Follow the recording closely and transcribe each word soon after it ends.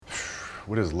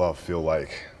what does love feel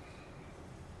like?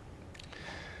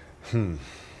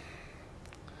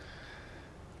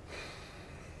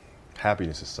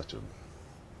 Happiness is such a, I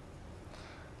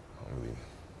don't really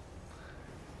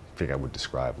think I would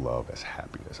describe love as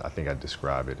happiness. I think I'd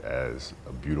describe it as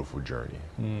a beautiful journey.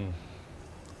 You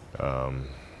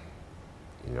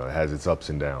know, it has its ups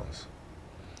and downs,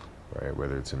 right?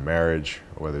 Whether it's in marriage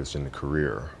or whether it's in the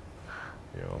career,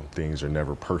 you know, things are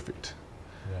never perfect.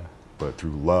 Yeah. But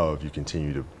through love, you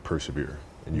continue to persevere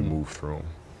and you move through them.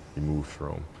 You move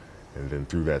through them. And then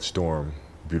through that storm,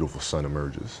 beautiful sun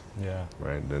emerges. Yeah.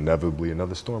 Right? And inevitably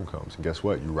another storm comes. And guess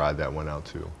what? You ride that one out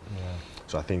too. Yeah.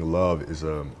 So I think love is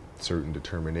a certain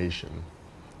determination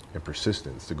and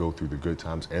persistence to go through the good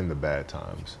times and the bad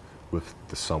times with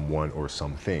the someone or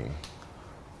something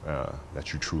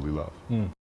that you truly love.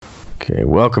 Okay,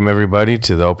 welcome everybody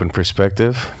to The Open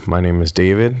Perspective. My name is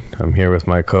David. I'm here with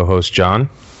my co-host John.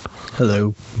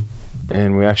 Hello.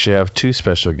 And we actually have two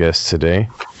special guests today.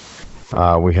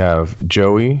 We have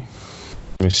Joey,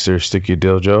 Mr. Sticky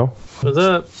Diljo. What's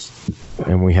up?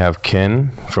 And we have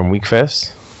Ken from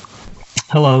Weekfest.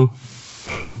 Hello.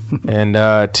 And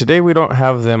today we don't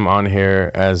have them on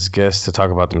here as guests to talk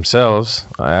about themselves.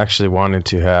 I actually wanted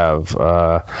to have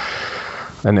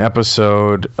an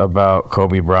episode about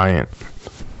Kobe Bryant.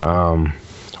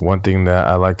 One thing that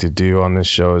I like to do on this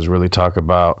show is really talk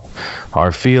about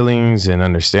our feelings and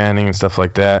understanding and stuff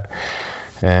like that.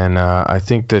 And I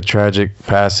think the tragic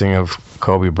passing of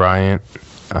Kobe Bryant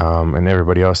and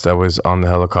everybody else that was on the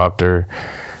helicopter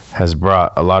has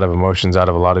brought a lot of emotions out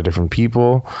of a lot of different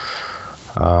people.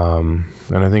 And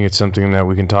I think it's something that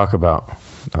we can talk about.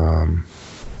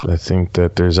 I think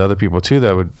that there's other people too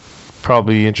that would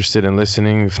probably be interested in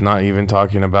listening, if not even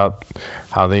talking about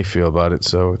how they feel about it.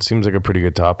 So it seems like a pretty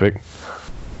good topic.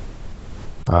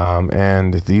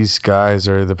 And these guys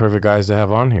are the perfect guys to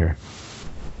have on here.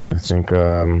 I think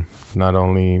not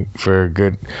only for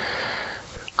good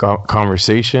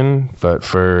conversation, but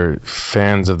for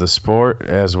fans of the sport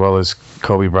as well as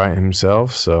Kobe Bryant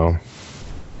himself. So,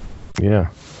 yeah.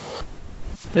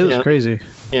 It was crazy.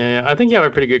 Yeah, I think you have a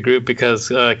pretty good group because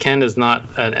Ken is not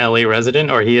an LA resident,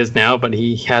 or he is now, but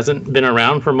he hasn't been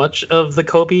around for much of the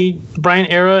Kobe Bryant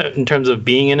era in terms of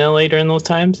being in LA during those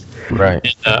times. Right.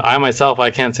 And, I myself,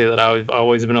 I can't say that I've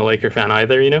always been a Laker fan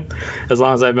either, you know, as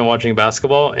long as I've been watching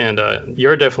basketball. And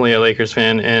you're definitely a Lakers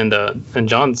fan, and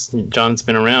John's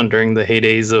been around during the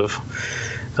heydays of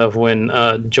when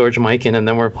George Mikan and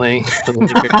then we're playing.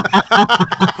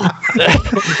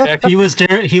 He was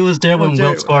there when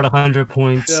Wilt scored 100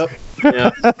 points. Yep.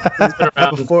 Yeah. He's been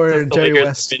around Before Jerry Lakers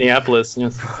West. Minneapolis. You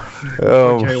know.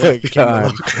 Oh my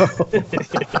God.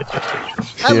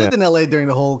 I lived in LA during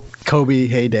the whole Kobe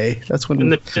heyday. That's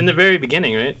when In the very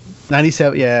beginning, right?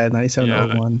 97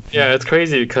 to 01. Yeah, it's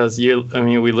crazy because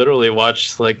we literally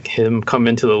watched like him come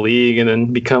into the league and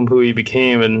then become who he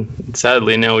became, and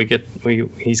sadly now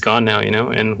he's gone now, you know,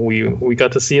 and we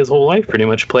got to see his whole life pretty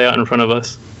much play out in front of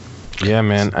us. Yeah,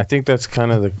 man. I think that's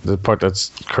kind of the part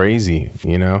that's crazy,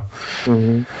 you know?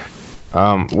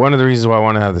 Mm-hmm. One of the reasons why I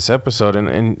want to have this episode,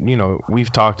 and you know,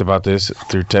 we've talked about this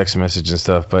through text message and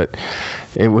stuff, but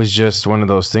it was just one of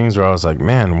those things where I was like,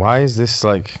 man, why is this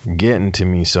like getting to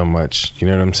me so much? You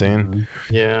know what I'm saying?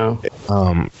 Yeah.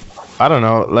 I don't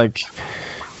know, like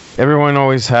everyone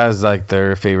always has like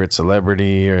their favorite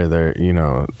celebrity or their, you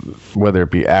know, whether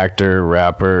it be actor,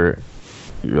 rapper,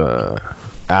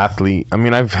 athlete. I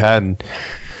mean, I've had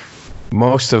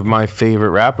most of my favorite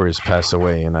rappers pass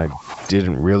away and I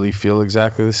didn't really feel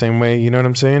exactly the same way, you know what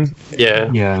I'm saying?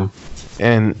 Yeah.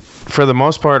 And for the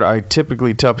most part, I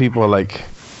typically tell people like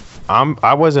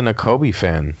I wasn't a Kobe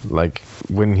fan. Like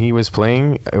when he was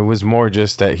playing, it was more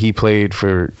just that he played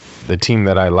for the team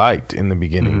that I liked in the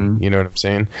beginning. You know what I'm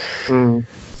saying?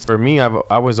 For me,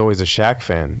 I was always a Shaq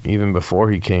fan, even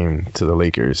before he came to the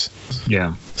Lakers.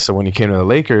 Yeah. So when he came to the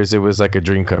Lakers, it was like a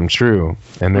dream come true.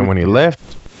 And then when he left,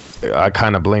 I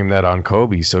kind of blamed that on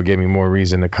Kobe, so it gave me more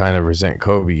reason to kind of resent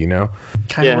Kobe, you know?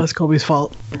 Kind of was Kobe's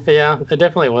fault. Yeah, it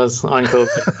definitely was on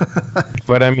Kobe.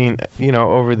 But I mean, you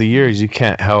know, over the years, you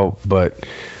can't help but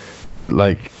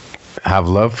like have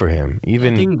love for him.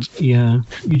 Even I think, you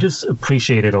just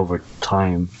appreciate it over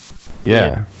time.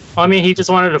 Yeah. I mean, he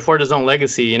just wanted to forge his own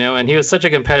legacy, you know, and he was such a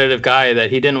competitive guy that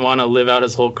he didn't want to live out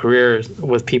his whole career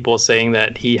with people saying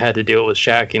that he had to do it with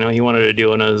Shaq. You know, he wanted to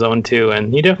do it on his own too,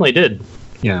 and he definitely did.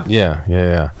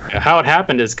 Yeah. How it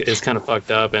happened is kind of fucked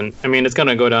up, and I mean, it's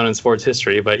gonna go down in sports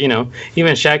history. But you know,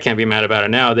 even Shaq can't be mad about it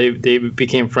now. They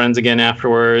became friends again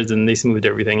afterwards, and they smoothed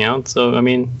everything out. So I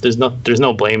mean, there's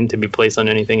no blame to be placed on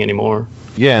anything anymore.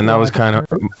 Yeah, and that was kind of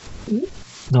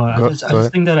No, I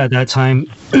just think that at that time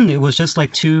it was just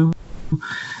like two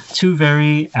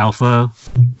very alpha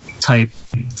type,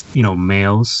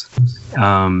 males,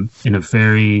 in a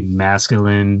very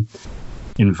masculine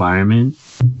environment,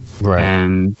 Right.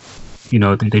 and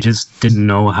they just didn't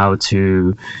know how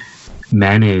to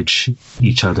manage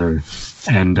each other,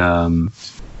 and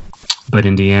but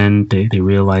in the end they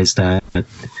realized that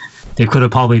they could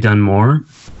have probably done more,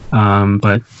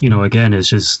 but again, it's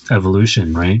just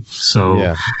evolution, right? So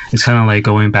Yeah. it's kind of like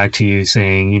going back to you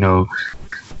saying, you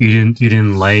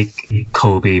didn't like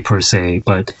Kobe per se,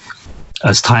 but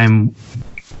as time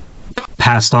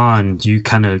passed on, you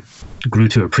kind of grew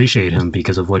to appreciate him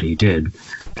because of what he did.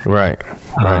 Right.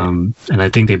 And I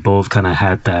think they both kind of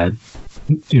had that,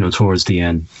 towards the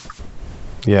end.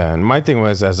 Yeah, and my thing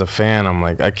was, as a fan, I'm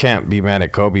like, I can't be mad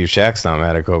at Kobe if Shaq's not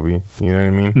mad at Kobe. You know what I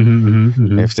mean?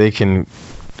 Mm-hmm. If they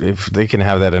can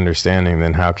have that understanding,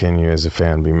 then how can you as a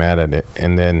fan be mad at it?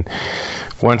 And then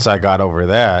once I got over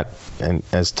that, and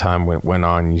as time went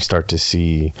on, you start to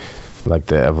see like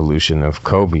the evolution of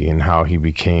Kobe and how he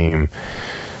became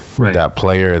that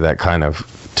player that kind of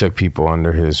took people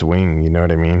under his wing, you know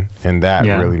what I mean? And that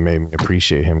really made me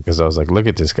appreciate him, because I was like, look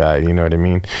at this guy, you know what I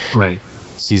mean? Right.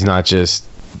 He's not just,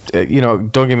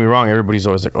 don't get me wrong, everybody's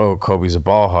always like, oh, Kobe's a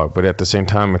ball hog, but at the same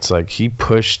time, it's like he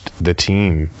pushed the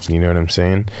team, you know what I'm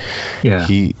saying? Yeah.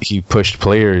 He pushed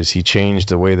players, he changed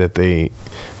the way that they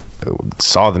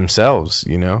saw themselves,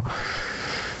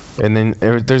 And then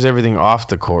there's everything off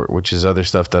the court, which is other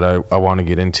stuff that I want to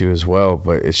get into as well,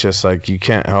 but it's just like you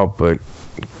can't help but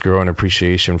grow an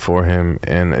appreciation for him.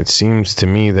 And it seems to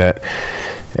me that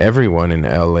everyone in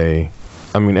LA,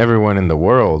 I mean everyone in the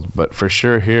world, but for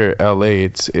sure here at LA,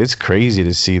 it's crazy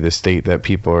to see the state that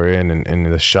people are in, and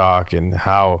the shock, and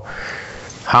how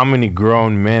many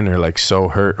grown men are like so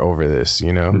hurt over this,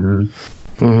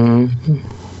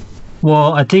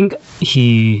 Well, I think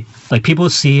people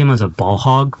see him as a ball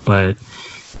hog, but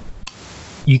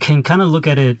you can kind of look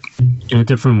at it in a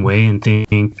different way and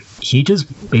think he just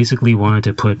basically wanted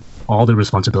to put all the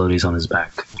responsibilities on his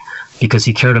back because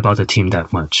he cared about the team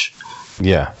that much.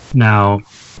 Yeah. Now,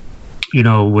 we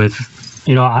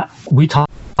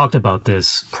talked about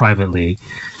this privately,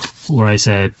 where I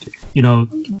said,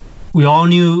 we all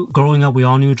knew growing up,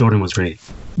 Jordan was great.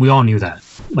 We all knew that.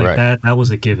 That was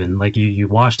a given. Like you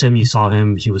watched him, you saw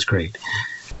him, he was great.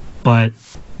 But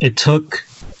it took,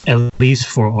 at least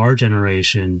for our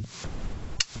generation,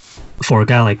 for a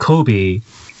guy like Kobe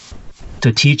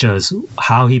to teach us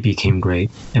how he became great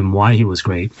and why he was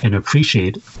great, and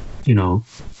appreciate,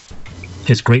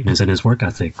 his greatness and his work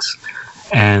ethics.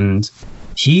 And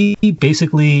he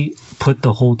basically put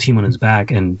the whole team on his back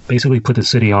and basically put the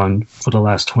city on for the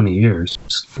last 20 years.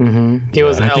 Mm-hmm. He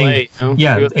was in LA.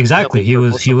 Yeah, exactly. He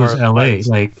was LA.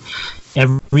 Like,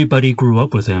 everybody grew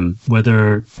up with him,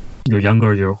 whether you're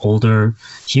younger, you're older.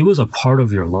 He was a part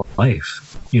of your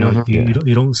life. You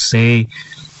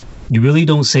really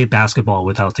don't say basketball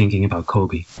without thinking about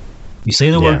Kobe. You say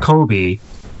the word Kobe,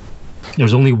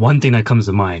 there's only one thing that comes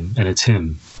to mind, and it's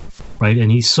him, right?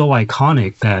 And he's so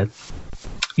iconic that,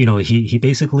 he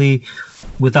basically,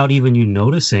 without even you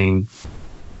noticing,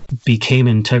 became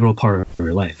an integral part of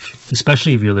your life,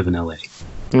 especially if you live in LA.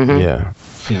 Mm-hmm. Yeah.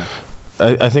 Yeah.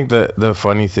 I think the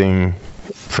funny thing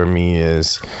for me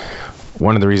is,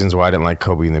 one of the reasons why I didn't like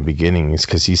Kobe in the beginning is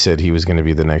because he said he was going to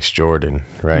be the next Jordan,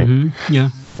 right? Mm-hmm.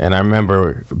 Yeah. And I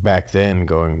remember back then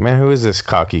going, man, who is this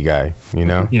cocky guy,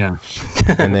 Yeah.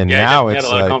 And then now it's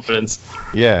he had a lot of confidence.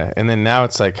 Yeah, and then now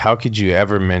it's like, how could you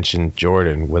ever mention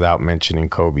Jordan without mentioning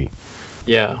Kobe?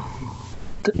 Yeah.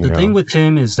 The thing with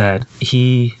him is that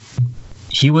he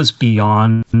was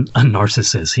beyond a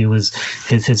narcissist. He was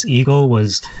his ego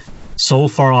was so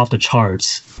far off the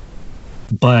charts,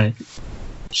 but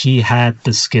he had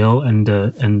the skill and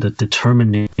the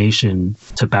determination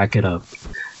to back it up.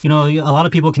 A lot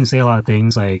of people can say a lot of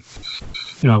things like,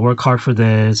 I work hard for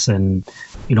this and,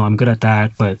 I'm good at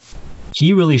that. But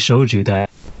he really showed you that,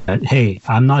 hey,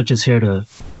 I'm not just here to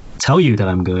tell you that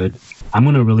I'm good. I'm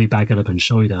going to really back it up and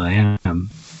show you that I am.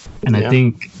 And I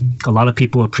think a lot of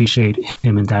people appreciate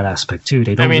him in that aspect too.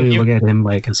 They don't really look at him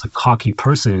like as a cocky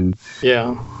person.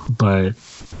 Yeah. But,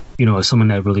 as someone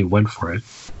that really went for it.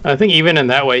 I think even in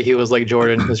that way, he was like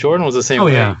Jordan, because Jordan was the same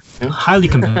way. Yeah. Highly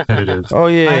competitive.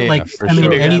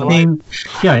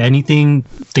 Anything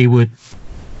they would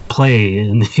play,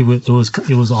 and it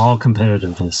was all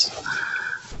competitiveness.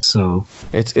 So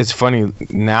it's funny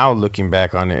now looking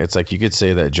back on it. It's like you could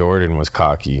say that Jordan was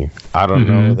cocky. I don't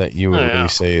know that you would really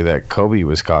say that Kobe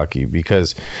was cocky,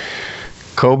 because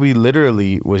Kobe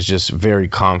literally was just very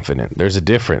confident. There's a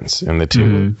difference in the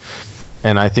two.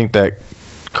 And I think that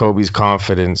Kobe's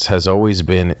confidence has always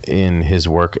been in his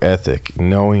work ethic,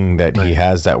 knowing that he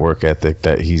has that work ethic,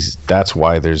 that's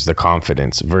why there's the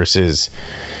confidence versus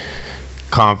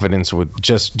confidence with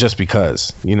just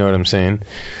because, you know what I'm saying?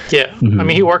 Yeah. I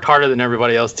mean, he worked harder than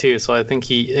everybody else too, so I think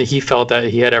he felt that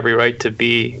he had every right to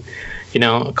be,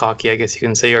 cocky, I guess you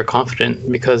can say, or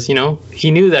confident, because he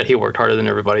knew that he worked harder than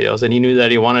everybody else, and he knew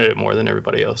that he wanted it more than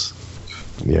everybody else.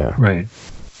 Yeah. Right.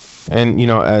 And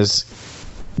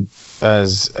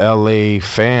as LA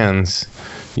fans,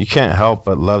 you can't help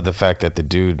but love the fact that the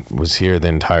dude was here the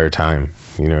entire time.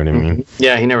 You know what I mean?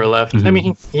 Yeah, he never left. I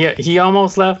mean, he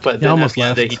almost left, but then at the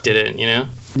end he didn't.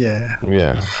 Yeah.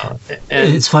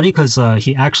 And it's funny because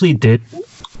he actually did,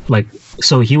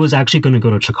 so he was actually going to go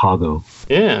to Chicago.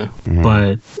 Yeah.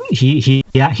 But he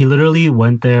literally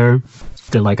went there,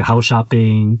 did like a house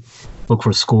shopping, look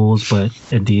for schools, but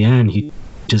at the end he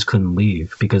just couldn't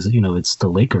leave because it's the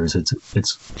Lakers, it's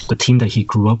the team that he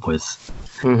grew up with.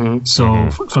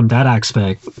 So from that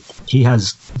aspect, he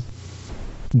has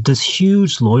this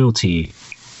huge loyalty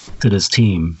to this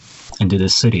team and to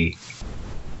this city,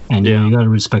 and you gotta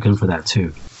respect him for that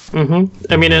too.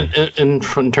 I mean, in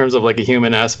terms of like a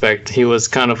human aspect, he was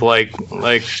kind of like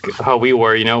how we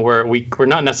were, where we're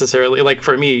not necessarily, like,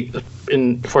 for me,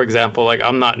 for example, like,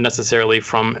 I'm not necessarily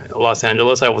from Los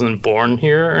Angeles. I wasn't born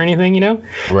here or anything,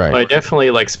 Right. But I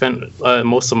definitely like spent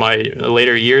most of my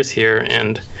later years here,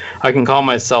 and I can call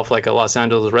myself like a Los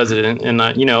Angeles resident, and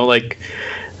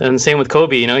and same with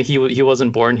Kobe, he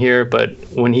wasn't born here, but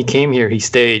when he came here, he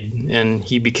stayed and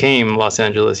he became Los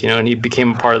Angeles, and he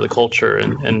became a part of the culture.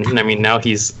 And I mean, now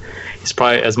he's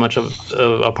probably as much of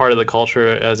a part of the culture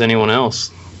as anyone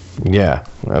else. Yeah,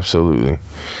 absolutely.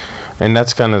 And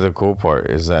that's kind of the cool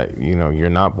part, is that, you're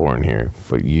not born here,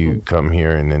 but you come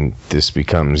here and then this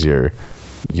becomes your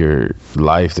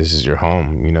life. This is your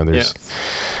home.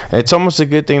 It's almost a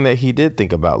good thing that he did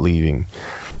think about leaving,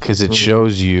 because it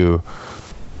shows you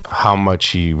how much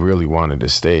he really wanted to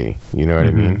stay. You know what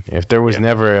I mean? If there was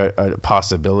never a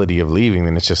possibility of leaving,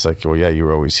 then it's just like, well, yeah, you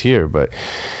were always here. But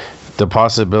the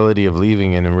possibility of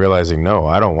leaving and then realizing, no,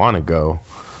 I don't want to go,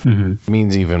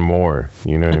 means even more.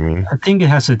 You know what I mean? I think it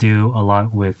has to do a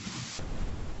lot with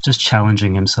just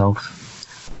challenging himself.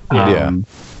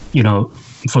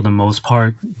 For the most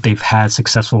part, they've had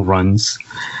successful runs,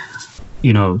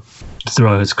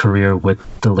 throughout his career with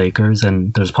the Lakers.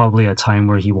 And there's probably a time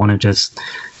where he wanted just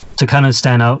to kind of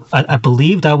stand out. I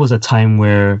believe that was a time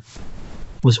where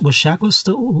was Shaq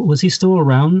was he still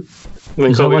around?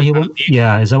 Is that why he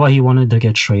is that why he wanted to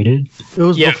get traded? It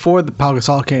was before the Pau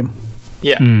Gasol came.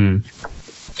 Yeah.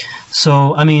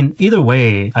 So I mean, either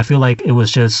way, I feel like it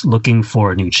was just looking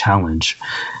for a new challenge,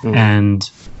 and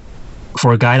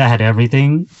for a guy that had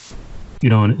everything,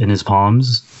 in his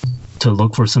palms, to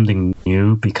look for something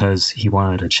new because he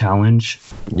wanted a challenge.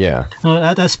 Yeah.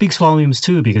 That speaks volumes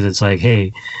too, because it's like,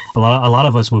 hey, a lot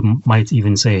of us might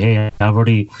even say, hey, I've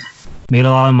already made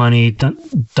a lot of money,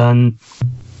 done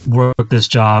work this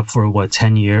job for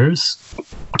 10 years,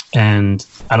 and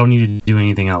I don't need to do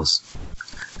anything else.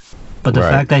 But the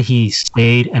fact that he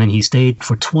stayed, and then he stayed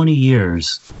for 20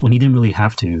 years when he didn't really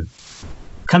have to,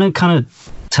 kind of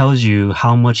tells you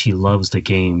how much he loves the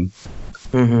game.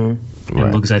 And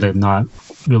looks at it not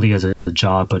really as a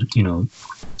job, but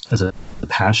as a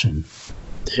passion.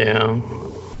 Yeah,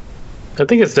 I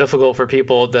think it's difficult for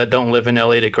people that don't live in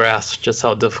LA to grasp just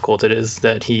how difficult it is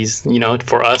that he's,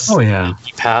 for us. Oh yeah,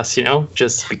 he passed,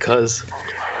 just because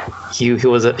he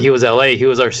was LA, he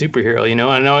was our superhero.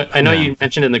 I know you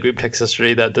mentioned in the group text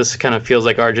yesterday that this kind of feels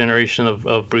like our generation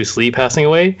of Bruce Lee passing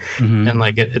away, and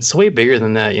like it's way bigger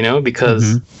than that,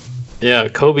 because. Yeah,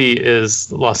 Kobe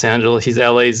is Los Angeles. He's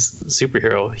LA's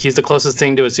superhero. He's the closest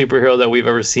thing to a superhero that we've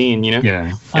ever seen,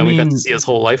 Yeah. And we got to see his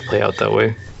whole life play out that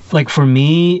way. Like for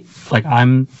me, like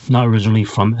I'm not originally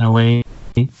from LA,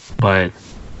 but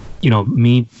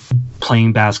me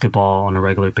playing basketball on a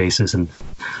regular basis and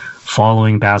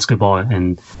following basketball,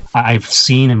 and I've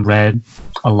seen and read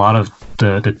a lot of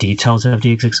the details that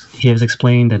he has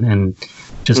explained, and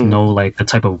just know like the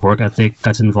type of work ethic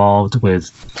that's involved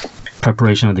with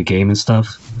preparation of the game and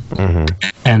stuff,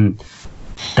 and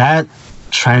that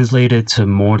translated to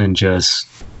more than just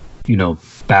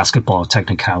basketball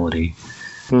technicality.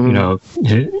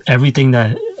 Everything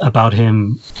that about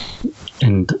him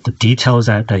and the details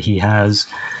that he has,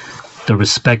 the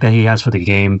respect that he has for the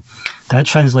game, that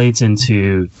translates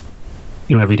into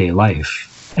everyday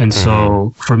life. And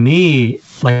so for me,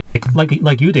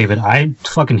 like you, David, I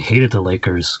fucking hated the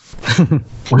Lakers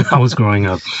when I was growing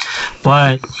up,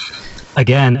 but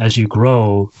again, as you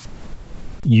grow,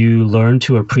 you learn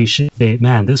to appreciate,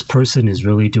 man, this person is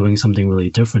really doing something really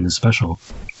different and special.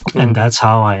 And that's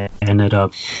how I ended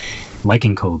up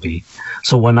liking Kobe.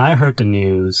 So when I heard the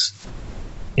news,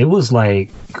 it was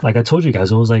like I told you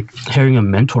guys, it was like hearing a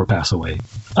mentor pass away,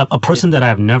 a person that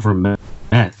I've never met.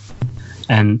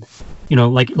 And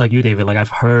like you, David, like I've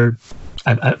heard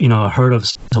of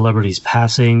celebrities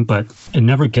passing, but it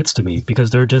never gets to me because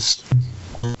they're just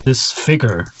this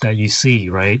figure that you see,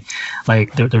 right?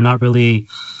 Like they're not really,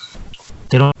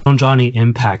 they don't draw any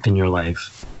impact in your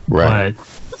life, right? But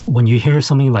when you hear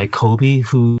something like Kobe,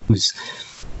 who's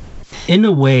in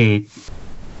a way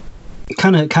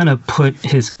kind of put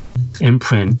his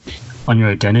imprint on your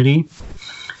identity,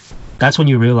 that's when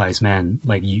you realize, man,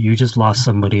 like you just lost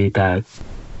somebody that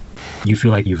you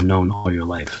feel like you've known all your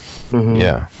life. Mm-hmm.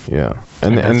 Yeah,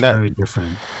 and that's that, very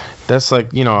different. That's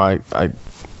like, I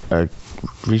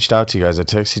reached out to you guys, I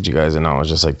texted you guys, and I was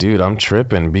just like, dude, I'm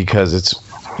tripping because it's,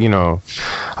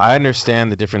 I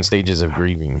understand the different stages of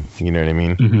grieving, you know what I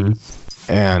mean? Mm-hmm.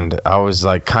 And I was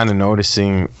like kind of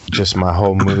noticing just my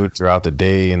whole mood throughout the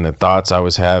day and the thoughts I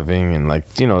was having and like,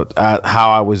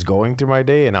 how I was going through my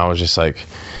day. And I was just like,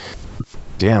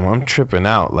 damn, I'm tripping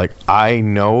out. Like, I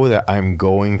know that I'm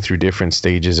going through different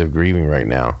stages of grieving right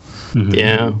now. Mm-hmm.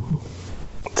 Yeah.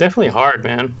 Definitely hard,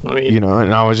 man. I mean,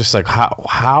 and I was just like,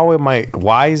 how am I,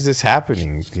 why is this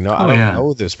happening? I don't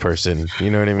know this person.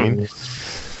 You know what I mean? Mm-hmm.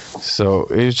 So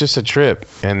it was just a trip.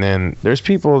 And then there's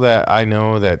people that I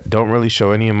know that don't really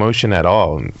show any emotion at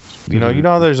all. And,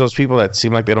 there's those people that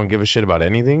seem like they don't give a shit about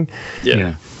anything.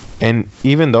 Yeah. And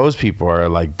even those people are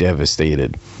like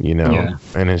devastated, Yeah.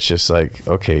 And it's just like,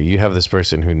 okay, you have this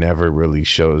person who never really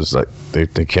shows like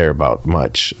they care about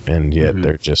much. And yet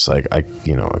they're just like, I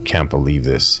can't believe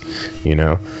this,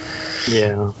 Yeah.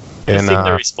 And seeing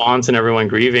the response and everyone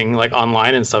grieving like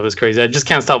online and stuff is crazy. I just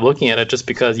can't stop looking at it just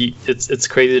because it's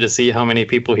crazy to see how many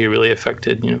people he really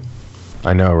affected,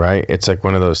 I know, right? It's like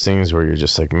one of those things where you're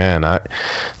just like, man, I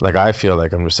feel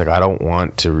like I'm just like, I don't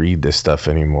want to read this stuff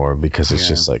anymore because it's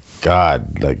just like,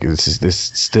 God, like this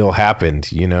still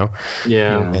happened, Yeah.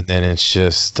 And then it's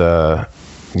just,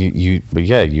 you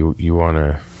want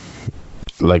to,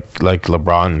 like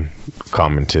LeBron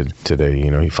commented today,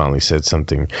 he finally said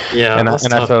something. Yeah. And I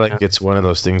tough, feel like it's one of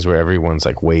those things where everyone's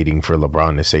like waiting for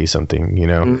LeBron to say something,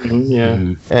 Mm-hmm, yeah.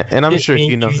 Mm-hmm. And I'm sure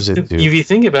he knows it too. If you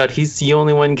think about it, he's the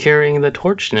only one carrying the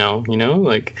torch now,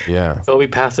 Kobe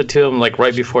passed it to him like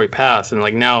right before he passed. And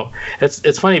like now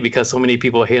it's funny because so many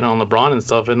people hate on LeBron and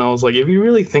stuff. And I was like, if you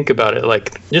really think about it,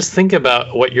 like just think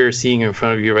about what you're seeing in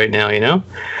front of you right now,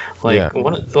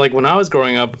 when I was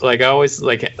growing up, like I always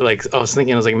like I was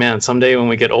thinking, I was like, man, someday when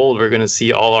we get old, we're gonna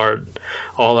see all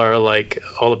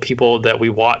the people that we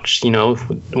watch,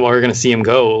 we're gonna see him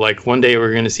go. Like one day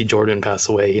we're gonna see Jordan pass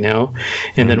away,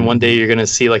 and then one day you're gonna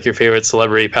see like your favorite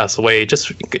celebrity pass away.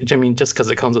 Just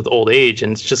because it comes with old age,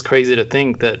 and it's just crazy to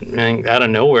think that, man, out of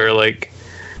nowhere, like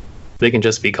they can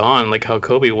just be gone, like how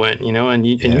Kobe went, and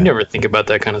you never think about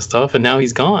that kind of stuff, and now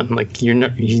he's gone. Like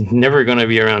he's never going to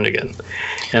be around again.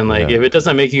 And like if it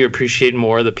doesn't make you appreciate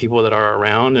more the people that are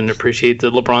around and appreciate the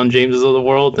LeBron Jameses of the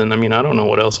world, then I don't know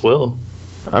what else will.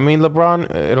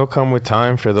 LeBron, it'll come with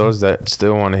time for those that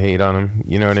still want to hate on him.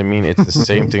 You know what I mean? It's the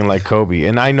same thing like Kobe,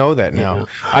 and I know that now.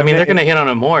 Yeah. They're going to hate on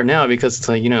him more now because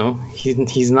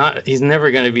he's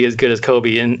never going to be as good as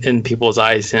Kobe in people's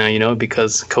eyes now.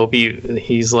 Because Kobe,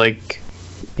 he's like,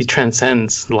 he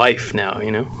transcends life now.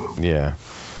 Yeah.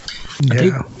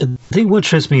 I think what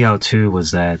trips me out too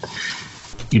was that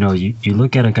you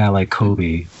look at a guy like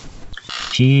Kobe,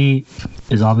 he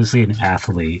is obviously an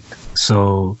athlete,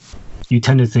 so you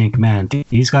tend to think, man,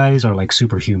 these guys are like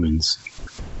superhumans,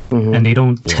 and they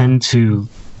don't tend to,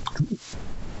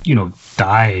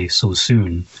 die so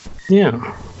soon.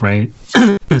 Yeah. Right.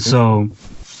 So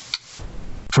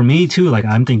for me too, like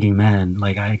I'm thinking, man,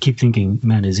 like I keep thinking,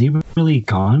 man, is he really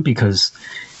gone? Because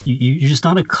you're just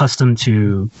not accustomed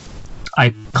to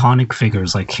iconic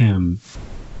figures like him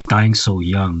dying so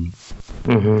young.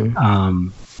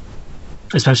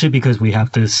 Especially because we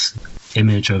have this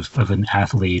image of an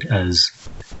athlete as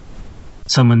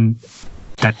someone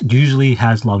that usually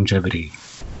has longevity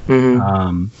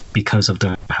because of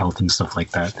their health and stuff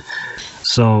like that.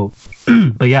 So,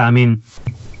 but yeah,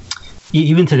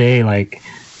 even today,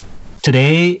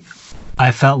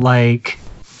 I felt like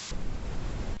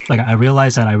I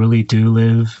realized that I really do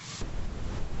live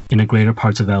in the greater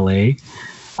parts of LA.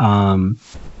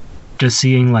 Just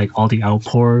seeing like all the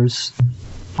outpours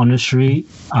on the street,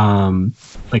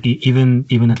 like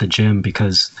even at the gym,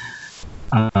 because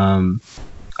I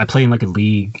play in like a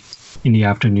league in the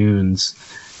afternoons,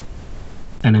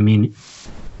 and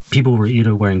people were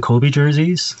either wearing Kobe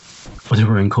jerseys or they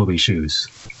were wearing Kobe shoes.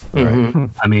 Mm-hmm.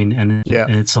 I mean, and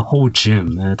it's a whole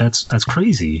gym. That's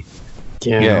crazy.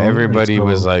 Yeah, everybody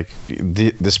was like,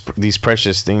 these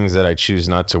precious things that I choose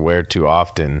not to wear too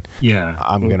often. Yeah,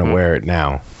 I'm gonna wear it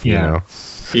now. Yeah, you know?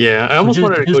 Yeah. I almost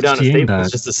wanted to go down to Staples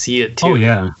just to see it too. Oh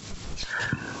yeah.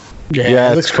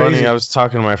 Yeah, it it's funny. I was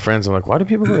talking to my friends. I'm like, why do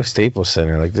people go to Staples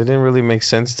Center? Like, that didn't really make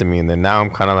sense to me. And then now I'm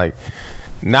kind of like,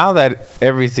 now that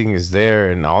everything is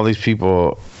there and all these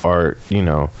people are, you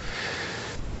know,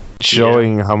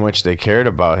 showing how much they cared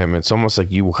about him, it's almost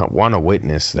like you want to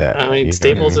witness that. I mean,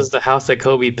 Staples is the house that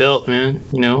Kobe built, man.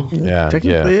 You know. Yeah,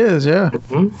 technically is. Yeah.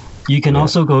 Mm-hmm. You can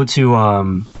also go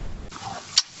to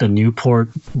the Newport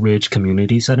Ridge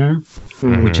Community Center,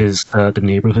 which is the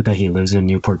neighborhood that he lives in,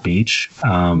 Newport Beach.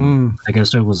 I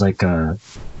guess there was like a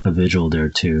vigil there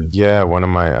too. Yeah, one of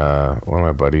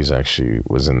my buddies actually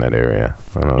was in that area,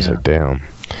 and I was like, damn.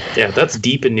 Yeah, that's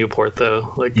deep in Newport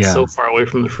though. Like so far away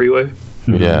from the freeway.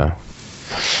 Mm-hmm. Yeah.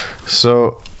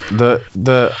 So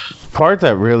the part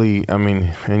that really, I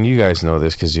mean, and you guys know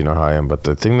this because you know how I am, but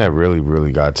the thing that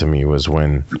really got to me was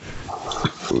when,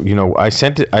 you know, I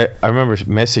sent it. I remember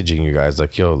messaging you guys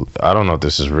like, yo, I don't know if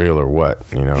this is real or what,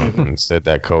 you know, and said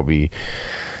that Kobe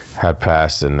had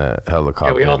passed in the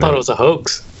helicopter. Yeah, we all thought it was a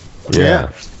hoax.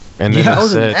 Yeah. And then that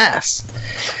was an ass.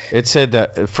 It said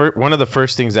that one of the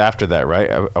first things after that, right?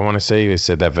 I want to say it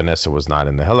said that Vanessa was not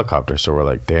in the helicopter. So we're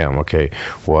like, damn, okay,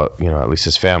 well, you know, at least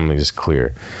his family is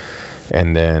clear.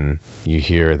 And then you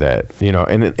hear that, you know,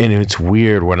 and it's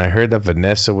weird. When I heard that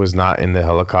Vanessa was not in the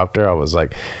helicopter, I was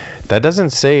like, that doesn't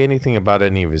say anything about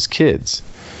any of his kids.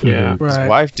 Yeah. His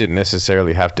wife didn't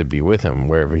necessarily have to be with him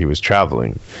wherever he was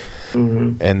traveling.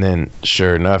 Mm-hmm. And then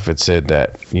sure enough, it said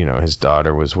that, you know, his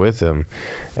daughter was with him,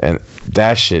 and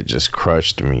that shit just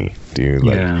crushed me, dude.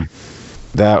 Like,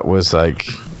 that was like,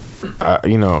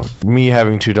 you know, me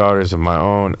having two daughters of my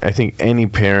own, I think any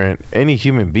parent, any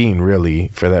human being really,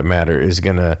 for that matter, is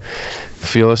gonna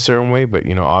feel a certain way. But,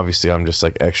 you know, obviously I'm just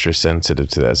like extra sensitive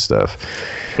to that stuff.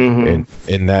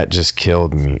 Mm-hmm. And that just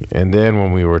killed me. And then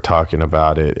when we were talking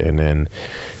about it, and then,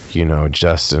 you know,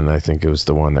 Justin, I think it was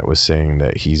the one that was saying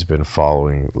that he's been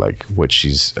following like what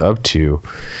she's up to,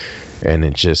 and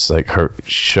it just like her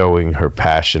showing her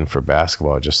passion for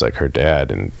basketball just like her dad.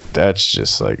 And that's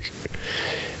just like,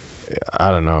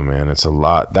 I don't know, man, it's a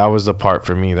lot. That was the part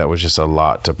for me that was just a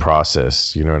lot to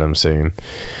process, you know what I'm saying?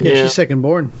 Yeah, she's second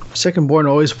born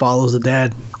always follows the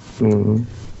dad. Mm-hmm.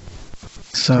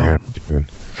 So yeah,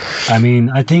 I mean,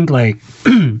 I think like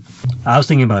I was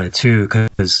thinking about it too,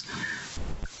 because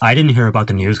I didn't hear about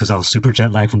the news because I was super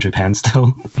jet lagged from Japan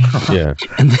still. Yeah.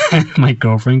 And then my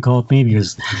girlfriend called me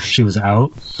because she was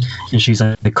out, and she's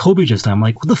like, Kobe just died. I'm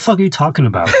like, what the fuck are you talking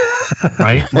about?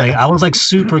 Right? Like, I was like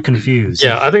super confused.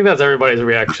 Yeah, I think that's everybody's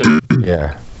reaction.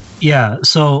 Yeah. Yeah.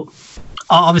 So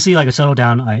obviously, like, I settled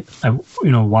down. I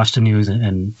you know, watched the news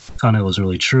and found it was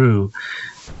really true.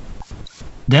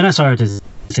 Then I started to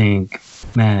think,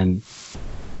 man,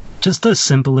 just the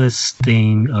simplest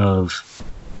thing of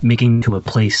making to a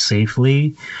place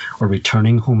safely or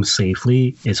returning home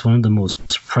safely is one of the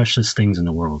most precious things in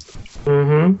the world.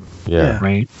 Mm-hmm. Yeah.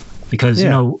 Right? Because, you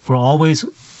know, we're always,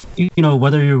 you know,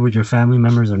 whether you're with your family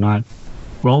members or not,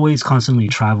 we're always constantly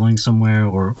traveling somewhere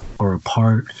or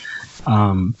apart.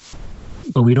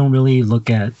 But we don't really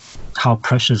look at how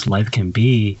precious life can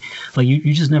be. Like,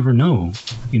 you just never know,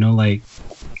 you know, like,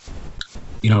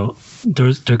 you know,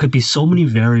 there could be so many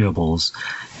variables,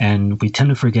 and we tend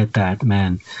to forget that,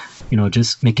 man, you know,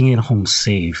 just making it home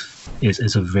safe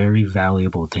is a very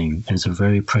valuable thing, and it's a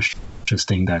very precious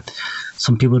thing that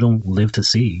some people don't live to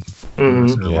see in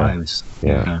their lives.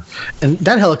 Yeah. And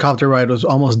that helicopter ride was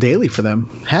almost daily for them.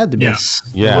 Had to be. Yes.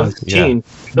 Yeah. It was routine.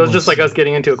 It was just like us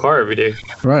getting into a car every day.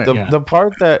 Right. The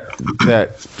part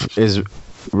that is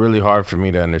really hard for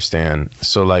me to understand.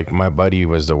 So like my buddy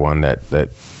was the one that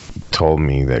told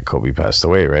me that Kobe passed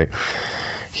away, right?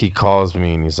 He calls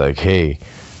me and he's like, hey,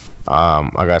 I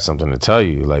got something to tell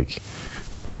you, like,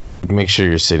 make sure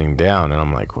you're sitting down. And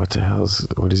I'm like, what the hell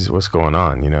what's going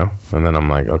on, you know? And then I'm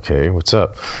like, okay, what's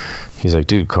up? He's like,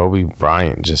 dude, Kobe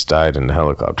Bryant just died in a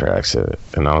helicopter accident.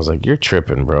 And I was like, you're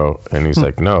tripping, bro. And he's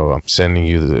like, no, I'm sending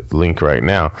you the link right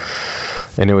now.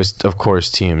 And it was, of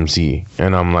course, TMZ.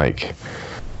 And I'm like,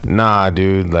 nah,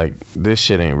 dude, like, this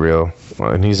shit ain't real.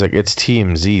 And he's like, it's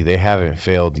TMZ. They haven't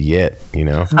failed yet, you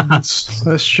know?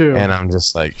 That's true. And I'm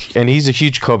just like, and he's a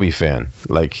huge Kobe fan.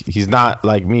 Like, he's not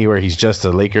like me where he's just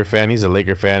a Laker fan. He's a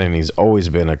Laker fan, and he's always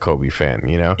been a Kobe fan,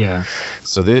 you know? Yeah.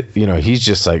 So, you know, he's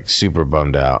just like super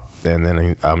bummed out. And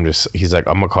then he's like,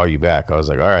 I'm going to call you back. I was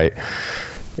like, all right.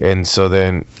 And so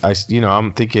then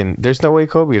I'm thinking, there's no way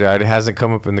Kobe died. It hasn't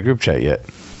come up in the group chat yet.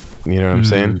 You know what I'm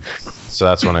saying? So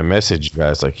that's when I messaged you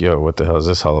guys like, yo, what the hell is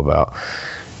this all about?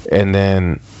 And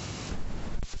then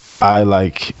I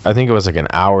think it was like an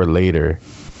hour later,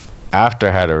 after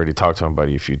I had already talked to my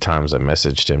buddy a few times, I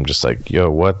messaged him just like, yo,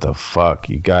 what the fuck?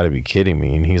 You gotta be kidding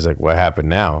me. And he's like, what happened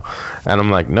now? And I'm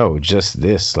like, no, just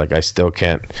this. Like, I still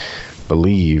can't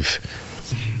believe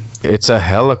it's a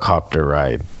helicopter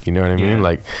ride. You know what I mean?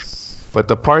 Like, but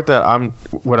the part that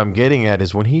what I'm getting at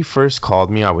is when he first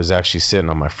called me, I was actually sitting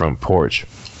on my front porch.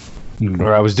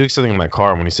 Or I was doing something in my car,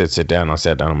 and when he said sit down, I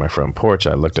sat down on my front porch.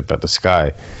 I looked up at the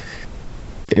sky.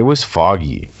 It was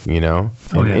foggy,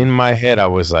 in my head I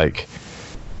was like,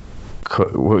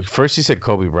 first he said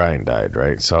Kobe Bryant died,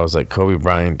 right? So I was like, Kobe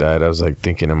Bryant died. I was like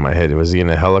thinking in my head, was he in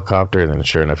a helicopter? And then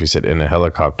sure enough, he said in a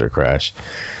helicopter crash.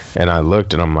 And I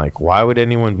looked and I'm like, why would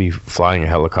anyone be flying a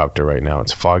helicopter right now?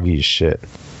 It's foggy as shit.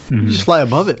 You just fly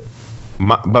above it.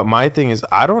 But my thing is,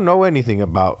 I don't know anything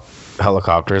about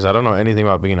helicopters. I don't know anything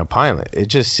about being a pilot. It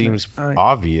just seems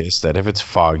obvious that if it's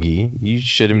foggy, you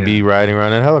shouldn't be riding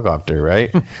around in a helicopter, right?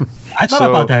 I thought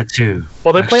about that too.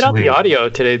 Well, they played out the audio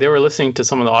today. They were listening to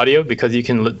some of the audio because you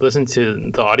can listen to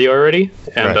the audio already.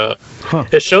 And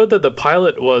it showed that the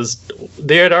pilot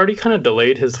they had already kind of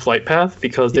delayed his flight path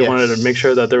because they wanted to make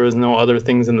sure that there was no other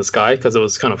things in the sky because it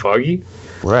was kind of foggy.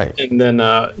 Right. And then,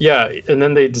 and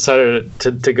then they decided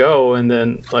to go. And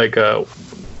then,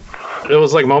 it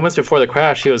was like moments before the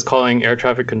crash, he was calling air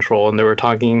traffic control, and he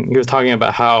was talking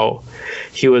about how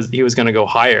he was going to go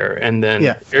higher, and then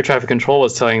air traffic control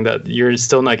was telling that you're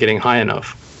still not getting high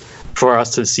enough for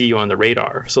us to see you on the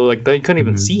radar. So like they couldn't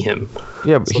even see him.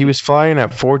 Yeah, but he was flying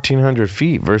at 1,400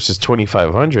 feet versus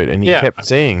 2,500, and he kept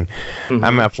saying,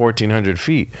 "I'm at 1,400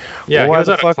 feet." Yeah, why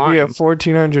the fuck are you at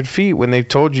 1,400 feet when they've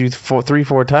told you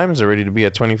 3-4 times already to be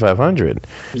at 2,500?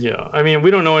 Yeah, I mean,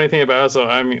 we don't know anything about it, so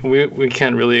I mean, we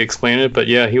can't really explain it. But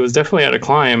yeah, he was definitely at a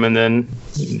climb, and then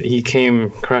he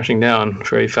came crashing down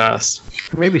very fast.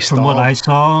 Maybe from what I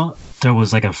saw, there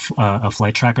was like a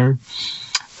flight tracker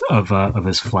of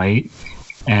his flight,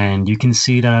 and you can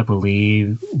see that I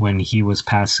believe when he was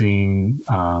passing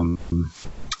I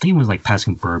think it was like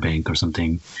passing Burbank or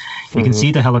something, you can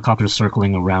see the helicopter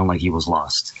circling around like he was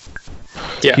lost.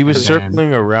 Yeah, he was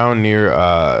circling around near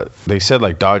they said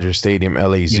like Dodger Stadium,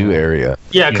 LA Zoo area.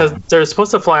 Yeah, because they're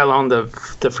supposed to fly along the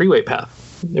freeway path.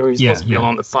 They were supposed to be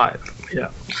along the 5. Yeah.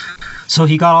 So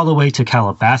he got all the way to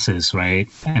Calabasas, right?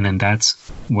 And then that's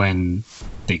when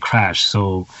they crashed.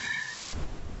 So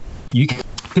you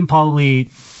can probably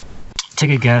take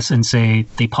a guess and say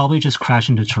they probably just crashed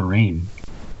into terrain.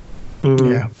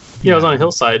 Yeah, it was on a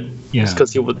hillside. Yeah,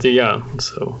 because he would. Yeah,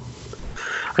 so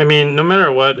I mean, no matter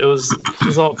what, it was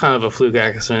all kind of a fluke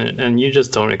accident, and you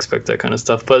just don't expect that kind of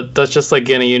stuff. But that's just like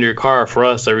getting into your car for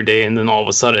us every day, and then all of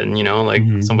a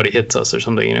sudden, somebody hits us or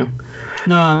something,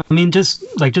 No, I mean, just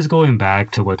going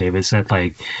back to what David said,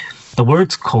 like the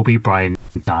words Kobe Bryant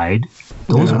died.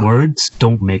 Those words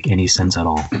don't make any sense at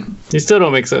all. They still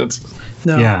don't make sense.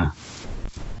 No. Yeah.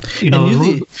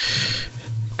 Usually,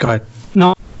 go ahead.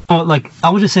 No, like I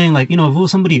was just saying, like if it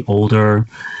was somebody older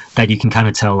that you can kind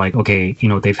of tell, like, okay,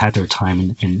 they've had their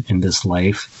time in this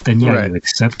life, then you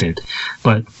accept it.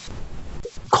 But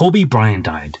Kobe Bryant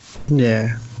died.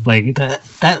 Yeah. Like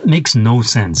that makes no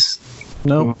sense.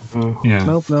 Nope. Yeah.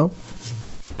 Nope.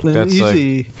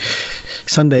 Usually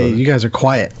Sunday, you guys are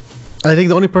quiet. I think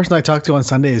the only person I talk to on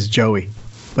Sunday is Joey,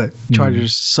 but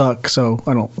Chargers suck, so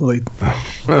I don't really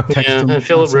text them. And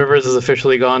Phillip Rivers is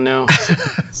officially gone now.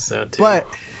 Sad too. But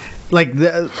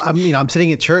I'm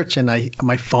sitting at church and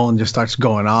my phone just starts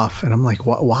going off, and I'm like,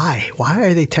 why? Why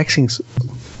are they texting?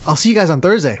 I'll see you guys on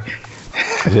Thursday.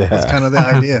 That's kind of the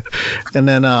idea. And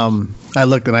then I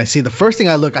looked and I see the first thing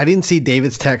I didn't see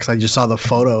David's text. I just saw the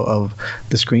photo of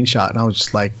the screenshot, and I was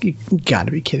just like, you got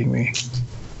to be kidding me.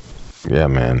 Yeah,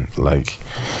 man. Like,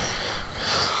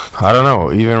 I don't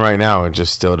know. Even right now, it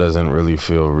just still doesn't really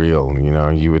feel real.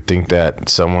 You would think that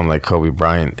someone like Kobe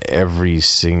Bryant, every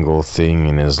single thing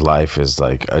in his life is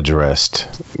like addressed.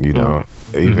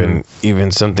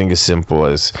 Even something as simple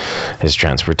as his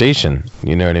transportation.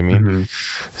 You know what I mean?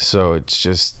 So it's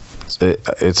just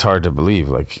it's hard to believe.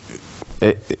 Like,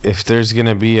 if there's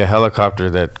gonna be a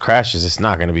helicopter that crashes, it's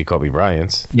not gonna be Kobe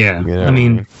Bryant's. Yeah, I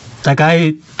mean, that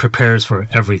guy prepares for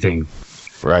everything.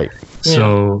 Right. Yeah.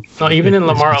 So even in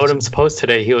Lamar Odom's post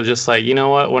today, he was just like, you know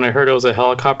what? When I heard it was a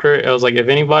helicopter, it was like, if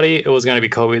anybody, it was gonna be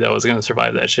Kobe that was gonna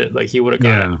survive that shit. Like, he would have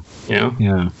got it. Yeah.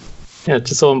 Yeah, it's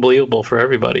just so unbelievable for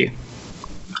everybody.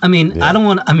 I mean, I don't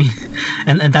want. I mean,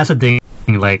 and that's the thing.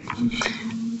 Like,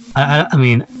 I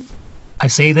mean, I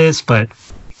say this, but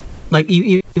like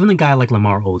even a guy like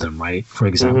Lamar Odom, right, for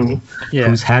example,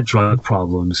 who's had drug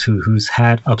problems, who's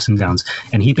had ups and downs,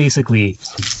 and he basically,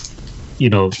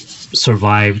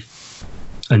 survived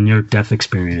a near-death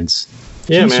experience.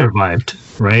 Yeah, he man. survived,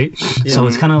 right? Yeah. So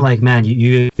it's kind of like, man,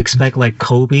 you expect like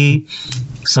Kobe,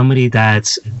 somebody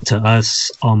that's to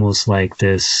us almost like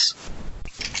this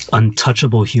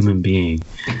untouchable human being,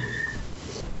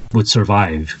 would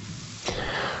survive.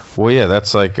 Well, yeah,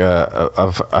 that's like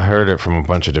I heard it from a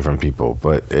bunch of different people,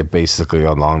 but it basically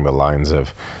along the lines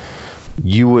of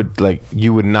you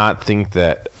would not think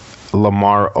that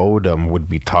Lamar Odom would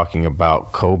be talking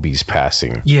about Kobe's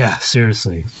passing. Yeah,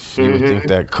 seriously. You would think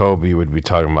that Kobe would be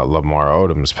talking about Lamar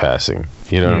Odom's passing.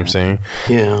 You know what I'm saying?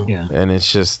 Yeah. And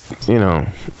it's just, I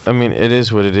mean, it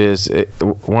is what it is.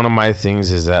 One of my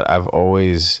things is that I've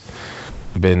always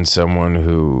been someone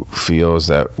who feels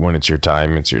that when it's your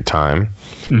time, it's your time.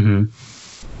 Mm-hmm.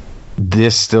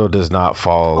 This still does not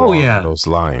fall along those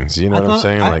lines. You know what I'm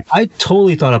saying? I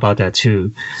totally thought about that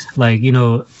too. Like,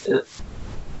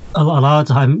 a lot of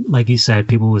time, like you said,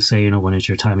 people would say, when it's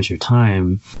your time, it's your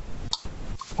time.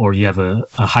 Or you have a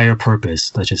higher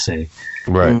purpose, let's just say.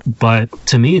 Right. But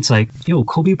to me, it's like,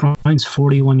 Kobe Bryant's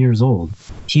 41 years old.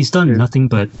 He's done nothing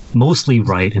but mostly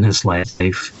right in his life.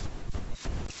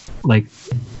 Like,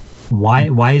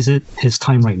 why is it his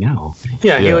time right now?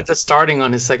 Yeah, he was just starting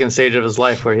on his second stage of his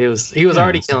life where he was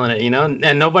already killing it,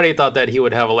 and nobody thought that he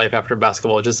would have a life after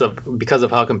basketball because of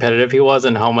how competitive he was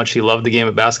and how much he loved the game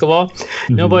of basketball.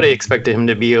 Mm-hmm. Nobody expected him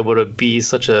to be able to be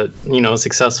such a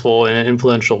successful and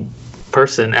influential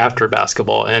person after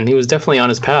basketball, and he was definitely on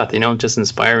his path, just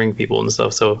inspiring people and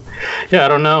stuff. So I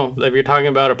don't know if you're talking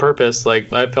about a purpose,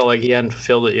 like I felt like he hadn't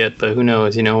fulfilled it yet, but who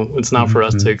knows, it's not for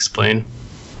us to explain.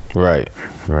 Right.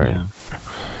 Yeah.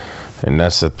 And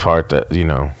that's the part that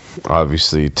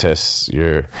obviously tests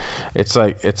your. It's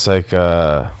like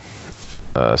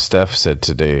Steph said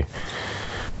today.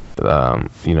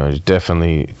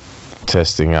 Definitely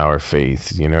testing our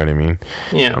faith. You know what I mean?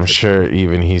 Yeah. I'm sure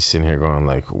even he's sitting here going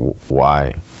like,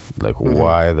 why? Like,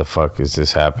 why the fuck is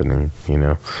this happening?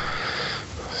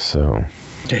 So.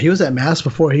 Yeah, he was at mass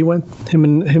before he went. Him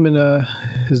and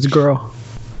his girl.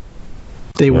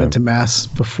 They went to mass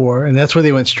before, and that's where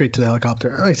they went straight to the helicopter.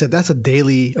 Like I said, that's a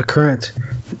daily occurrence.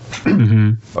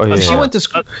 Mm-hmm. Oh yeah. She went to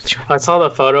school. I saw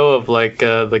the photo of like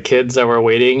the kids that were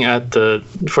waiting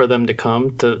for them to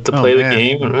come to play the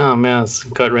game. Oh man, it's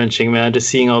gut wrenching, man. Just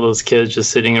seeing all those kids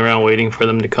just sitting around waiting for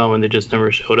them to come, and they just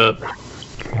never showed up.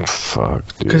 Fuck,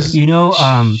 dude. Because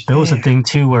there was a thing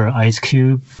too where Ice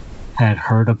Cube had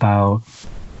heard about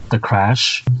the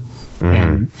crash.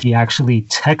 And he actually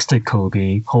texted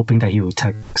Kobe, hoping that he would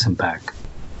text him back.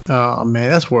 Oh, man,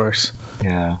 that's worse.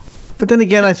 Yeah. But then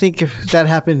again, I think if that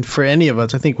happened for any of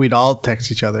us, I think we'd all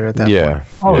text each other at that point.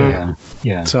 Oh,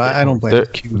 yeah. So I don't blame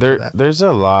Cube for that. There's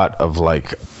a lot of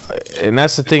like, and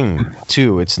that's the thing,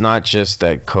 too. It's not just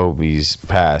that Kobe's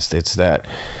passed. It's that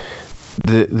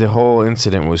the whole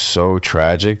incident was so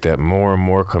tragic that more and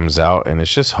more comes out, and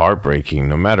it's just heartbreaking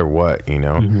no matter what,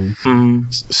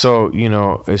 So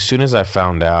as soon as I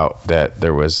found out that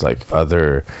there was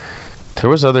other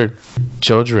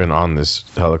children on this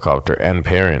helicopter and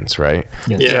parents, right?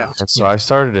 Yeah. And so I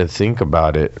started to think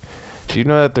about it. Do you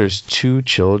know that there's 2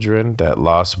 children that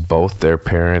lost both their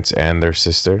parents and their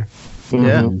sister?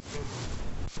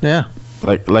 Yeah.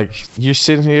 Like you're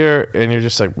sitting here and you're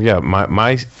just like, yeah,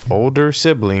 my older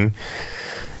sibling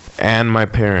and my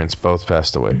parents both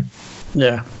passed away.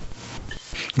 Yeah.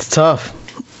 It's tough.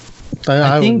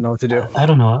 I wouldn't know what to do. I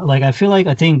don't know. Like, I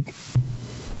think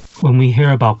when we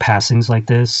hear about passings like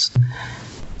this,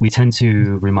 we tend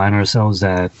to remind ourselves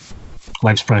that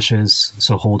life's precious.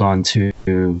 So hold on to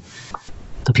the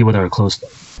people that are close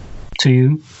to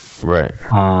you. Right.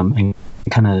 And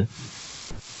kind of,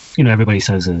 everybody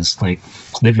says is like,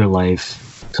 live your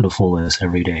life to the fullest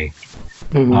every day.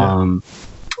 Mm-hmm.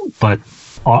 But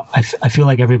I feel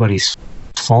like everybody's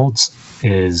fault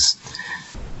is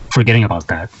forgetting about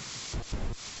that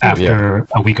after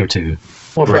a week or two.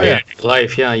 Well, for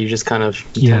life, you just kind of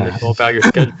tend to go about your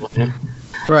schedule. Yeah.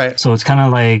 Right. So it's kind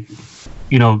of like,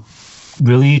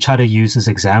 really try to use this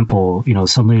example,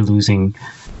 somebody losing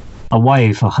a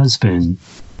wife, a husband,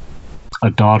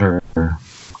 a daughter,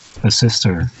 a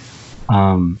sister,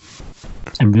 and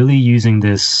really using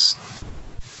this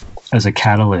as a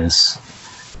catalyst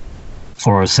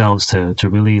for ourselves to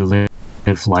really live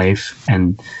life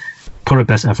and put our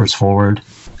best efforts forward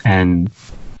and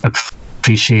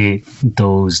appreciate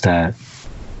those that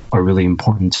are really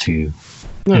important to you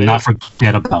and not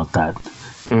forget about that.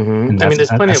 Mm-hmm. I mean, there's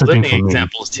plenty of living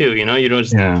examples too. You know, you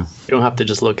don't have to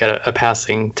just look at a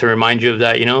passing to remind you of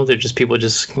that. You know, they're just people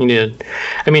just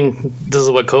I mean, this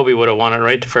is what Kobe would have wanted,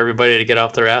 right? For everybody to get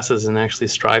off their asses and actually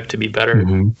strive to be better.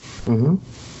 Mm-hmm.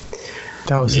 Mm-hmm.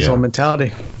 That was his whole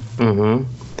mentality. Mm-hmm.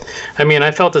 I mean,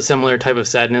 I felt a similar type of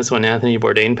sadness when Anthony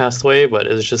Bourdain passed away, but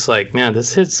it's just like, man,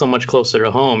 this hits so much closer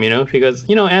to home, you know, because,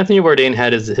 you know, Anthony Bourdain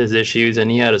had his issues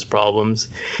and he had his problems.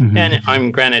 Mm-hmm. And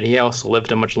I'm granted, he also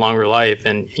lived a much longer life.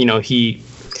 And, you know,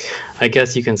 I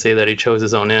guess you can say that he chose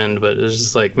his own end, but it's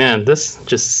just like, man, this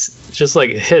just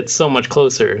like hit so much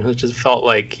closer. It just felt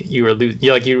like you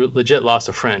legit lost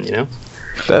a friend, you know?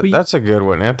 That's a good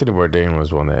one. Anthony Bourdain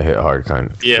was one that hit hard, kind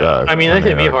of. Yeah, I mean, that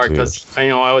hit me hard because I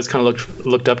always kind of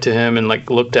looked up to him and like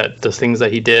looked at the things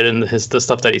that he did and the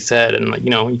stuff that he said, and like, you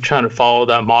know, trying to follow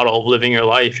that model of living your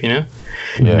life, you know.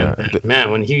 Yeah. And,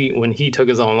 man, when he took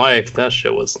his own life, that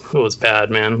shit was bad,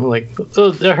 man. Like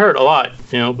it hurt a lot,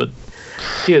 you know. But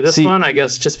dude, this one, I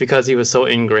guess, just because he was so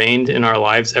ingrained in our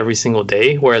lives every single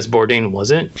day, whereas Bourdain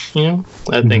wasn't, you know.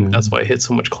 I think that's why it hit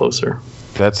so much closer.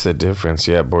 That's the difference.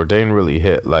 Yeah, Bourdain really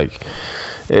hit. Like,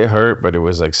 it hurt, but it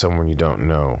was like someone you don't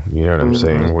know. You know what I'm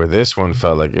saying? Where this one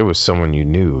felt like it was someone you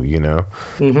knew, you know?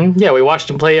 Mm-hmm. Yeah, we watched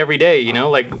him play every day, you know?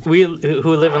 Like, we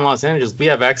who live in Los Angeles, we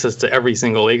have access to every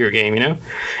single Laker game, you know?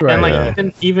 Right, and,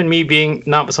 like, even me being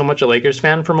not so much a Lakers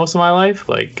fan for most of my life,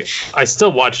 like, I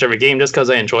still watched every game just because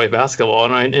I enjoy basketball,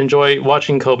 and I enjoy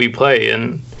watching Kobe play.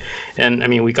 And I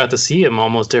mean, we got to see him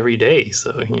almost every day,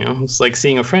 so, you know, it's like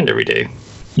seeing a friend every day.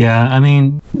 Yeah, I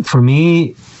mean, for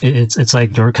me, it's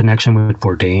like your connection with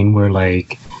Bourdain, where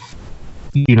like,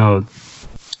 you know,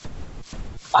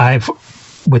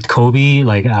 with Kobe,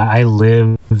 like I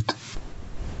lived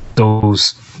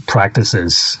those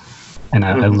practices, and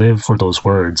I lived for those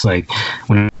words. Like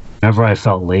whenever I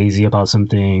felt lazy about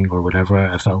something, or whenever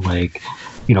I felt like,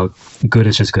 you know, good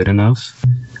is just good enough,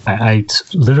 I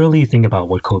literally think about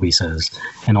what Kobe says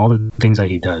and all the things that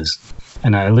he does,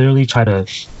 and I literally try to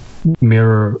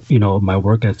mirror, you know, my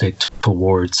work ethic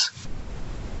towards,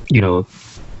 you know,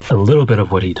 a little bit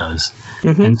of what he does.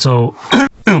 And so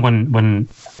when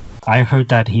I heard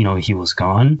that, you know, he was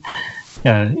gone,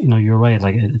 you know, you're right,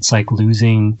 like it's like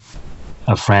losing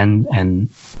a friend, and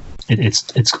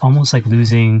it's almost like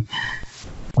losing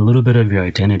a little bit of your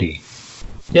identity.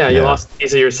 Yeah, you lost a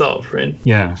piece of yourself, right?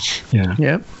 Yeah.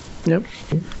 Yep.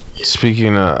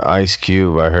 Speaking of Ice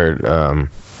Cube, I heard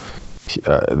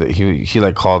he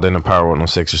like called in a Power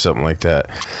 106 or something like that,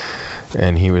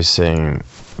 and he was saying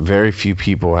very few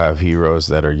people have heroes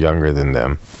that are younger than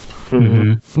them.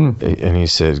 And he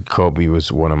said Kobe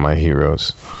was one of my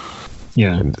heroes.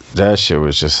 And that shit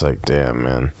was just like, damn,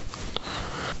 man,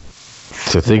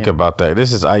 to think about that.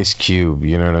 This is Ice Cube,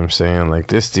 you know what I'm saying? Like,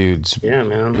 this dude's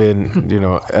been, you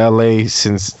know, LA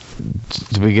since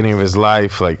the beginning of his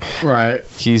life. Like,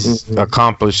 he's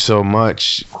accomplished so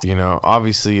much, you know.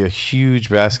 Obviously a huge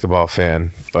basketball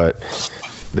fan, but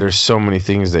there's so many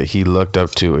things that he looked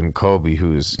up to in Kobe,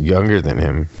 who's younger than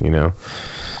him, you know.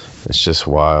 It's just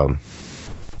wild.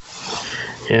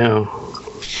 Yeah.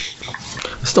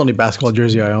 It's the only basketball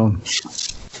jersey I own.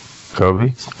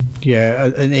 Kobe? Yeah,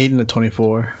 an 8 and a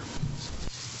 24.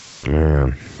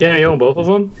 Man. Yeah, you own both of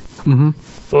them? Mm-hmm.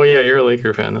 Oh, yeah, you're a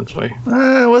Laker fan, that's why.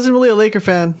 I wasn't really a Laker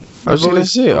fan. I was going to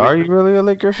say, are you really a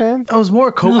Laker fan? I was more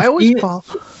a Kobe. I always follow.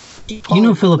 You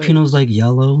know, Filipinos like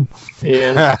yellow.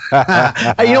 Yeah.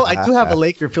 You know, I do have a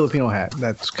Laker Filipino hat.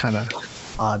 That's kind of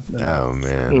odd. Oh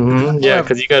man. Yeah,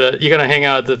 because you gotta hang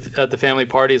out at the family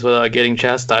parties without getting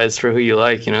chastised for who you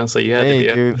like, you know. So you had to be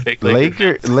a fake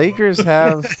Laker. Lakers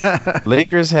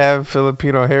have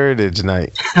Filipino Heritage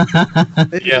Night.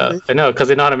 Yeah, I know, because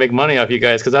they know how to make money off you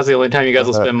guys. Because that's the only time you guys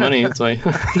will spend money. That's why.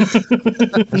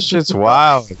 This shit's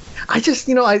wild. I just,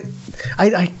 you know,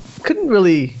 I couldn't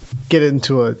really get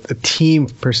into a team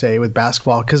per se with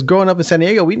basketball, because growing up in San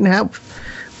Diego, we didn't have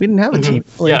a team.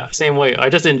 Like, yeah, same way. I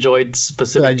just enjoyed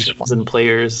specific teams and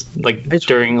players, like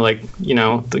during, like, you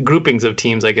know, the groupings of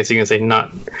teams, I guess you can say,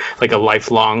 not like a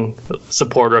lifelong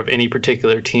supporter of any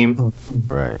particular team.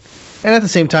 Right. And at the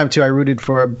same time, too, I rooted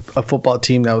for a football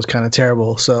team that was kind of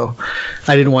terrible, so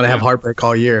I didn't want to have heartbreak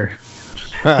all year.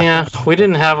 Yeah, we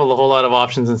didn't have a whole lot of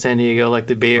options in San Diego, like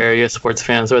the Bay Area sports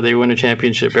fans, where they win a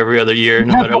championship every other year,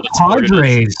 no matter what sport it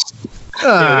is.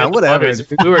 Whatever.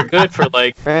 We were good for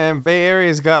like. Man, Bay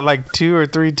Area's got like 2 or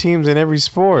 3 teams in every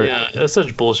sport. Yeah, that's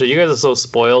such bullshit. You guys are so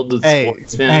spoiled with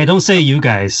sports, man. Hey, don't say you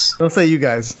guys. Don't say you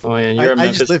guys. Oh yeah, you're a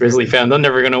Memphis Grizzly fan. They're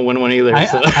never gonna win one either.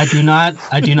 I do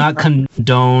not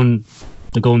condone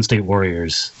the Golden State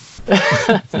Warriors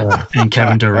and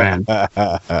Kevin Durant. I'm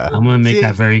gonna make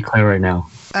that very clear right now.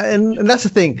 And that's the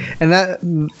thing. And that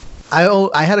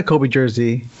I had a Kobe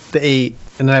jersey, the 8,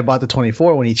 and then I bought the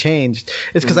 24 when he changed.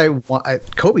 It's because I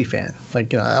Kobe fan.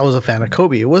 Like, I was a fan of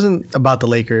Kobe. It wasn't about the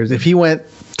Lakers. If he went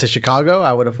to Chicago,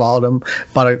 I would have followed him,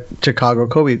 bought a Chicago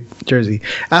Kobe jersey.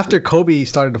 After Kobe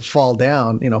started to fall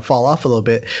off a little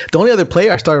bit, the only other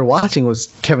player I started watching was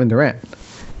Kevin Durant.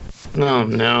 Oh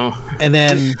no! And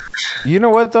then, you know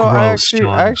what though? Gross,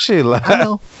 I actually like. I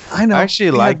know. I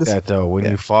actually like that though. When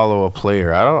you follow a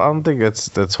player, I don't think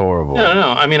that's horrible.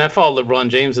 No. I mean, I followed LeBron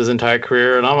James his entire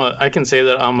career, and I can say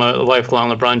that I'm a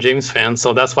lifelong LeBron James fan.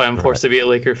 So that's why I'm forced to be a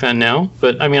Laker fan now.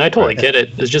 But I mean, I totally get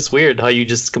it. It's just weird how you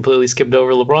just completely skipped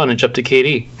over LeBron and jumped to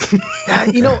KD.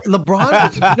 Yeah,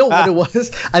 LeBron. You know what it was?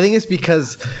 I think it's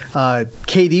because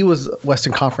KD was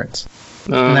Western Conference.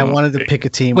 And I wanted to pick a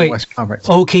team in West Conference.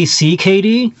 OKC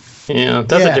KD? Yeah,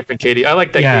 that's a different KD. I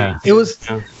like that KD.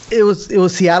 It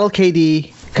was Seattle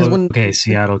KD.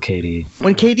 Seattle KD.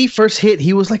 When KD first hit,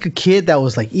 he was like a kid that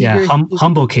was like eager.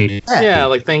 Humble KD. Yeah,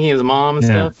 like thanking his mom and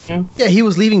stuff. Yeah, he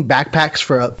was leaving backpacks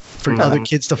for other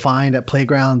kids to find at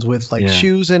playgrounds with like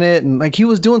shoes in it, and like he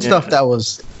was doing stuff that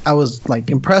I was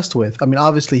like impressed with. I mean,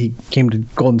 obviously he came to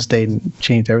Golden State and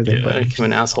changed everything. Yeah, but became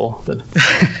an asshole. But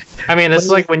I mean, it's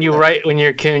like when you write when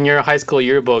you're in your high school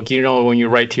yearbook. When you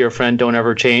write to your friend, "Don't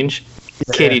ever change."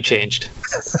 KD changed.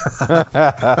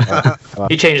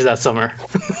 He changed that summer.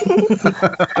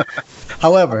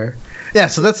 However,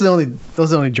 so those are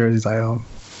the only jerseys I own.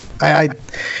 I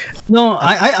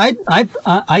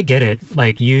get it.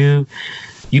 Like you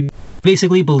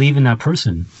basically believe in that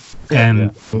person,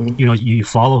 and you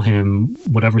follow him.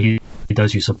 Whatever he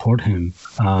does, you support him.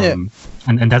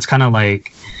 And that's kind of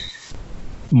like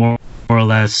more or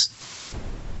less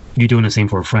you doing the same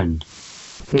for a friend.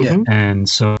 Yeah. And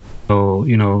so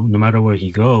no matter where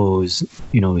he goes,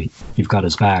 you've got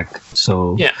his back.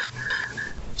 So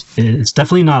it's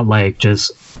definitely not like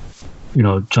just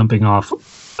jumping off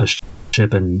a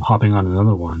ship and hopping on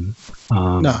another one.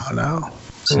 No.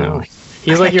 So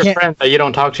he's like your friend that you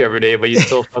don't talk to every day, but you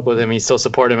still fuck with him. You still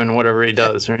support him in whatever he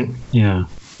does, right? Yeah.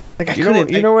 Like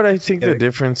you know what I think the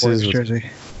difference is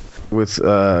with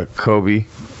Kobe,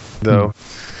 though.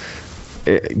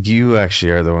 You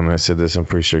actually are the one that said this. I'm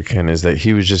pretty sure, Ken, is that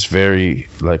he was just very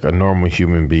like a normal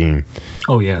human being.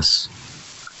 Oh yes.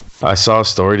 I saw a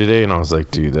story today, and I was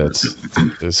like, dude,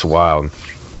 it's wild.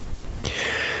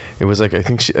 It was like I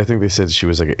think they said she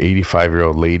was like an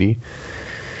 85-year-old lady,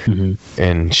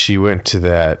 and she went to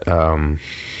that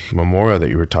memorial that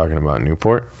you were talking about in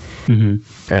Newport.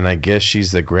 And I guess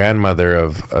she's the grandmother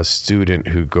of a student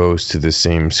who goes to the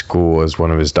same school as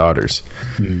one of his daughters.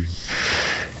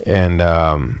 And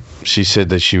she said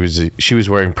that she was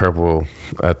wearing purple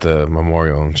at the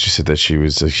memorial, and she said that she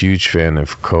was a huge fan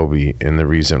of Kobe, and the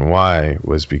reason why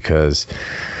was because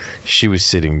she was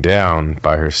sitting down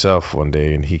by herself one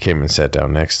day, and he came and sat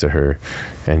down next to her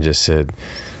and just said,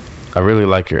 "I really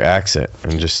like your accent,"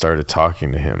 and just started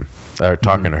talking to him, or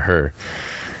talking to her.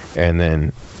 And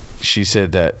then she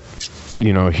said that,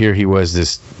 here he was,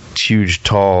 this huge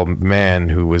tall man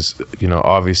who was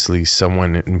obviously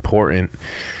someone important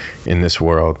in this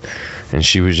world, and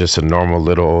she was just a normal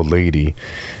little old lady,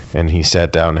 and he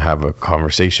sat down to have a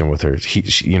conversation with her.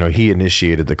 He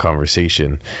initiated the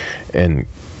conversation, and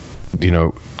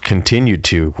continued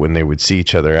to when they would see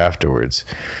each other afterwards.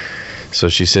 So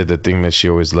she said the thing that she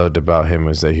always loved about him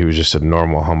was that he was just a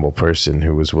normal, humble person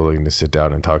who was willing to sit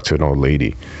down and talk to an old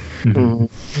lady.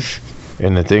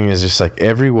 And the thing is, just like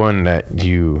everyone that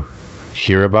you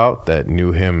hear about that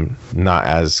knew him, not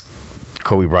as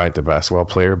Kobe Bryant, the basketball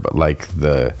player, but like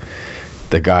the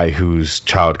guy whose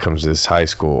child comes to this high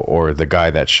school, or the guy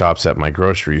that shops at my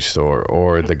grocery store,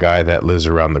 or the guy that lives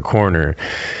around the corner,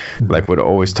 like would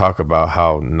always talk about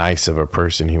how nice of a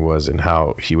person he was and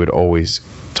how he would always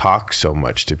talk so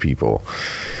much to people.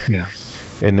 Yeah.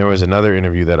 And there was another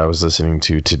interview that I was listening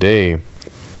to today,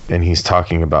 and he's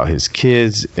talking about his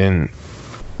kids and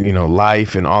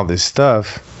life and all this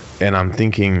stuff, and I'm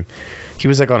thinking he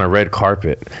was like on a red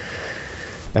carpet,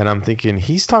 and I'm thinking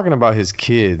he's talking about his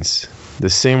kids the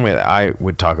same way that I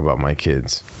would talk about my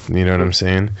kids. You know what I'm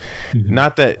saying?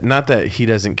 Not that he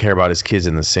doesn't care about his kids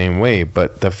in the same way,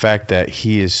 but the fact that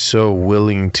he is so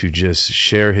willing to just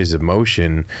share his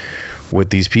emotion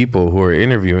with these people who are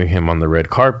interviewing him on the red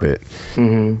carpet.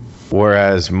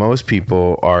 Whereas most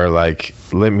people are like,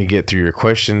 let me get through your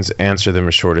questions, answer them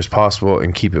as short as possible,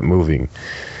 and keep it moving.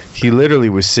 He literally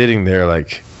was sitting there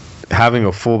like having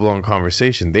a full-blown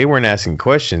conversation. They weren't asking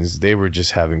questions, they were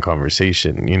just having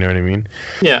conversation. You know what I mean?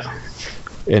 Yeah.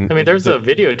 And I mean, there's a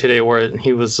video today where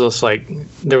he was just like,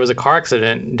 there was a car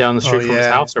accident down the street from his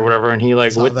house or whatever, and he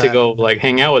like went to go like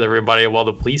hang out with everybody while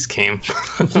the police came.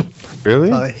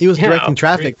 Really? He was Yeah, directing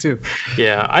traffic too.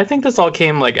 Yeah, I think this all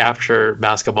came like after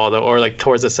basketball, though, or like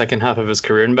towards the second half of his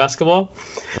career in basketball,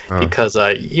 because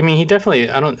I mean, he definitely.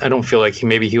 I don't feel like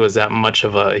he was that much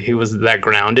of a he was that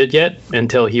grounded yet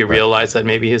until he realized that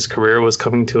maybe his career was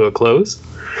coming to a close.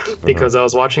 Because I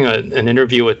was watching an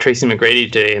interview with Tracy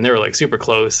McGrady today, and they were like super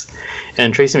close.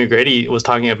 And Tracy McGrady was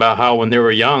talking about how when they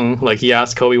were young, like he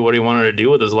asked Kobe what he wanted to do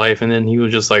with his life, and then he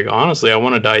was just like, honestly, I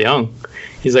want to die young.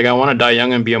 He's like, I want to die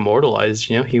young and be immortalized.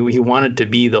 You know, he wanted to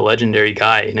be the legendary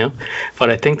guy. You know, but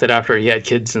I think that after he had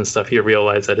kids and stuff, he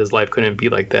realized that his life couldn't be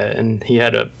like that, and he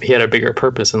had a bigger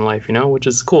purpose in life. You know, which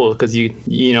is cool because you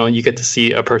get to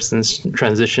see a person's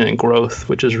transition and growth,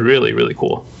 which is really, really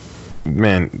cool.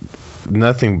 Man,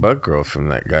 nothing but growth from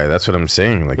that guy. That's what I'm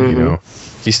saying. Like, you know,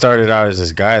 he started out as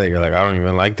this guy that you're like, I don't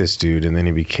even like this dude, and then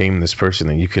he became this person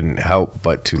that you couldn't help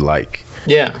but to like.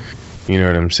 Yeah. You know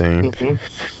what I'm saying?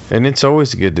 And it's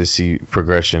always good to see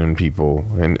progression in people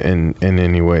in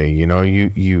any way. You know,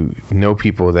 you know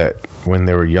people that when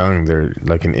they were young, they're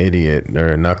like an idiot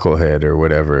or a knucklehead or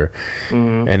whatever.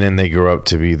 And then they grow up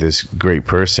to be this great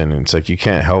person. And it's like, you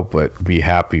can't help but be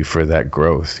happy for that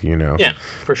growth, you know? Yeah,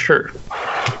 for sure.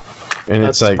 And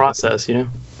that's it's like the process, you know?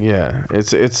 Yeah.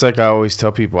 It's like I always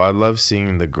tell people, I love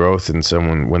seeing the growth in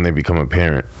someone when they become a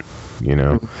parent, you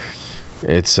know?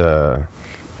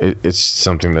 It's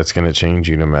something that's going to change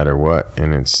you no matter what,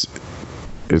 and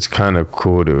it's kind of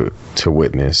cool to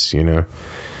witness, you know.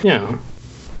 Yeah,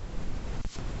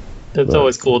 it's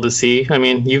always cool to see. I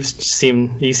mean, you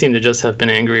seem to just have been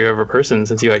angry over a person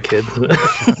since you had kids.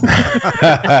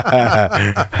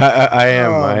 I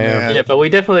am. Yeah, but we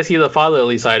definitely see the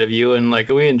fatherly side of you, and like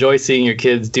we enjoy seeing your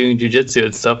kids doing jujitsu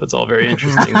and stuff. It's all very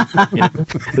interesting. You know?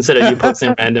 Instead of you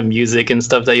posting random music and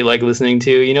stuff that you like listening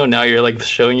to, you know, now you're like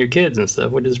showing your kids and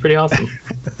stuff, which is pretty awesome.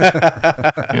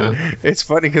 Yeah. It's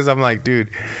funny because I'm like, dude,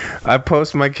 I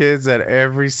post my kids at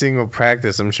every single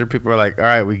practice. I'm sure people are like, all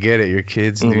right, we get it. Your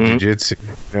kids do jujitsu.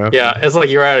 You know? Yeah, it's like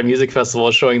you're at a music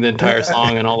festival showing the entire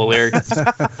song and all the lyrics.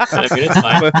 I mean, it's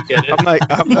fine. I get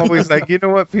it. I'm always like, you know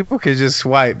what? People can just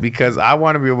swipe because I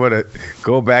want to be able to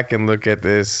go back and look at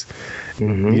this, you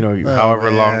know,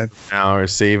 however long now or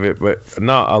save it. But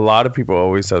no, a lot of people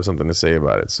always have something to say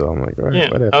about it. So I'm like, all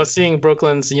right, whatever. I was seeing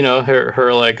Brooklyn's, you know,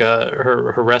 her like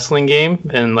her wrestling game,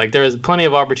 and like there was plenty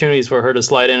of opportunities for her to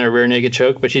slide in a rear naked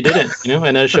choke, but she didn't, you know,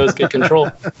 and that shows good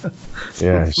control.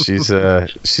 Yeah, she's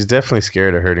definitely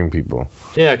scared of hurting people.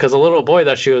 Yeah, because the little boy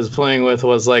that she was playing with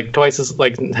was like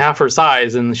half her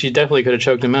size, and she definitely could have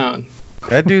choked him out.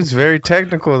 That dude's very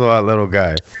technical, though, that little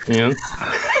guy. Yeah.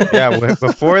 Yeah,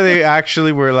 before they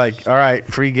actually were like, all right,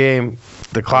 free game,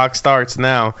 the clock starts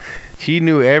now, he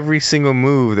knew every single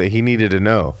move that he needed to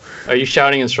know. Are you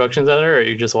shouting instructions at her, or are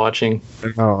you just watching?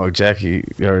 Oh, Jackie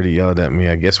already yelled at me.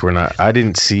 I guess we're not. I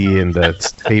didn't see in the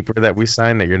paper that we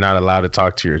signed that you're not allowed to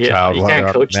talk to your child. You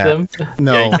can't coach them.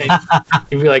 No.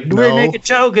 You'd be like, rear naked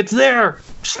choke, it's there.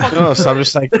 No, so I'm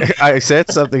just like, I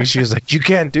said something. She was like, you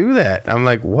can't do that. I'm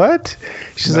like, what?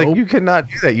 She's like, you cannot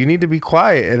do that. You need to be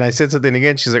quiet. And I said something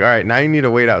again. She's like, all right, now you need to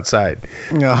wait outside.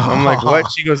 No. I'm like,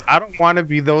 what? She goes, I don't want to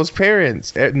be those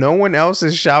parents. No one else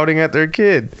is shouting at their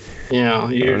kid. Yeah,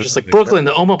 you're just like, Brooklyn,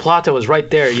 the omoplata was right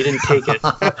there. You didn't take it.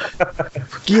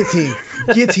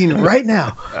 Guillotine right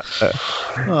now.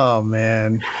 Oh,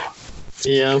 man.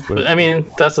 Yeah, but I mean,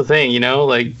 that's the thing, you know,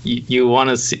 like you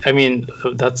want to see, I mean,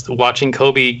 that's watching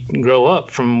Kobe grow up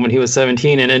from when he was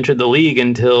 17 and entered the league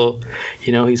until,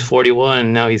 you know, he's 41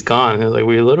 and now he's gone. Like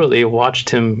we literally watched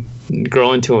him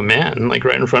grow into a man, like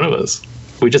right in front of us.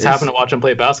 We just happened to watch him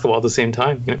play basketball at the same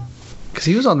time, you know. Because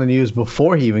he was on the news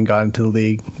before he even got into the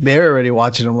league. They were already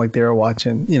watching him like they were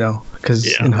watching, you know,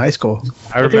 because in high school.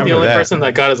 I think the only person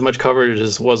that got as much coverage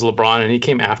was LeBron, and he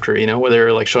came after, you know, where they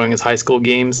were like showing his high school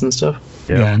games and stuff.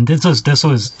 Yeah, and this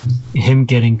was him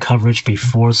getting coverage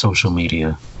before social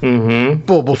media. Mm-hmm.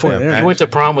 Well, before he went to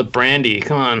prom with Brandy.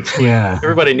 Come on. Yeah.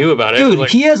 Everybody knew about it. Dude, like,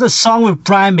 he has a song with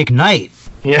Brian McKnight.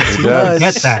 Yeah, he does.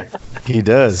 Get that. He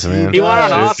does, man. He won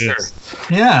an Oscar.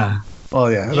 Yeah. Oh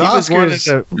yeah, he was one of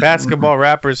the basketball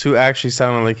rappers who actually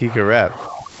sounded like he could rap.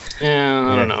 Yeah,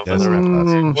 I don't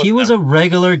know. He was a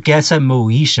regular guest at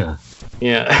Moesha.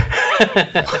 Yeah.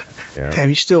 Damn,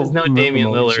 you still. There's no Damian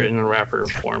Lillard in a rapper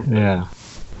form. Yeah.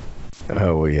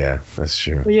 Oh well, yeah, that's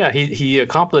true. Well, yeah, he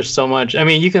accomplished so much. I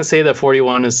mean, you can say that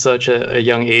 41 is such a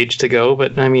young age to go,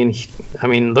 but I mean,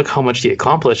 look how much he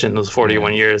accomplished in those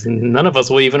 41 years. None of us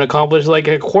will even accomplish like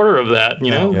a quarter of that.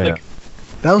 You know. Yeah. Like,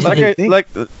 that was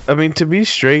I mean, to be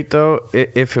straight though,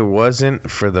 if it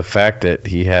wasn't for the fact that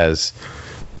he has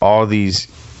all these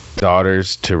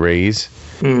daughters to raise,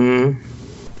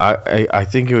 I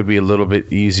think it would be a little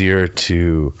bit easier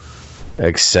to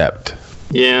accept.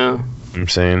 Yeah. I'm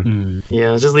saying.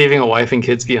 Yeah, just leaving a wife and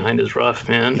kids behind is rough,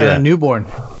 man. And a newborn.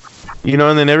 You know,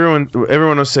 and then everyone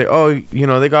will say, "Oh, you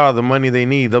know, they got all the money they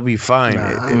need; they'll be fine."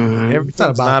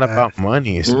 Everything's not about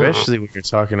money, especially when you're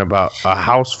talking about a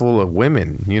house full of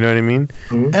women. You know what I mean?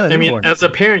 I mean, as a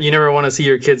parent, you never want to see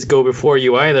your kids go before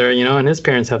you either. You know, and his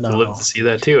parents have to live to see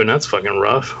that too, and that's fucking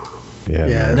rough.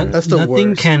 Yeah, that's the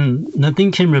worst.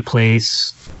 Nothing can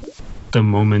replace the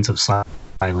moments of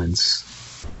silence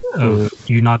of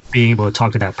you not being able to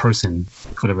talk to that person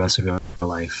for the rest of your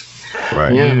life.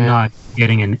 Right. You're not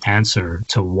getting an answer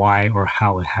to why or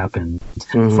how it happened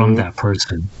from that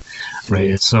person.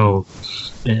 Right. So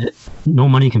no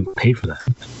money can pay for that.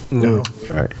 No.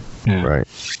 Right. Yeah. Right.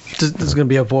 There's gonna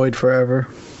be a void forever.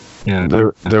 Yeah.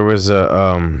 There was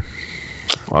a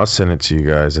I'll send it to you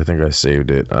guys. I think I saved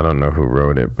it. I don't know who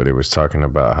wrote it, but it was talking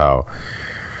about how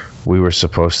we were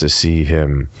supposed to see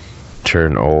him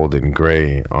turn old and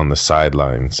gray on the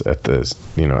sidelines at the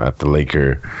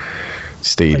Laker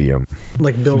stadium,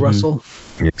 like Bill Russell.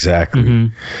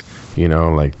 Exactly. You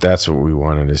know, like that's what we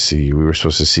wanted to see. We were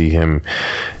supposed to see him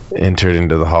entered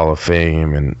into the Hall of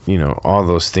Fame, and you know, all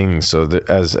those things. So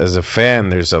as a fan,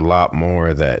 there's a lot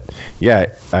more that.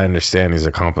 Yeah, I understand he's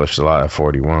accomplished a lot at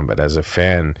 41, but as a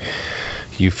fan,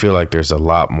 you feel like there's a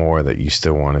lot more that you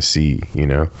still want to see. You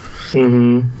know.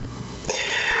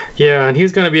 Yeah, and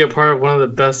he's going to be a part of one of the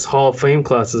best Hall of Fame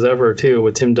classes ever, too,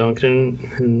 with Tim Duncan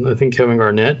and I think Kevin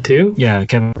Garnett, too. Yeah,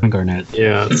 Kevin Garnett.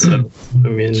 Yeah, so, I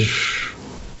mean,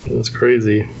 that's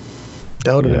crazy.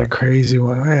 That would have been a crazy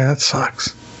one. Yeah, that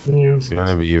sucks. Yeah. It's going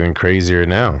to be even crazier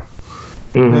now.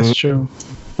 That's true.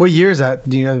 What year is that?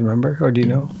 Do you guys remember? Or do you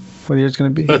know what year it's going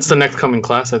to be? That's the next coming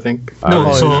class, I think.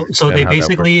 No, so they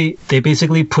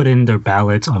basically put in their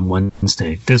ballots on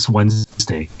Wednesday, this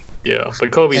Wednesday. Yeah,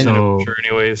 but Kobe's in it for sure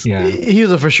anyways. Yeah. He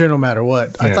was a for sure no matter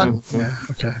what. Yeah. I thought,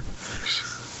 okay.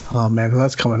 Oh, man,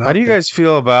 that's coming up. How do you guys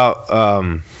feel about,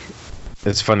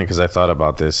 it's funny because I thought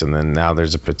about this and then now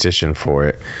there's a petition for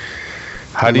it.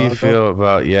 How do you feel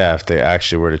about, if they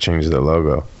actually were to change the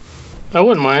logo? I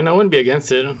wouldn't mind. I wouldn't be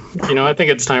against it. You know, I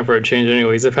think it's time for a change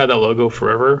anyways. They've had that logo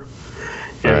forever.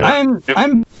 Right.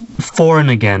 I'm for and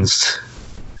against.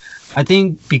 I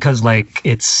think because, like,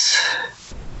 it's...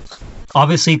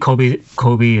 Obviously, Kobe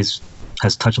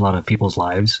has touched a lot of people's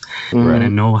lives, and I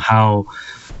know how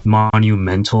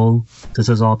monumental this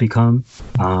has all become,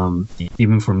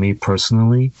 even for me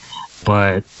personally.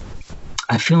 But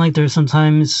I feel like there's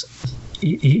sometimes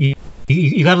you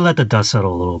got to let the dust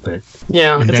settle a little bit.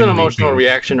 Yeah, it's an emotional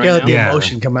reaction right now. Let the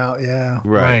emotion come out. Yeah.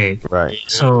 Right.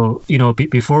 So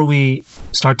before we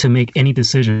start to make any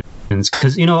decisions,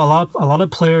 because a lot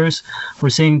of players were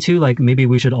saying too, like maybe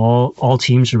we should all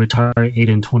teams should retire 8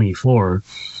 and 24,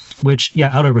 which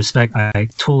out of respect I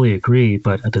totally agree,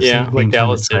 but at the same time, like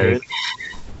Dallas did.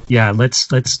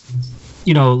 Let's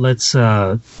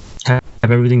have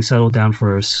everything settled down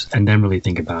first and then really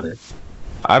think about it.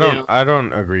 I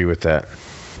don't agree with that.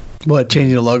 What,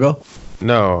 changing the logo?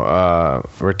 No,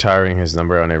 retiring his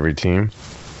number on every team.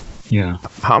 Yeah.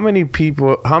 How many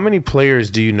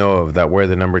players do you know of that wear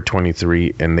the number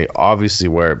 23 and they obviously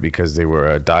wear it because they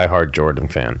were a diehard Jordan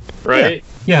fan? Right?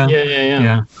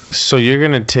 Yeah. So you're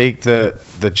going to take the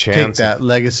chance, take that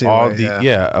legacy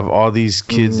of all these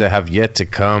kids that have yet to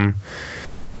come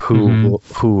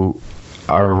who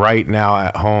are right now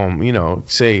at home,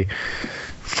 say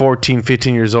 14,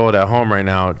 15 years old at home right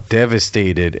now,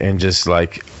 devastated, and just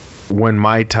like, when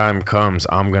my time comes,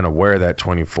 I'm going to wear that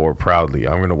 24 proudly.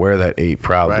 I'm going to wear that 8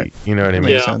 proudly. Right. You know what I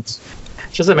mean? Makes sense.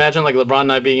 Just imagine like LeBron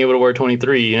not being able to wear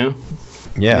 23, you know?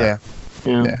 Yeah.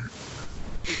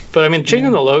 But I mean,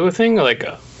 changing the logo thing, like,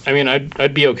 I mean,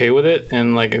 I'd be okay with it.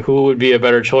 And like, who would be a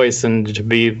better choice than to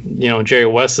be, Jerry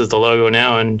West is the logo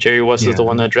now, and Jerry West is the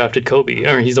one that drafted Kobe.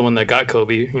 Or he's the one that got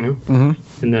Kobe,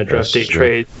 in that draft day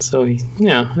trade. So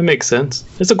it makes sense.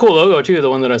 It's a cool logo too, the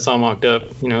one that I saw mocked up.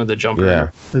 The jumper.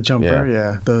 Yeah, the jumper.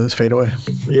 Yeah, the fadeaway.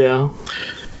 Yeah.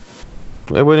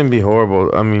 It wouldn't be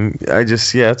horrible. I mean,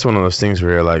 it's one of those things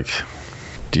where you're like,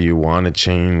 do you want to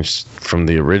change from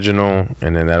the original,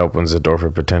 and then that opens the door for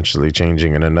potentially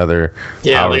changing in another?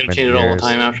 Yeah, they're gonna change it all the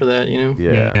time after that,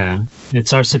 Yeah, it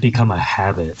starts to become a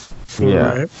habit.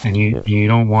 Yeah, right. And you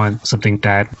don't want something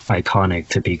that iconic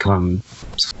to become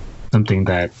something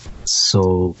that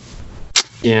so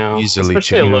easily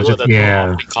especially a logo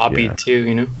that's copied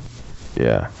too.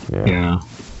 Yeah. I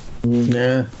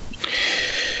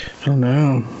don't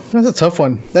know. That's a tough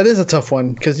one. That is a tough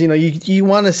one because you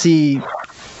want to see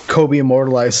Kobe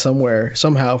immortalized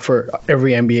somehow for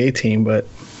every NBA team, but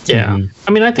Yeah. Mhm.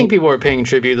 I mean, I think people are paying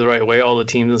tribute the right way, all the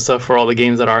teams and stuff, for all the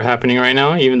games that are happening right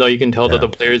now, even though you can tell that the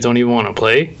players don't even want to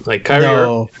play. Like, Kyrie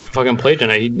No. fucking played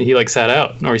tonight. He like sat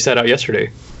out, or he sat out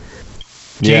yesterday.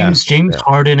 James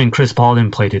Harden and Chris Paul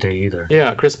didn't play today either.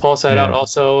 Yeah, Chris Paul sat out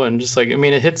also, and just like, I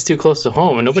mean, it hits too close to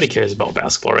home, and nobody cares about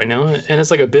basketball right now. And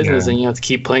it's like a business, and you have to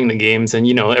keep playing the games. And,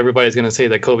 you know, everybody's going to say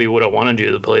that Kobe wouldn't want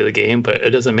to play the game, but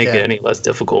it doesn't make it any less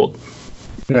difficult.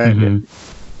 Right. Mhm.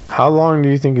 How long do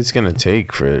you think it's gonna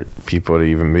take for people to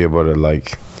even be able to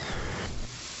like?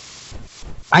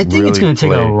 I think it's really going to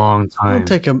take play? a long time.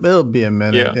 It'll be a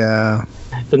minute. Yeah.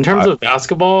 In terms of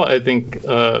basketball, I think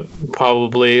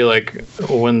probably like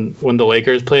when the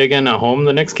Lakers play again at home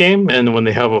the next game, and when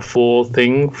they have a full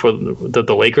thing for that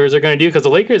the Lakers are going to do, because the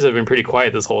Lakers have been pretty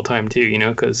quiet this whole time too, you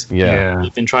know, because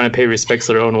they've been trying to pay respects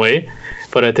their own way.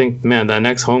 But I think, man, that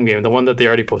next home game, the one that they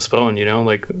already postponed, you know,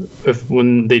 like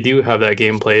when they do have that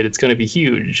game played, it's going to be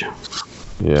huge.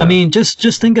 Yeah. I mean,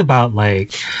 just think about,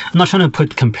 like, I'm not trying to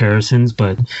put comparisons,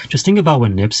 but just think about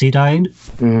when Nipsey died.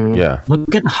 Yeah.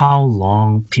 Look at how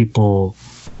long people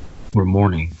were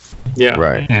mourning. Yeah.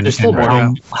 Right. And, They're still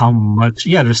mourning. how much,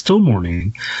 they're still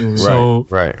mourning. So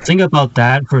Right. think about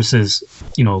that versus,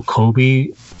 you know, Kobe.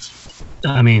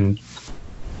 I mean,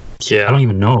 I don't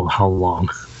even know how long.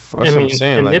 That's what I'm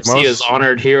saying. And Like Nipsey is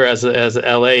honored here as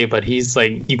LA, but he's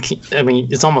like, you can't, I mean,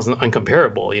 it's almost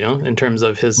uncomparable, you know, in terms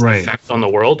of his effect on the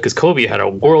world, because Kobe had a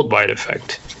worldwide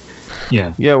effect.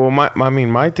 Yeah. Yeah. Well,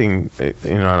 my thing, you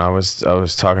know, and I was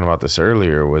talking about this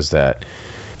earlier, was that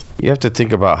you have to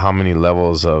think about how many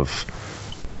levels of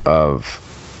how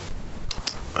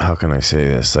can I say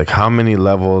this? Like, how many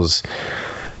levels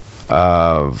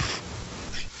of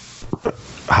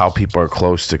how people are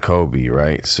close to Kobe,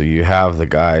 right? So you have the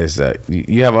guys that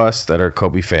you have us that are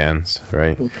Kobe fans,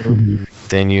 right? Mm-hmm.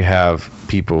 Then you have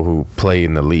people who play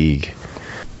in the league,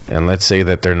 and let's say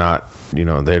that they're not, you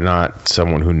know, they're not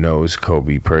someone who knows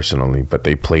Kobe personally, but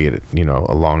they played, you know,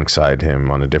 alongside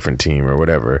him on a different team or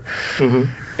whatever.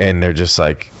 And they're just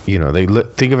like, you know, they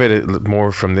think of it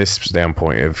more from this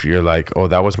standpoint. If you're like, oh,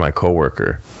 that was my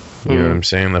coworker, you know what I'm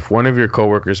saying? If one of your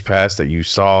coworkers passed that you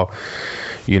saw,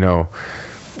 you know,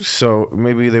 so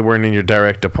maybe they weren't in your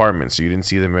direct department, so you didn't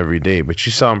see them every day, but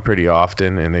you saw them pretty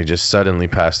often, and they just suddenly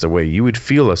passed away, you would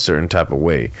feel a certain type of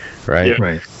way, right? Yeah.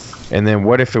 Right. And then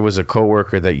what if it was a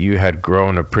coworker that you had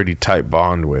grown a pretty tight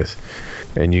bond with,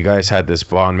 and you guys had this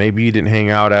bond? Maybe you didn't hang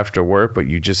out after work, but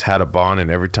you just had a bond, and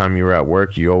every time you were at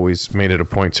work, you always made it a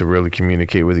point to really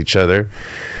communicate with each other.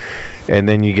 And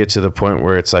then you get to the point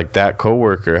where it's like that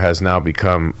coworker has now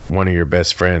become one of your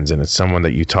best friends, and it's someone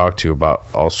that you talk to about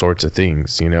all sorts of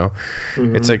things, you know?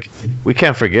 It's like, we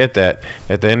can't forget that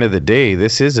at the end of the day,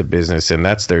 this is a business, and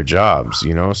that's their jobs,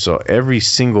 you know? So every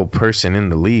single person in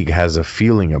the league has a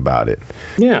feeling about it.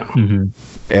 Yeah. Mm-hmm.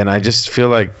 And I just feel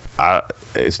like, I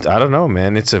don't know,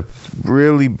 man. It's a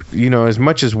really, you know, as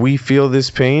much as we feel this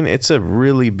pain, it's a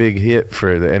really big hit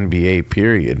for the NBA,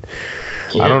 period.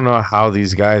 I don't know how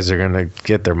these guys are going to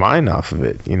get their mind off of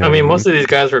it. You know, I mean, most of these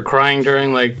guys were crying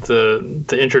during like the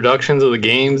introductions of the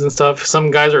games and stuff.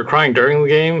 Some guys are crying during the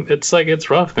game. It's like, it's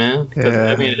rough, man.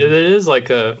 I mean, it is like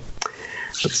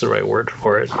what's the right word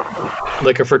for it?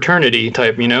 Like a fraternity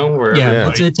type, you know? Where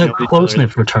it's a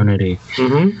close-knit fraternity.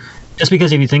 Mm-hmm. Just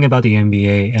because if you think about the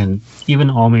NBA and even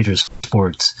all major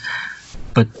sports,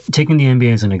 but taking the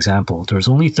NBA as an example, there's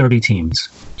only 30 teams.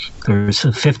 There's a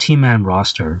 15-man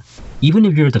roster. Even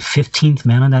if you're the 15th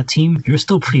man on that team, you're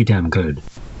still pretty damn good.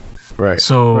 Right.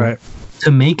 So to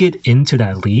make it into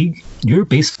that league, you're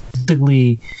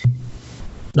basically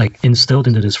like instilled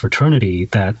into this fraternity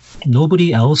that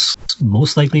nobody else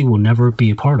most likely will never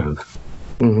be a part of.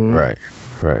 Mm-hmm. Right.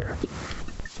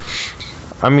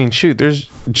 I mean, shoot, there's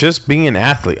just being an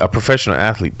athlete, a professional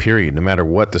athlete, period, no matter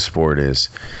what the sport is.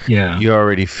 Yeah. You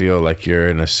already feel like you're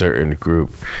in a certain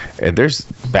group. And there's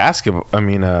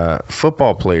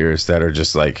football players that are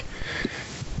just like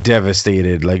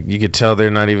devastated. Like, you could tell they're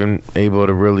not even able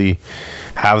to really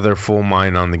have their full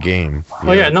mind on the game.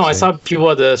 I saw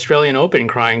people at the Australian Open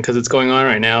crying because it's going on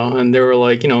right now, and they were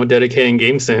like, you know, dedicating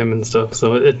games to him and stuff.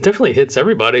 So it definitely hits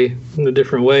everybody in a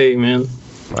different way, man.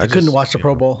 I couldn't watch the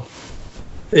Pro Bowl.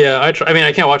 Yeah, I mean,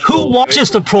 I can't watch. Who watches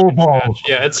the Pro Bowl?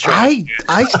 Yeah, it's trash.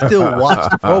 I still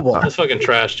watch the Pro Bowl. It's fucking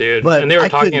trash, dude. But and they were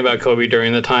talking about Kobe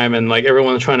during the time, and like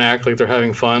everyone's trying to act like they're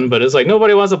having fun, but it's like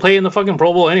nobody wants to play in the fucking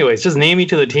Pro Bowl anyways. Just name me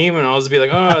to the team, and I'll just be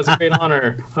like, oh, it's a great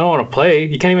honor. I don't want to play.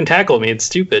 You can't even tackle me. It's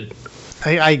stupid.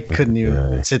 I couldn't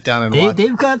even sit down and watch.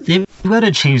 They've got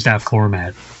to change that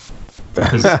format.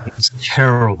 It's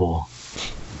terrible.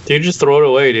 Dude, just throw it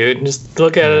away, dude. Just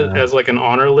look at it as like an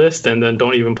honor list, and then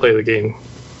don't even play the game.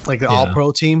 Like the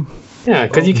All-Pro team? Yeah,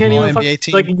 because you can't even NBA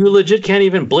team. like you legit can't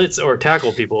even blitz or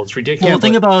tackle people. It's ridiculous. Well,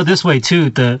 think about it this way too.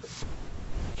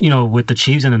 With the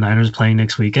Chiefs and the Niners playing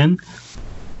next weekend,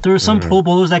 there are some Pro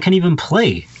Bowlers that can't even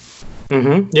play.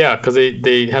 Mm-hmm. Yeah, because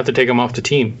they have to take them off the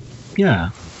team. Yeah.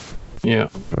 Yeah.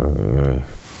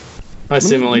 I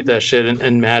simulate that shit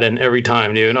in Madden every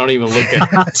time, dude. I don't even look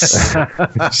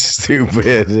at it.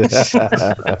 Stupid.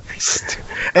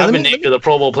 I've been named to the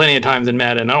Pro Bowl plenty of times in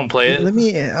Madden. I don't play it.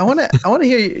 I want to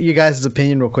hear you guys'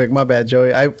 opinion real quick. My bad,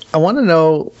 Joey. I want to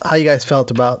know how you guys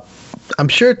felt about. I'm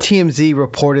sure TMZ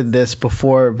reported this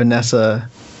before Vanessa,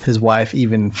 his wife,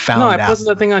 even found out. No, I posted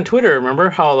that thing on Twitter. Remember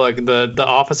how like the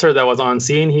officer that was on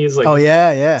scene, he's like,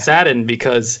 saddened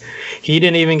because he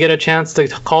didn't even get a chance to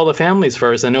call the families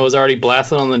first, and it was already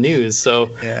blasted on the news. So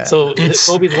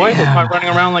Kobe's wife was probably running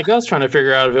around like us trying to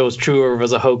figure out if it was true or if it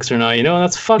was a hoax or not. You know, and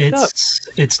that's fucked up.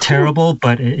 It's terrible,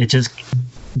 but it just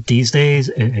these days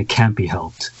it can't be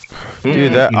helped.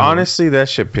 Dude, honestly, that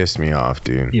shit pissed me off,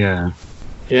 dude. Yeah.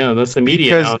 Yeah, that's the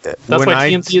media now. That's why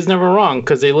TMZ is never wrong,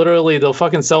 because they'll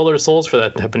fucking sell their souls for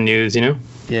that type of news, you know?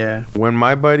 Yeah. When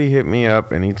my buddy hit me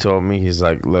up and he told me, he's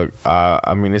like, look,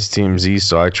 I mean, it's TMZ,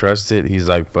 so I trust it. He's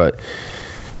like, but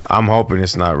I'm hoping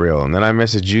it's not real. And then I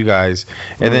messaged you guys,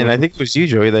 and then I think it was you,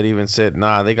 Joey, that even said,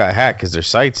 nah, they got hacked because their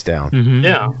site's down. Mm-hmm.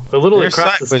 Yeah, literally their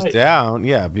site was down,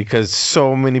 yeah, because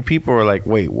so many people were like,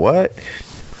 wait, what?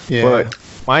 Yeah. But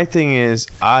my thing is,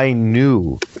 I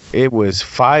knew it was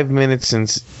 5 minutes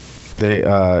since the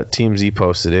TMZ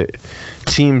posted it.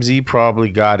 TMZ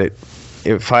probably got it.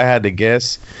 If I had to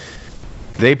guess,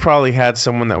 they probably had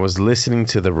someone that was listening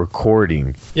to the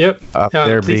recording. Yep. Of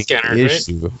there being an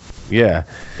issue. Right? Yeah.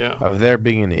 Of there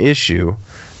being an issue.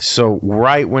 So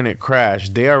right when it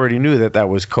crashed, they already knew that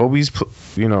was Kobe's,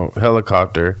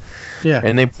 helicopter. Yeah.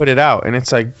 And they put it out, and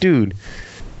it's like, dude.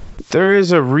 There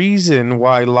is a reason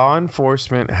why law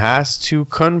enforcement has to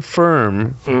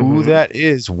confirm who that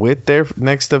is with their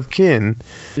next of kin.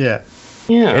 Yeah.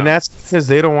 Yeah. And that's because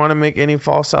they don't want to make any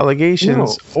false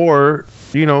allegations or,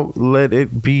 let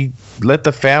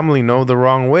the family know the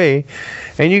wrong way.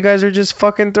 And you guys are just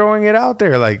fucking throwing it out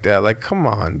there like that. Like, come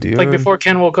on, dude. Like, before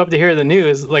Ken woke up to hear the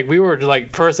news, like, we were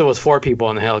like, first it was 4 people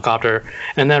in the helicopter,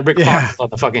 and then Rick Fox was on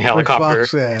the fucking helicopter.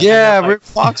 Rick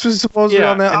Fox was supposed to be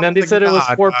on that. And then they said it was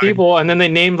 4 people, and then they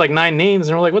named like 9 names,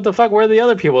 and we're like, what the fuck? Where are the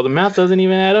other people? The math doesn't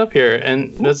even add up here.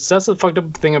 And that's the fucked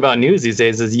up thing about news these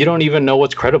days is you don't even know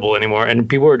what's credible anymore, and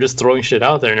people are just throwing shit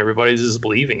out there, and everybody's just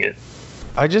believing it.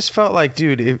 I just felt like,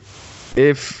 dude,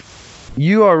 if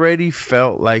you already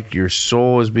felt like your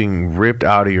soul is being ripped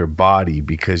out of your body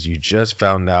because you just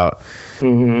found out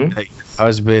that your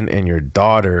husband and your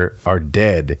daughter are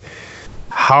dead,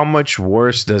 how much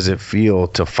worse does it feel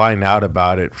to find out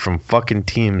about it from fucking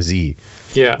TMZ?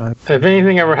 Yeah. If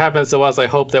anything ever happens to us, I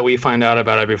hope that we find out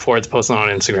about it before it's posted on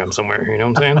Instagram somewhere. You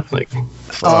know what I'm saying? Like,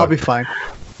 I'll be fine.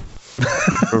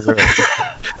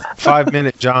 5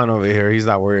 minute John over here, he's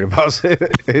not worried about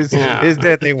his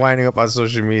dead thing winding up on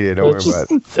social media. Don't worry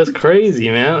about it. That's crazy,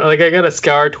 man. Like, I gotta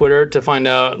scour Twitter to find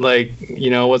out, like,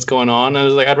 what's going on. I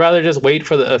was like, I'd rather just wait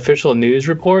for the official news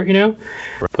report, Right.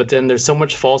 But then there's so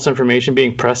much false information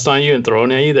being pressed on you and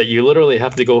thrown at you that you literally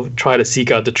have to go try to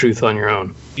seek out the truth on your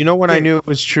own. When I knew it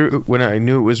was true, when I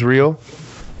knew it was real,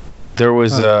 there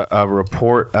was a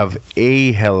report of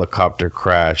a helicopter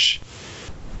crash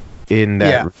in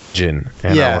that region,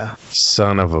 and I was,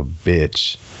 son of a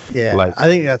bitch. Yeah, like, I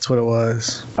think that's what it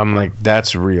was. I'm like,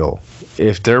 that's real.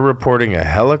 If they're reporting a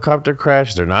helicopter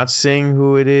crash, they're not saying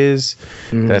who it is.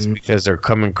 That's because they're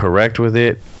coming correct with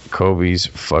it. Kobe's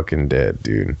fucking dead,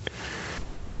 dude.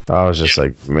 I was just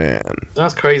like, man.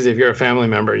 That's crazy. If you're a family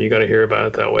member, you got to hear about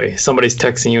it that way. Somebody's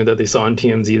texting you that they saw on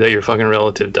TMZ that your fucking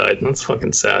relative died. That's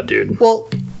fucking sad, dude. Well,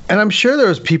 and I'm sure there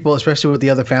was people, especially with the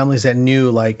other families, that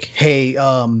knew, like, hey,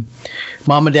 mom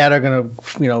and dad are going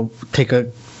to, take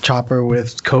a chopper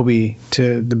with Kobe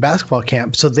to the basketball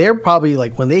camp. So they're probably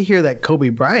like, when they hear that Kobe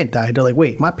Bryant died, they're like,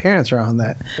 wait, my parents are on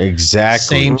that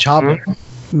same chopper.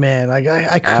 Man,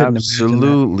 I couldn't.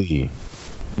 Absolutely.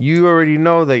 You already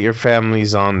know that your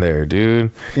family's on there,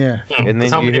 dude. Yeah. And then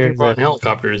how you many hear people on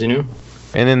helicopters, And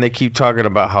then they keep talking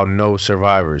about how no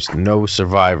survivors.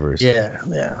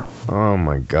 Yeah. Oh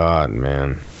my God,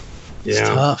 man. Yeah. It's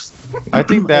tough. I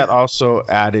think that also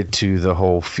added to the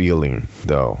whole feeling,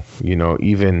 though.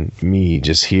 Even me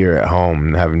just here at home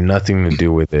and having nothing to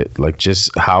do with it, like, just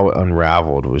how it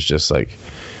unraveled was just like,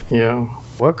 yeah.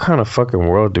 What kind of fucking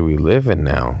world do we live in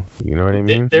now? You know what I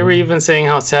mean? They were even saying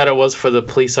how sad it was for the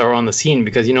police that were on the scene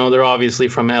because, they're obviously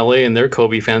from LA and they're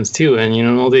Kobe fans too. And,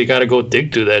 they got to go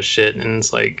dig through that shit. And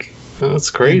it's like,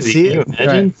 that's crazy. Can you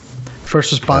imagine? Right.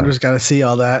 First responders got to see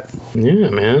all that. Yeah,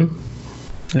 man.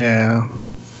 Yeah,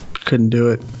 couldn't do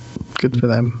it. Good for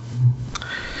them.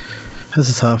 This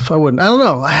is tough. I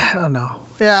don't know.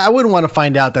 Yeah, I wouldn't want to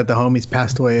find out that the homies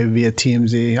passed away via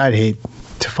TMZ. I'd hate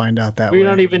to find out that We're way.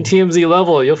 not even TMZ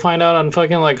level. You'll find out on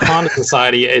fucking like Honda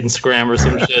Society Instagram or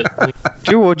some shit.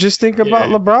 Dude, well, just think about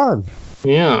LeBron.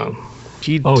 Yeah.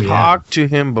 He talked to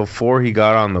him before he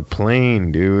got on the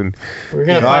plane, dude. We're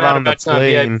gonna find out about not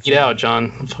beat out,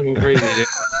 John. I'm fucking crazy, dude.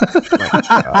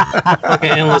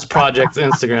 Fucking endless projects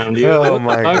Instagram, dude. Oh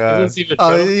my god.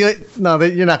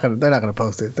 You're not gonna. They're not gonna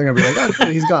post it. They're gonna be like, oh,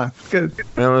 he's gone. Good.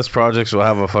 Endless projects will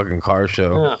have a fucking car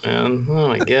show. Yeah, man. Oh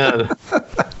my god.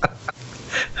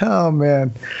 Oh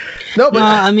man. No, but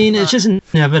I mean, it's just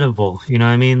inevitable. You know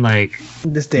what I mean? Like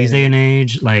these day and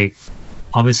age, like.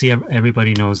 Obviously,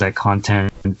 everybody knows that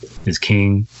content is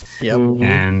king,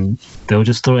 and they'll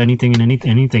just throw anything and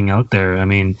anything out there. I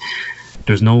mean,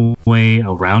 there's no way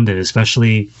around it,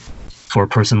 especially for a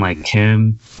person like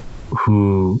him,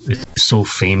 who is so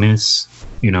famous.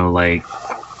 You know, like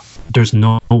there's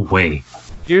no way.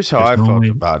 Here's how I felt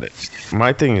about it.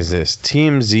 My thing is this: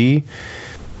 TMZ,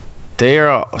 they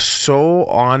are so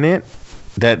on it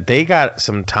that they got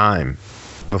some time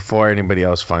before anybody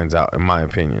else finds out, in my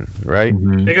opinion, right?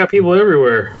 Mm-hmm. They got people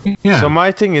everywhere. Yeah. So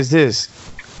my thing is this: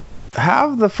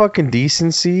 have the fucking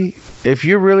decency. If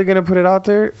you're really gonna put it out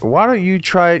there, why don't you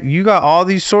try? You got all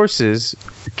these sources.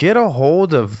 Get a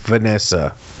hold of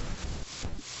Vanessa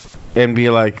and be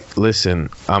like, "Listen,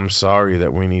 I'm sorry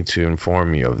that we need to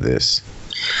inform you of this."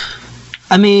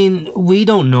 I mean, we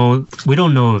don't know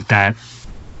if that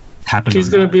happened. He's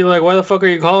gonna be like, "Why the fuck are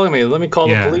you calling me? Let me call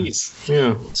the police."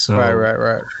 Yeah. So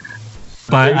right.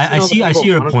 But I see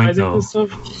your point though.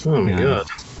 Oh my god.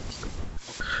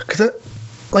 Because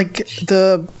like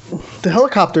the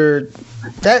helicopter,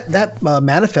 that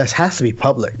manifest has to be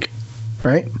public,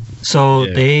 right? So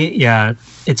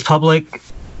it's public.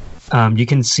 You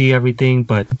can see everything,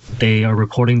 but they are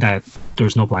reporting that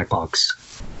there's no black box.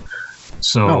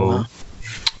 So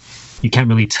you can't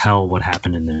really tell what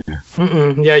happened in there.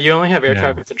 Yeah, you only have air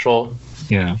traffic control.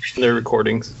 Yeah. In their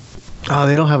recordings. Oh,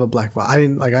 they don't have a black box. I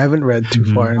haven't read too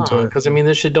far into it. Because I mean,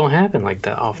 this shit don't happen like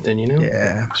that often, you know.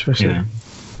 Yeah, especially. Yeah.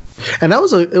 And it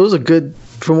was a good.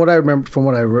 From what I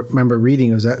remember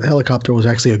reading, was that helicopter was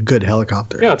actually a good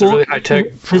helicopter. Yeah, it's a really high tech.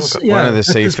 One of the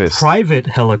safest. It's private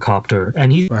helicopter,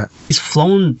 and he's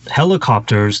flown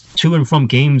helicopters to and from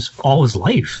games all his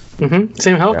life. Mm-hmm.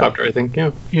 Same helicopter, I think.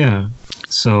 Yeah. Yeah.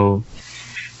 So,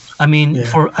 I mean,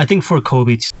 I think for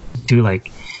Kobe too,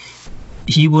 like,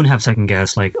 he wouldn't have second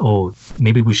guessed, like, oh,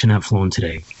 maybe we shouldn't have flown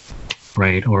today,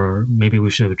 right? Or maybe we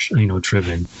should have,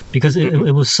 driven, because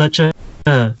it was such a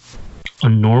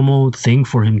normal thing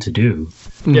for him to do.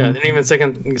 Yeah, didn't even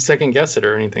second guess it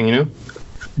or anything, you know.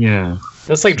 Yeah.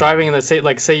 That's like driving in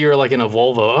say you're like in a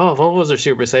Volvo. Oh, Volvos are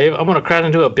super safe. I'm gonna crash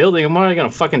into a building. I'm already gonna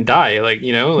fucking die. Like,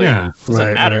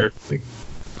 doesn't matter. Right.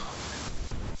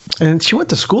 And she went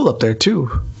to school up there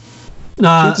too.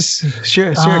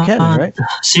 Sierra Canyon, right?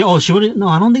 She wouldn't. No,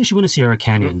 I don't think she went to Sierra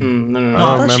Canyon. No.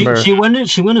 I don't remember. She went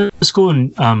to school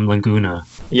in Laguna.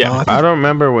 Yeah, I don't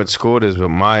remember what school it is, but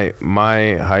my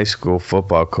high school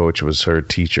football coach was her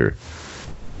teacher.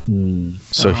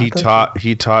 So he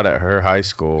taught at her high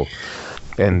school,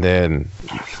 and then,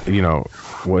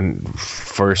 when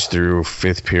first through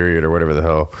fifth period or whatever the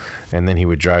hell, and then he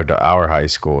would drive to our high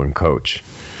school and coach.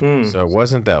 So it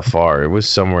wasn't that far. It was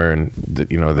somewhere in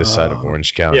this side of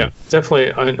Orange County. Yeah,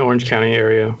 definitely an Orange County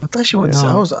area. I thought she went.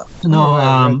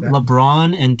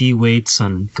 LeBron and D Wade's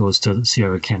son goes to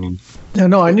Sierra Canyon.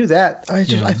 No, I knew that. I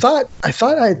thought I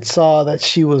saw that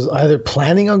she was either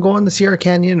planning on going to Sierra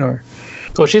Canyon or.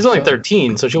 Well, she's only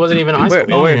 13, so she wasn't even in high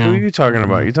school. Wait, who are you talking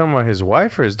about? You talking about his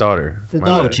wife or his daughter?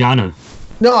 Gianna.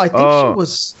 No, I think she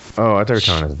was. Oh, I thought you were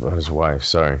talking about his wife.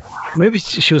 Sorry. Maybe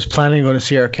she was planning to go to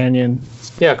Sierra Canyon.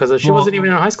 Yeah, because she wasn't even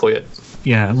in high school yet.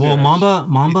 Yeah, well,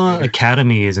 Mamba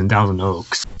Academy is in Thousand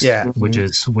Oaks. Yeah, which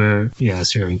is where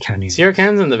Sierra Canyon. Sierra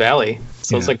Canyon's in the valley,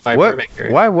 so it's like 5 Burbank.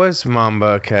 Why is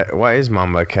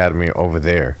Mamba Academy over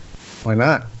there? Why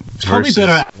not? Probably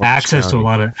better access to a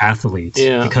lot of athletes.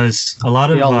 Yeah, because a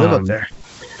lot of they all live up there.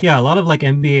 Yeah, a lot of like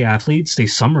NBA athletes, they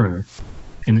summer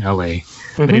in LA,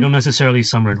 but they don't necessarily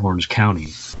summer in Orange County.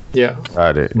 Yeah.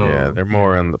 Got it. So, yeah, they're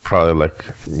more in the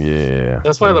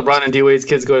That's why LeBron and D Wade's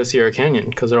kids go to Sierra Canyon,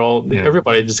 because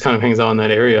everybody just kind of hangs out in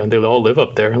that area, and they all live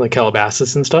up there, like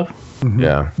Calabasas and stuff.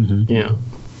 Yeah. Yeah.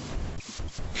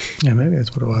 Yeah, maybe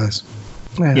that's what it was.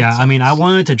 Yeah, I mean, I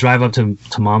wanted to drive up to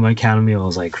Mamba Academy. I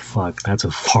was like, fuck, that's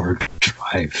a far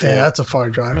drive. Yeah, that's a far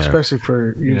drive, especially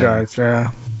for you guys.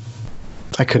 Yeah.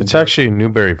 It's actually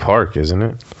Newbury Park, isn't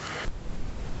it?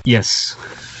 Yes.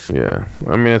 Yeah.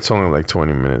 I mean, it's only like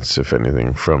 20 minutes, if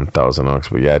anything, from Thousand Oaks.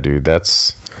 But yeah, dude,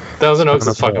 that's... Thousand Oaks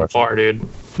is fucking far, dude.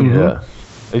 Mm-hmm. Yeah.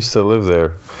 I used to live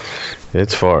there.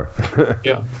 It's far.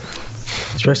 Yeah.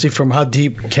 Especially from how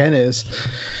deep Ken is.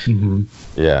 Mm-hmm.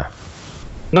 Yeah.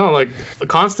 No, like,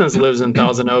 Constance lives in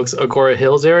Thousand Oaks, Agora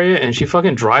Hills area, and she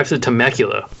fucking drives to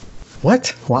Temecula.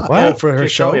 What? Wow. What? Oh, for her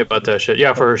She told show? me about that shit.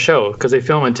 Yeah, for her show, because they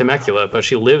film in Temecula, but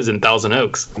she lives in Thousand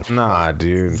Oaks. Nah,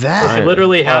 dude. That- She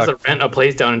literally has Fuck. to rent a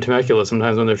place down in Temecula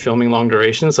sometimes when they're filming long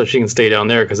duration, so she can stay down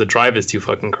there because the drive is too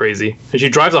fucking crazy. And she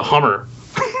drives a Hummer.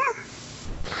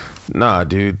 Nah,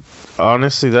 dude.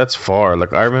 Honestly, that's far.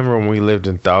 Like, I remember when we lived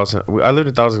in I lived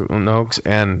in Thousand Oaks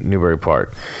and Newbury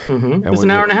Park. Mm-hmm. It's we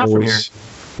an hour would and a half from here. always-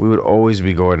 We would always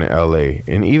be going to LA.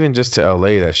 And even just to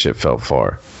LA, that shit felt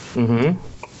far. Mm-hmm.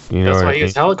 You know That's what why I he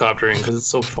was mean? helicoptering, because it's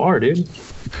so far, dude.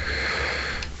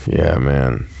 Yeah,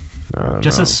 man. I don't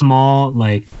Just know. a small,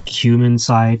 like, human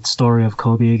side story of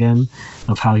Kobe again,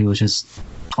 of how he was just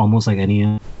almost like any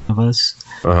of us.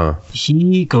 Uh-huh.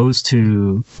 He goes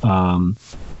to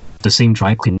the same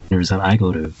dry cleaners that I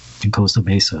go to in Costa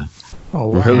Mesa. Oh,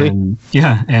 wow. Really? And,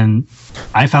 yeah, and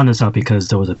I found this out because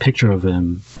there was a picture of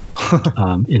him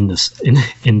in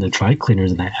the dry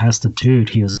cleaners, and I asked the dude.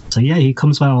 He was like, "Yeah, he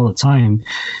comes by all the time.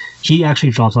 He actually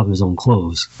drops off his own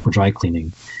clothes for dry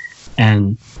cleaning."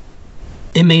 And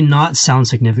it may not sound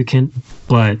significant,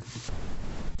 but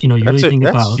you know, you really think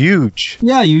That's about huge.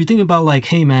 yeah, you think about like,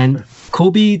 hey man,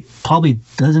 Kobe probably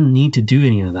doesn't need to do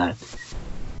any of that.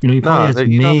 You know, he probably has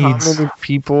You know how maids. many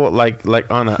people like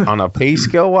on a pay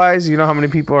scale wise, you know how many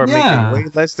people are Yeah. making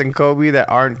way less than Kobe that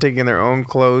aren't taking their own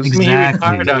clothes? I mean, he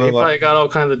Exactly. retired now. He probably got all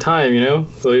kinds of time, you know?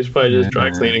 So he's probably just dry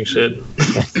cleaning shit.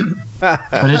 But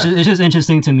it's just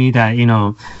interesting to me that, you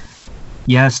know,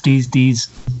 yes, these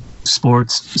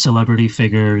sports celebrity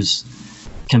figures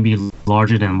can be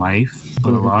larger than life,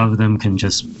 but a lot of them can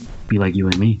just be like you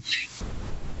and me.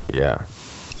 Yeah.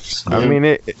 I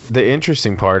mean, the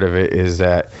interesting part of it is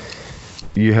that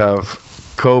you have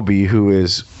Kobe, who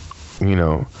is, you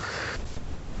know,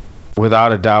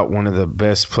 without a doubt one of the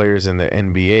best players in the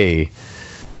NBA,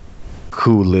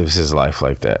 who lives his life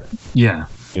like that. Yeah.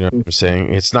 You know what I'm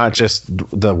saying? It's not just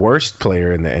the worst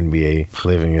player in the NBA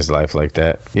living his life like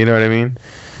that. You know what I mean?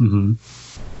 Hmm.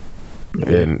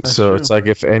 And so it's like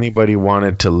if anybody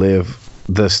wanted to live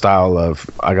the style of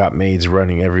I got maids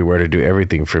running everywhere to do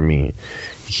everything for me,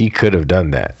 he could have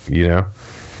done that, you know?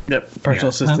 Yep. Personal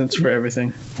assistance for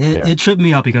everything. It tripped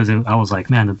me out because I was like,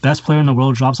 man, the best player in the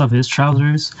world drops off his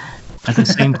trousers at the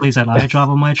same place that I drop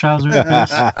on my trousers.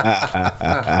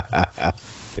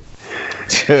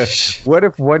 What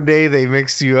if one day they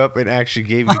mixed you up and actually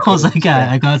gave you I was like,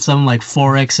 I got some like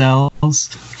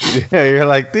 4XLs. Yeah, you're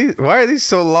like, why are these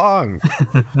so long?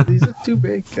 These are too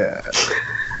big. Yeah.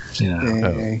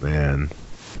 Oh, man.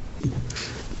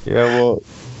 Yeah, well,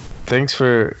 thanks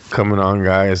for coming on,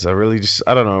 guys. I really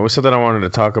I don't know. It was something I wanted to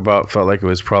talk about. Felt like it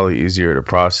was probably easier to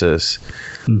process.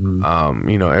 Mhm.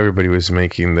 You know, everybody was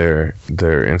making their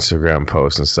Instagram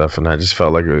posts and stuff, and I just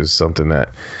felt like it was something that,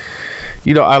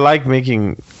 you know, I like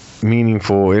making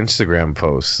meaningful Instagram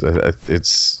posts.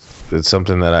 It's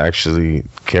something that I actually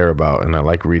care about, and I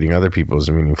like reading other people's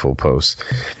meaningful posts.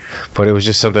 But it was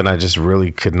just something I just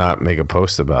really could not make a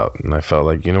post about, and I felt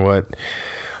like, you know what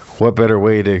better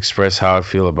way to express how I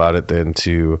feel about it than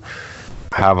to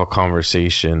have a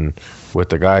conversation with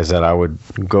the guys that I would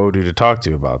go to talk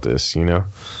to about this, you know?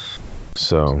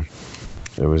 So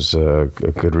it was a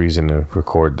good reason to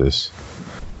record this.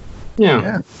 Yeah.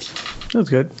 Yeah. That's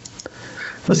good.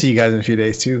 I'll see you guys in a few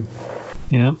days too.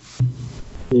 Yeah.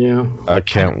 Yeah. I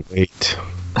can't wait.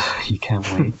 You can't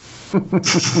wait.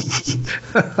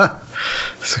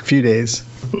 It's a few days.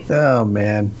 Oh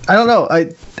man, I don't know.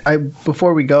 I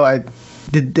before we go, I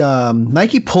did.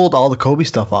 Nike pulled all the Kobe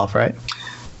stuff off, right?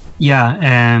 Yeah,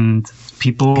 and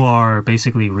people are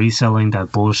basically reselling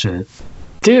that bullshit.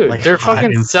 Dude, Like, they're fucking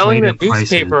inflated selling the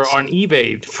newspaper prices. on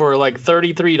eBay for like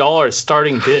 $33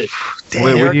 starting bid.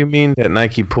 Wait, what do you mean that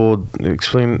Nike pulled?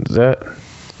 Explain that.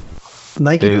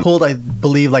 Nike They- pulled, I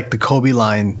believe, like the Kobe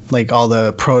line, like all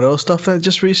the proto stuff that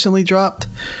just recently dropped.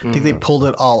 I think they pulled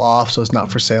it all off, so it's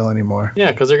not for sale anymore.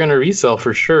 Yeah, because they're gonna resell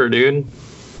for sure, dude.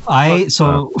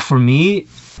 For me,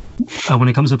 when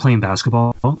it comes to playing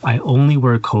basketball, I only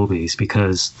wear Kobe's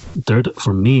because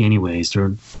for me anyways,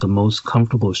 they're the most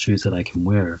comfortable shoes that I can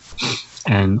wear.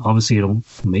 And obviously you don't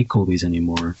make Kobe's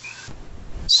anymore.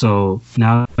 So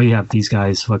now you have these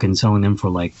guys fucking selling them for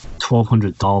like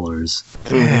 $1,200.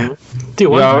 Mm-hmm. Dude,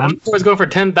 one was going for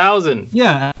 10,000.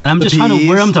 Yeah, I'm just trying to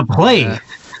wear them to play.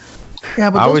 Yeah,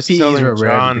 but I those was PEs telling were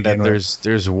rare to John that begin with.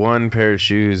 there's one pair of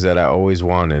shoes that I always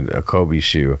wanted, a Kobe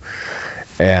shoe.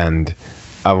 and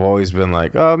I've always been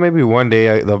like, oh, maybe one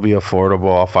day they'll be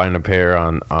affordable. I'll find a pair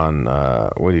on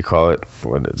what do you call it?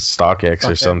 StockX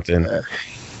or something.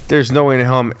 There's no way in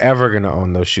hell I'm ever gonna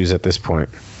own those shoes at this point.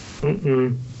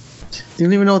 You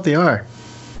don't even know what they are.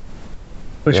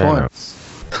 Which ones?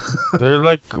 They're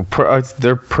like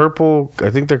they're purple. I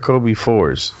think they're Kobe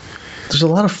 4s. There's a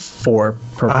lot of 4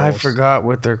 purples. I forgot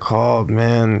what they're called,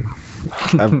 man.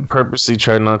 I purposely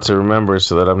tried not to remember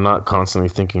so that I'm not constantly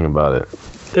thinking about it.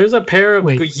 There's a pair of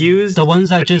used the ones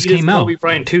that just came out. Kobe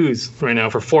Bryant 2s right now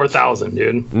for $4,000,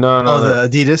 dude. No. The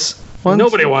Adidas ones?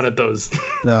 Nobody wanted those.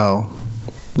 No,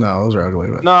 those are ugly.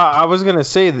 But... No, I was gonna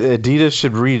say that Adidas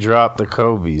should redrop the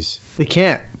Kobe's. They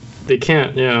can't.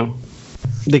 Yeah.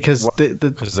 Because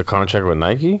the contract with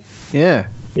Nike? Yeah.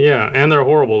 Yeah, and they're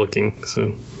horrible looking.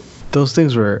 So those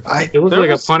things were. It looked like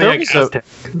a Pontiac Aztec.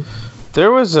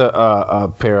 There was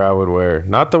a pair I would wear,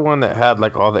 not the one that had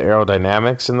like all the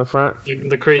aerodynamics in the front.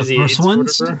 The Crazy Eights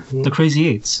ones, the Crazy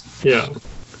Eights. Yeah.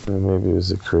 Maybe it was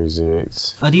the Crazy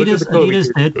Eights.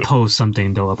 Adidas did post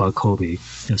something though about Kobe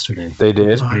yesterday. They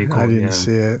did. Cool, I didn't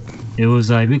see it. It was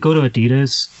like we go to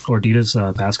Adidas or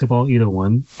Adidas basketball, either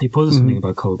one. They posted something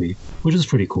about Kobe, which is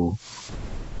pretty cool.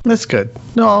 That's good.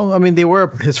 No, I mean they were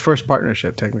his first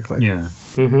partnership technically. Yeah.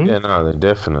 Mm-hmm. Yeah, no, they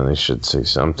definitely should say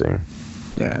something.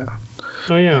 Yeah.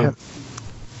 Oh yeah.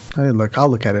 I'll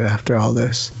look at it after all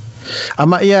this. I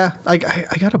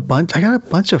got a bunch. I got a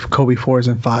bunch of Kobe 4s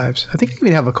and 5s. I think I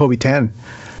even have a Kobe 10.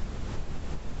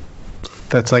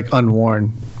 That's like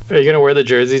unworn. Are you gonna wear the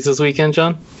jerseys this weekend,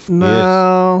 John?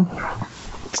 No.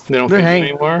 They don't fit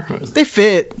anymore. They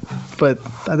fit, but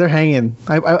they're hanging.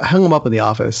 I hung them up in the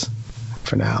office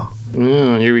for now.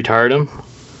 You retired them?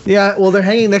 Yeah, well, they're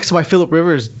hanging next to my Phillip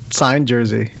Rivers signed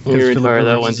jersey. You retired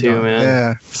that one too, man.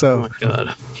 Yeah, so oh my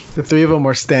God. The 3 of them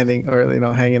were standing or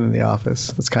hanging in the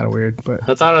office. It's kind of weird, but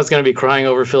I thought I was gonna be crying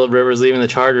over Phillip Rivers leaving the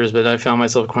Chargers, but I found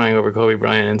myself crying over Kobe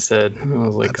Bryant instead. I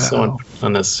was like, so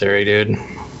unnecessary, dude.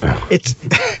 It's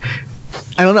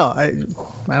I don't know. I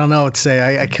don't know what to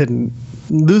say. I couldn't.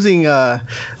 Losing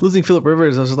Phillip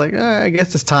Rivers, I was like, I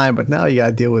guess it's time. But now you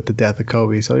gotta deal with the death of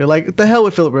Kobe. So you're like, what the hell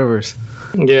with Phillip Rivers?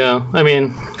 Yeah, I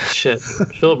mean, shit.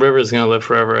 Phillip Rivers is gonna live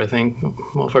forever. I think.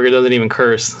 Motherfucker doesn't even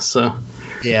curse. So.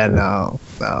 Yeah, no.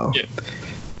 Yeah.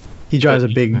 He drives a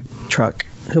big truck.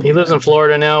 He lives in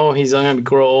Florida now. He's gonna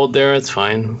grow old there. It's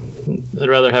fine. I'd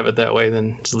rather have it that way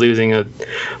than just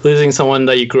losing someone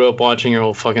that you grew up watching your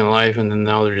whole fucking life, and then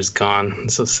now they're just gone.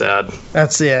 It's so sad.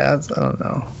 That's I don't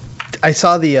know. I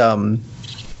saw the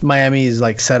Miami's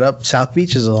like setup. South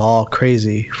Beach is all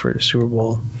crazy for the Super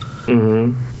Bowl.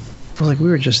 Mm-hmm. I was like, we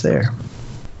were just there.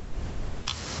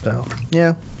 So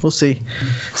yeah, we'll see.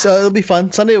 So it'll be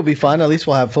fun. Sunday will be fun. At least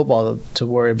we'll have football to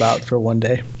worry about for one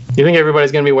day. You think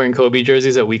everybody's gonna be wearing Kobe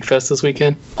jerseys at Week Fest this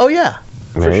weekend? Oh yeah,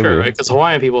 for sure, right? Because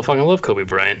Hawaiian people fucking love Kobe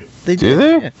Bryant. They do.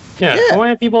 They? Yeah.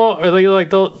 Hawaiian people are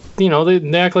like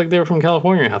they act like they're from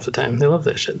California half the time. They love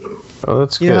that shit. Oh,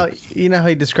 that's good. You know how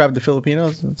he described the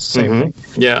Filipinos? It's the same thing.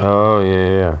 Yeah. Oh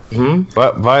yeah. Mm-hmm.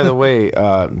 But by the way,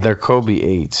 they're Kobe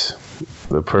 8s,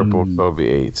 the purple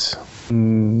Kobe 8s.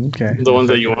 Okay. The ones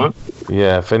that you want?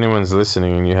 Yeah, if anyone's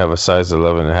listening and you have a size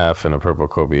 11.5 and a purple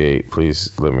Kobe 8,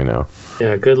 please let me know.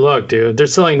 Yeah, good luck, dude. They're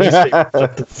selling these things up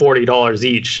to $40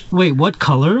 each. Wait, what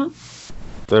color?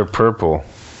 They're purple.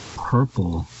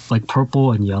 Purple? Like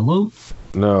purple and yellow?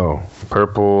 No,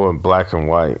 purple and black and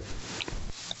white.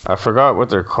 I forgot what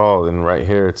they're called, and right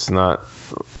here it's not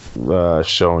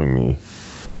showing me.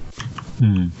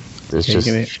 It's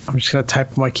I'm just gonna type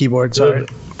on my keyboard. Sorry.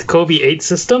 The Kobe 8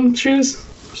 system shoes?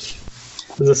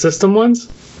 The system ones?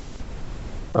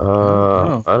 I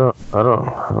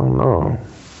don't know.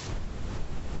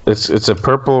 It's a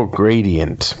purple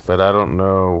gradient, but I don't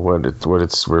know what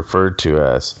it's referred to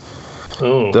as.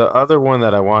 Oh. The other one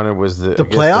that I wanted was the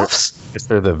playoffs.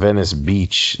 They're the Venice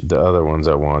Beach. The other ones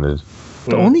I wanted.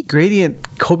 The only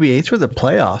gradient Kobe 8s were the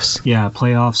playoffs. Yeah,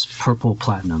 playoffs, purple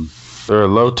platinum. They're a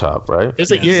low top, right?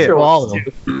 There's all of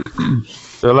them.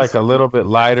 They're like a little bit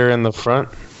lighter in the front.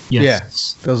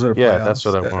 Yes. Yeah, those are. Yeah, that's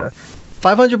what I want.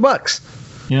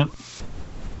 $500. Yep.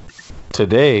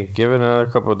 Today, give it another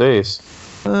couple of days.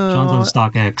 John's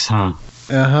on StockX, huh?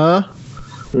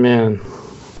 Man.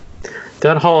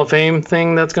 That Hall of Fame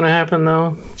thing that's going to happen,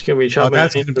 though, it's going to be chopping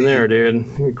up in there, dude.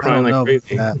 You're crying like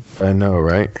crazy. I know,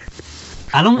 right?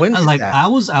 I don't like. I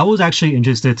was actually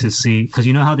interested to see, because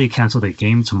you know how they canceled the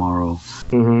game tomorrow,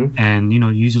 and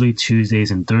usually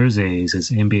Tuesdays and Thursdays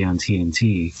is NBA on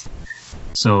TNT,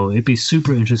 so it'd be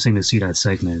super interesting to see that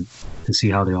segment to see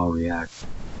how they all react.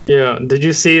 Yeah, did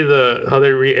you see how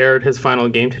they re-aired his final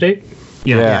game today?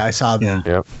 Yeah, I saw that.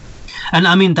 Yeah. Yep. And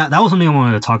I mean, that was something I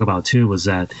wanted to talk about too, was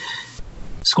that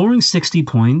scoring 60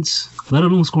 points, let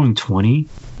alone scoring 20,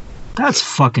 that's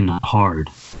fucking hard.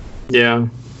 Yeah.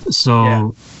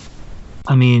 So,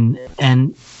 I mean,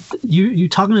 and you're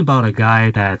talking about a guy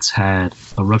that's had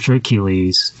a ruptured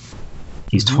Achilles.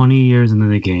 He's 20 years into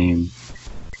the game,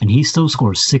 and he still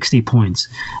scores 60 points.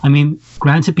 I mean,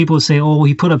 granted, people say, oh,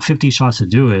 he put up 50 shots to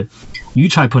do it. You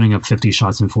try putting up 50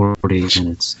 shots in 48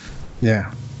 minutes.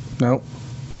 Yeah. Nope.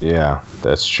 Yeah,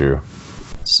 that's true.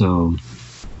 So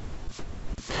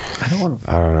I don't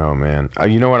know, man.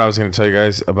 You know what I was going to tell you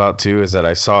guys about too is that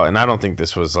I saw, and I don't think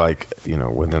this was like, you know,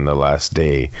 within the last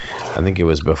day. I think it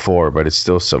was before, but it's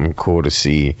still something cool to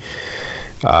see.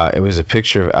 It was a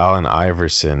picture of Allen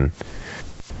Iverson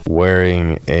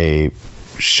wearing a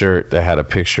shirt that had a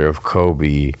picture of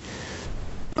Kobe.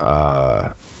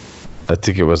 I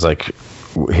think it was like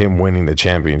him winning the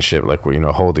championship, like, you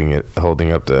know, holding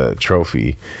up the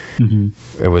trophy.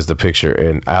 It was the picture,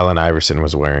 and Allen Iverson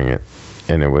was wearing it,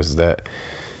 and it was that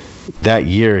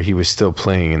year he was still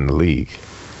playing in the league.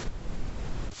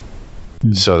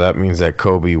 So that means that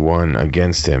Kobe won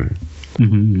against him.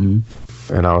 And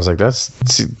I was like, there's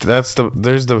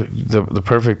the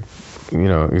perfect, you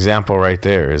know, example right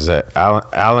there, is that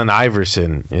Allen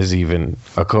Iverson is even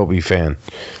a Kobe fan.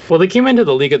 Well, they came into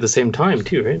the league at the same time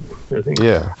too, right? I think.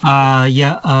 Yeah.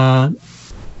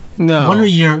 No.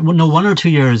 1 or 2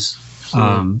 years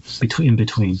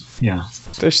between. Yeah.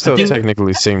 They're still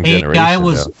technically same generation. AI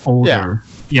was older.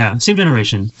 Yeah, same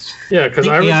generation. Yeah, because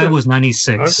AI was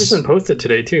 96. Iverson posted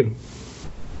today too.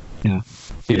 Yeah.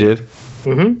 He did?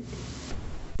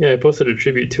 Yeah, I posted a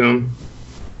tribute to him.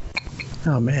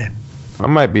 Oh man. I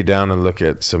might be down to look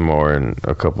at some more in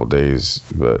a couple days,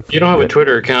 but You don't have a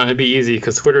Twitter account, it'd be easy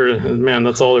because Twitter, man,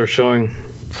 that's all they're showing.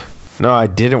 no, I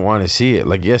didn't want to see it.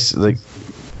 Like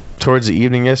towards the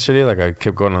evening yesterday, like I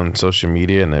kept going on social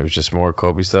media and there was just more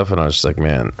Kobe stuff, and I was just like,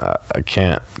 man, I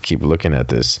can't keep looking at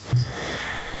this.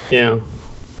 Yeah.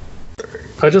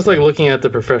 I just like looking at the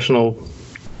professional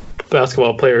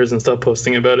basketball players and stuff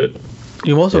posting about it.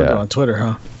 You also do it on Twitter,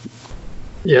 huh?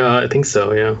 Yeah, I think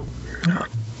so, yeah.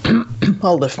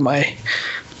 I'll lift my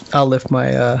my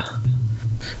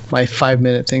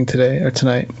 5-minute thing today or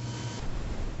tonight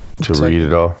To read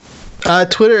it all.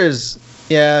 Twitter is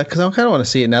because I kind of want to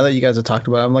see it now that you guys have talked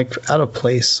about it. I'm like out of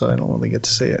place, so I don't really get to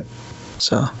see it.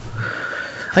 So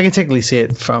I can technically see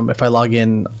it from if I log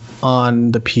in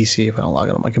on the PC. If I don't log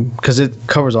in on my because it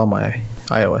covers all my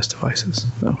iOS devices.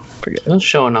 No, forget it. Don't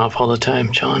showing off all the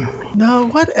time, John. No,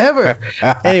 whatever.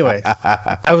 Anyway,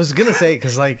 I was gonna say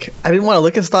because like I didn't want to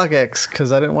look at StockX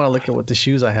because I didn't want to look at what the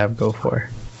shoes I have go for.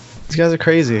 These guys are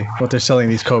crazy. What they're selling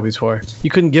these Kobe's for. You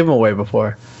couldn't give them away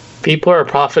before. People are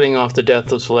profiting off the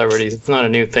death of celebrities. It's not a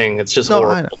new thing. It's just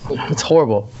horrible. I know. It's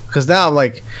horrible because now I'm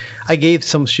like, I gave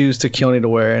some shoes to Keone to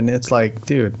wear, and it's like,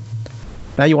 dude,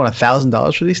 now you want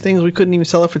 $1,000 for these things? We couldn't even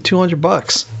sell it for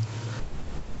 $200.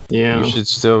 Yeah.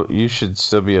 You should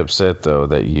still be upset though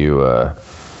that you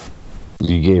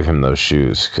gave him those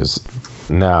shoes, because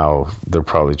now they're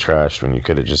probably trashed when you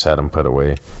could have just had them put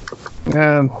away.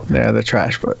 Yeah, they're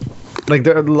trash, but like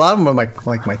a lot of them are my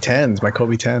 10s, my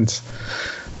Kobe 10s,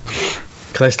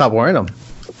 because I stopped wearing them.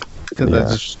 Because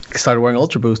I just started wearing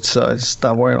Ultra Boosts, so I just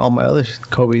stopped wearing all my other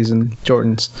Kobe's and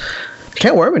Jordans. I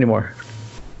can't wear them anymore.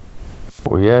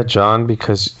 Well, yeah, John,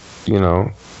 because you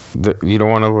know you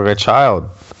don't want to look like a child.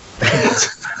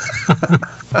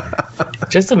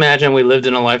 Just imagine we lived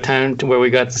in a lifetime where we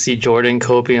got to see Jordan,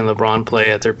 Kobe, and LeBron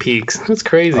play at their peaks. That's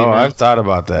crazy. Oh, man. I've thought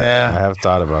about that. Yeah. I have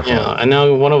thought about that. Yeah, and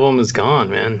now one of them is gone,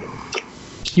 man.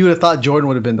 You would have thought Jordan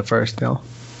would have been the first, you know?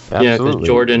 Yeah, because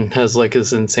Jordan has like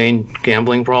his insane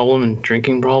gambling problem and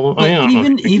drinking problem. Oh, yeah,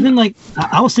 even like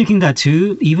I was thinking that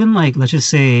too. Even like, let's just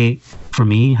say for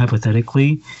me,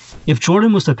 hypothetically, if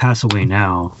Jordan was to pass away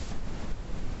now,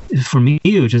 for me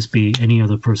it would just be any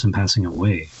other person passing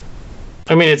away.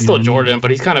 I mean, it's still Jordan,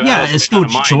 but he's kind of it's still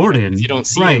Jordan. You don't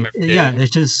see right. him every day.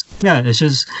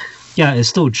 It's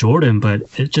still Jordan, but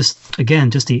it just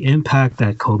just the impact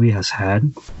that Kobe has had.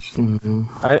 Mm-hmm.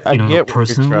 I get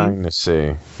what you're trying to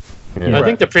say. Yeah. I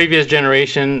think the previous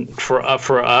generation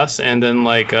for us, and then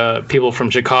like people from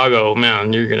Chicago,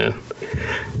 man, you're gonna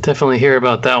definitely hear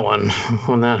about that one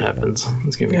when that happens.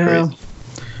 It's gonna be crazy.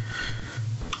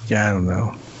 Yeah, I don't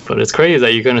know. But it's crazy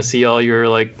that you're gonna see all your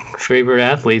like favorite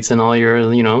athletes and all your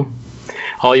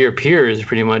all your peers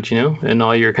pretty much, and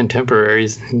all your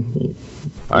contemporaries.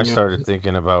 I started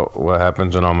thinking about what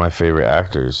happens when all my favorite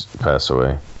actors pass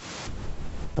away.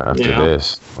 After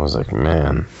this, I was like,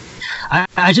 man.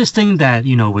 I just think that,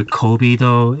 with Kobe,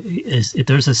 though,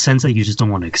 there's a sense that you just don't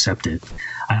want to accept it.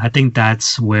 I think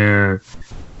that's where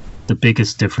the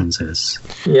biggest difference is.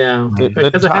 Yeah,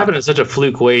 because it happened in such a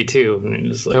fluke way too. I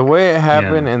mean, just like, the way it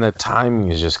happened and the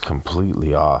timing is just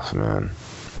completely off, man.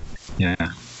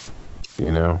 Yeah.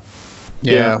 You know?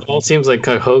 Yeah, it all seems like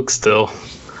a hoax still.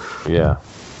 Yeah.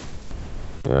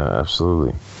 Yeah,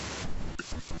 absolutely.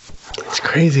 It's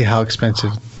crazy how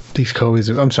expensive these Kobe's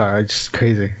are. I'm sorry, it's just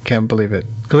crazy. Can't believe it.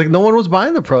 Because like no one was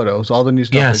buying the Protos. All the new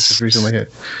stuff that just recently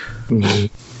hit.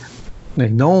 Mm-hmm.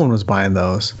 Like no one was buying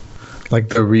those. Like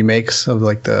the remakes of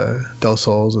like the Del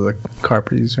Sols or the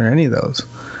Carpes or any of those.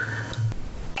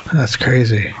 That's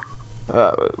crazy.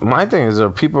 My thing is, are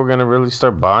people going to really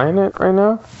start buying it right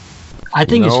now? I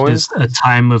think it's just a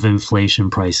time of inflation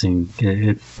pricing.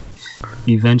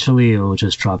 Eventually, it will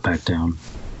just drop back down.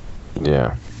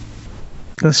 Yeah.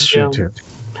 That's true, too.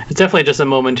 It's definitely just a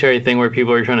momentary thing where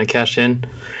people are trying to cash in.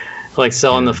 Like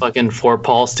selling the fucking 4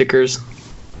 Paul stickers.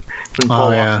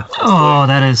 Oh, yeah. Oh,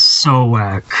 that is so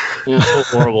whack. Yeah, so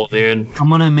horrible, dude. I'm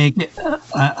going to make it...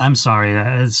 I'm sorry,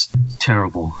 that is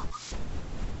terrible.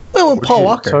 Oh, Paul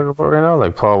Walker. Talking about right now,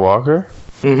 like Paul Walker?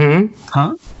 Mm-hmm.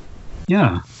 Huh?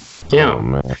 Yeah. Yeah. Oh,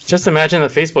 man. Just imagine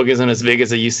that Facebook isn't as big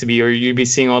as it used to be, or you'd be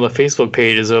seeing all the Facebook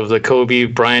pages of the Kobe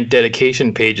Bryant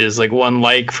dedication pages, like one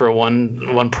like for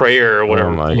one prayer or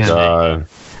whatever. Oh my God.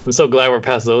 I'm so glad we're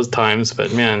past those times,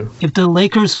 but man. If the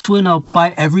Lakers win, I'll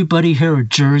buy everybody here a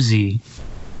jersey.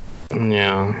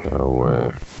 Yeah. No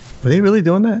way. Are they really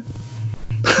doing that?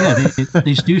 Yeah,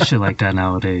 they do shit like that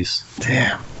nowadays.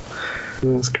 Damn.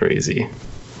 That's crazy.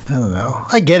 I don't know.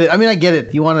 I get it. I mean, I get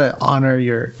it. You want to honor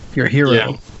your hero.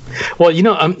 Yeah. Well, you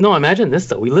know, no, imagine this,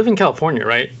 though. We live in California,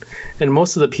 right? And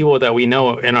most of the people that we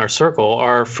know in our circle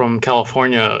are from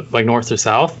California, like north or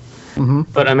south. Mm-hmm.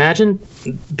 But imagine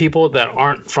people that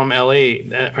aren't from LA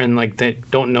and like they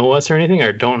don't know us or anything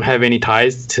or don't have any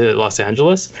ties to Los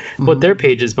Angeles, what their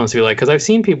pages must be like. Because I've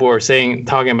seen people are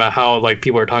talking about how like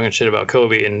people are talking shit about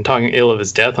Kobe and talking ill of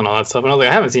his death and all that stuff. And I was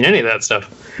like, I haven't seen any of that stuff.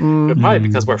 But probably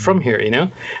because we're from here, you know.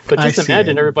 But just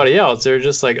imagine everybody else. They're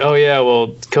just like, oh yeah,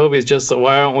 well Kobe's just.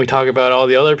 Why don't we talk about all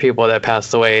the other people that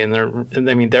passed away? And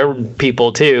they're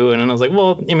people too. And I was like,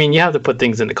 well, I mean, you have to put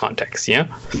things into context, you know?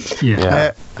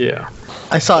 Yeah.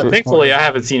 I saw it. Thankfully, I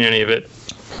haven't seen any of it.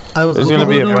 There's going to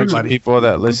be a bunch of people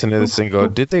that listen to this and go,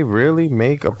 did they really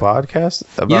make a podcast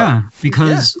about... Yeah,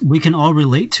 because we can all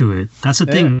relate to it. That's the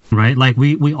thing, right? Like,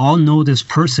 we all know this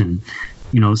person.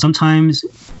 You know, sometimes,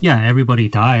 everybody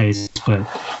dies, but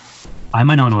I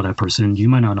might not know that person. You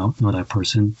might not know that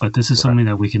person. But this is something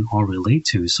that we can all relate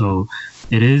to. So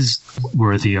it is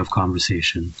worthy of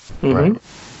conversation. Mm-hmm. Right.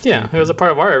 Yeah, it was a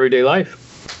part of our everyday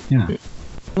life. Yeah.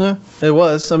 Yeah, it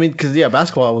was. I mean, because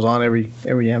basketball was on every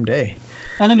damn day.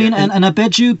 And I mean, and I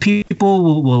bet you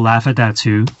people will laugh at that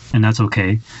too, and that's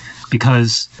okay,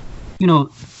 because you know,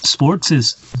 sports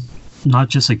is not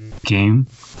just a game.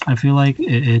 I feel like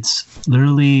it's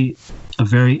literally a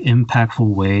very impactful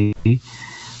way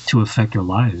to affect your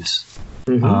lives,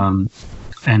 and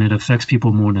it affects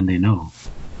people more than they know.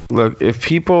 Look, if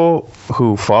people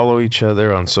who follow each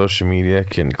other on social media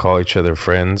can call each other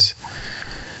friends,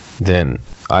 then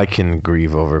I can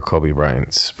grieve over Kobe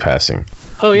Bryant's passing.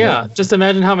 Oh, yeah. Just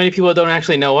imagine how many people don't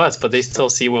actually know us, but they still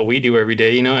see what we do every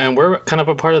day, you know, and we're kind of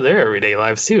a part of their everyday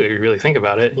lives, too, if you really think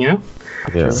about it, you know?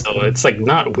 Yeah. So it's, like,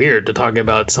 not weird to talk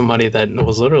about somebody that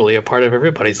was literally a part of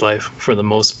everybody's life for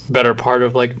the better part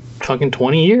of, like, fucking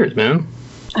 20 years, man.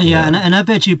 Yeah, and I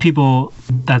bet you people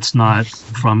that's not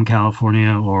from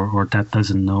California or that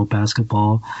doesn't know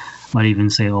basketball might even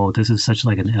say, oh, this is such,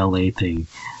 like, an LA thing.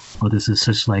 Or this is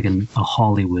such like a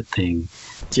Hollywood thing.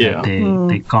 Yeah.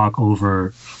 They gawk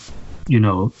over, you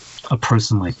know, a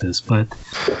person like this. But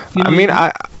you know,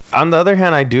 I on the other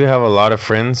hand, I do have a lot of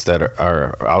friends that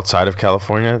are outside of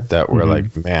California that were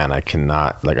like, man, I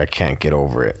can't get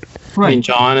over it. Right. I mean,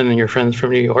 John and your friends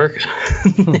from New York.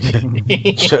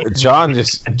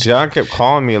 John kept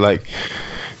calling me like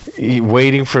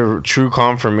waiting for true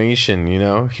confirmation, you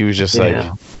know? He was just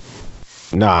like,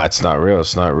 nah, it's not real.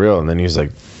 It's not real. And then he was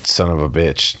like, son of a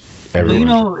bitch. Everyone, you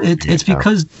know, it's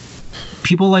because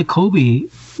people like Kobe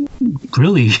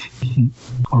really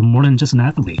are more than just an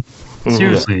athlete.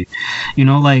 Seriously. You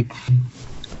know, like,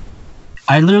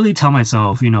 I literally tell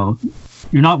myself, you know,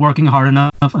 you're not working hard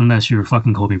enough unless you're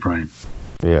fucking Kobe Bryant.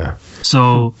 Yeah.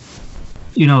 So,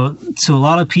 you know, to a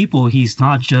lot of people, he's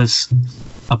not just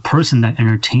a person that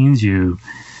entertains you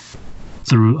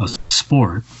through a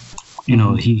sport. You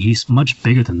know, he's much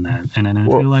bigger than that. And I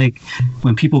feel like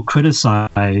when people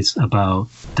criticize about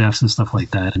deaths and stuff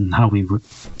like that, and how we,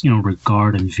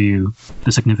 regard and view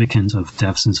the significance of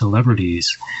deaths and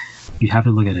celebrities, you have to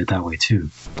look at it that way too.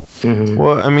 Mm-hmm.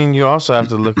 Well, I mean, you also have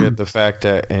to look at the fact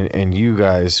that, and you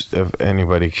guys, if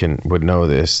anybody would know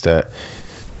this, that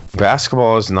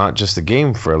basketball is not just a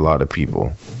game for a lot of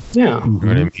people. Yeah. You know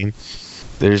what I mean?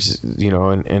 There's,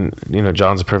 and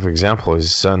John's a perfect example.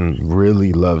 His son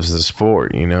really loves the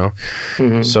sport,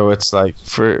 So it's like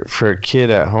for a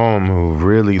kid at home who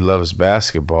really loves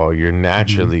basketball, you're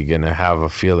naturally going to have a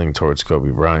feeling towards Kobe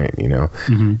Bryant,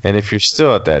 And if you're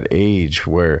still at that age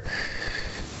where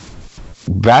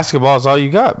basketball is all you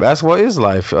got, basketball is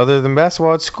life. Other than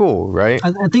basketball, it's school, right?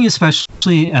 I think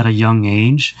especially at a young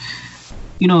age,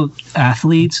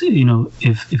 athletes,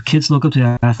 if kids look up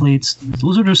to athletes,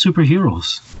 those are their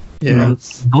superheroes. Yeah.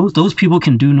 Those people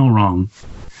can do no wrong.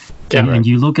 Yeah, and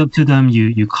you look up to them,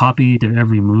 you copy their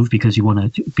every move because you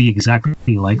want to be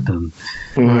exactly like them.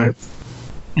 Right.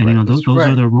 And those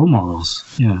are their role models.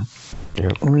 Yeah.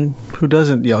 Yep. I mean, who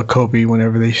doesn't yell Kobe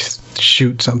whenever they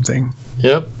shoot something?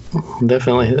 Yep,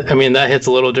 definitely. I mean, that hits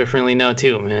a little differently now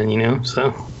too, man.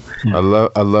 So. I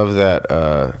love that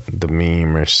the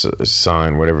meme or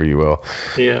sign, whatever you will.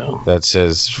 Yeah. That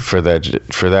says for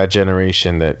that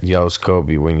generation that yells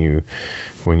Kobe when you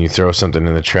throw something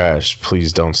in the trash,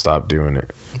 please don't stop doing it.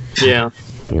 Yeah.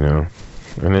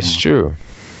 And it's true.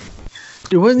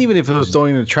 It wasn't even if it was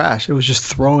throwing in the trash. It was just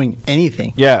throwing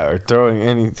anything. Yeah, or throwing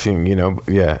anything.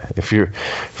 Yeah. If you're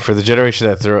for the generation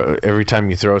that every time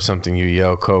you throw something, you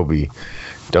yell Kobe,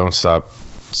 don't stop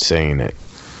saying it.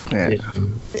 Yeah.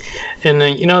 And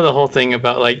then the whole thing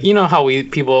about how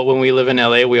people when we live in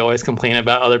LA, we always complain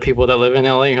about other people that live in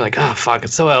LA. You're like, oh fuck,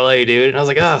 it's so LA, dude. And I was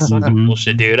like, oh, it's fucking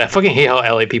bullshit, dude. I fucking hate how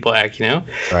LA people act,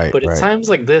 Right. But it's times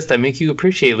like this that make you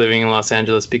appreciate living in Los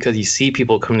Angeles because you see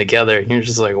people come together and you're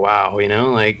just like, wow,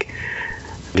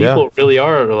 people really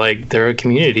are like they're a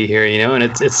community here, and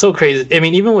it's so crazy. I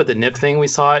mean, even with the NIP thing, we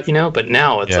saw it, but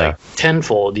now it's like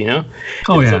tenfold,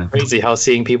 Oh, it's so crazy how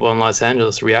seeing people in Los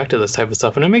Angeles react to this type of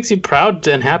stuff, and it makes you proud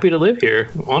and happy to live here.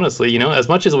 Honestly, as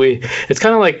much as it's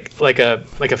kind of like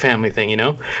a family thing,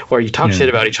 where you talk shit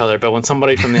about each other, but when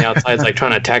somebody from the outside is like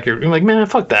trying to attack you're like, man,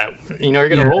 fuck that, you're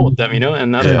gonna roll with them,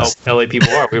 and that's how LA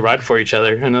people are. We ride for each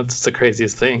other, and that's the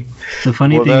craziest thing. The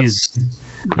funny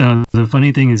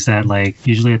thing is that, like,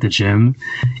 usually at the gym,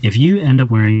 if you end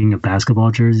up wearing a basketball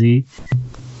jersey,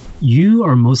 you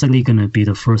are most likely going to be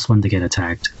the first one to get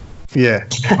attacked. Yeah.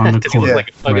 On the court, like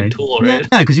a fucking tool, right?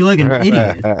 Yeah, because you're like an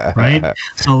idiot, right?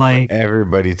 So, like,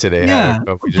 everybody today had a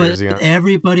Kobe jersey on.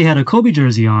 Everybody had a Kobe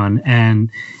jersey on, and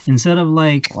instead of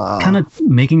kind of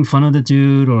making fun of the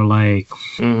dude or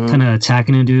kind of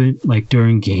attacking the dude like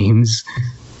during games,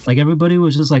 like everybody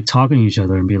was just like talking to each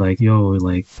other and be like, yo,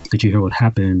 like, did you hear what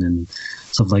happened and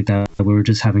stuff like that. We were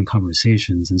just having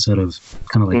conversations instead of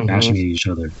kind of like bashing at each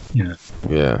other. Yeah.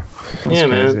 Yeah. Yeah,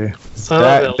 man.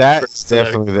 That's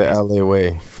definitely the LA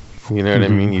way. You know what I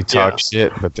mean? You talk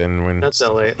shit, but then when that's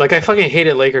LA. Like, I fucking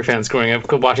hated Laker fans growing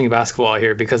up watching basketball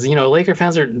here because Laker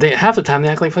fans half the time they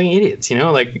act like fucking idiots.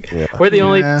 We're the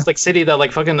only like city that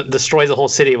like fucking destroys a whole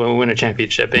city when we win a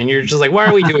championship, and you're just like, why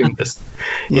are we doing this?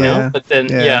 You know? But then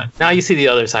now you see the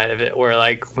other side of it, where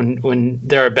like when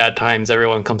there are bad times,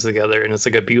 everyone comes together, and it's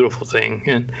like a beautiful thing.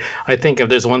 And I think if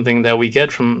there's one thing that we get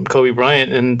from Kobe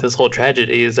Bryant and this whole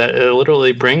tragedy is that it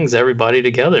literally brings everybody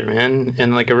together, man,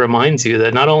 and like it reminds you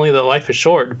that not only that life is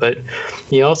short, but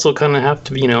you also kind of have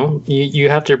to, you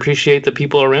have to appreciate the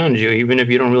people around you, even if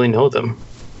you don't really know them.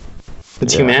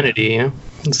 It's humanity,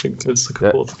 it's a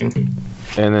cool thing.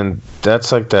 And then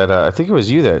that's like that. I think it was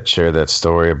you that shared that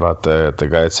story about the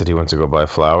guy that said he went to go buy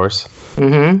flowers.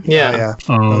 Yeah.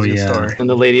 Oh yeah. And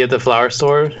the lady at the flower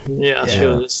store. Yeah. She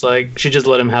was just like, she just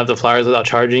let him have the flowers without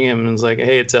charging him, and was like,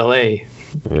 hey, it's LA.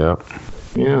 Yeah.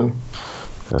 Yeah.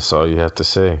 That's all you have to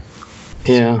say.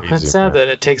 Yeah, it's sad that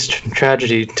it takes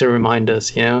tragedy to remind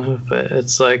us, but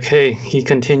it's like, hey, he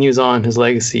continues on his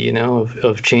legacy,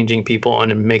 of changing people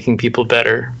and making people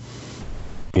better.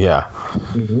 Yeah.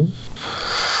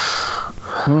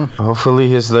 Hopefully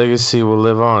his legacy will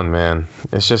live on, man.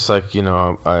 It's just like,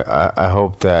 I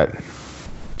hope that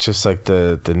just like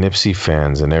the Nipsey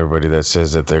fans and everybody that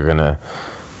says that they're going to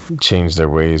change their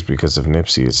ways because of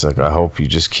Nipsey, it's like, I hope you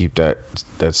just keep that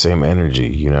same energy,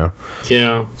 Yeah.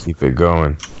 Keep it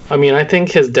going. I mean, I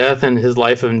think his death and his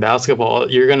life in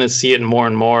basketball, you're going to see it more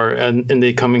and more in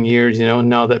the coming years,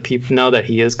 now that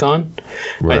he is gone.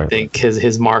 Right. I think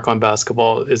his mark on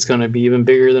basketball is going to be even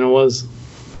bigger than it was.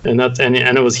 And and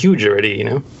it was huge already,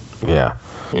 Yeah.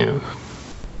 Yeah.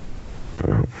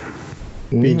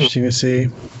 Be interesting to see.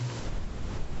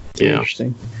 Yeah.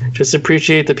 Interesting. Just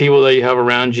appreciate the people that you have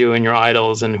around you and your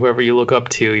idols and whoever you look up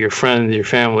to, your friends, your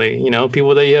family,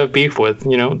 people that you have beef with,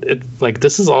 like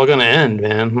this is all going to end,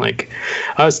 man. Like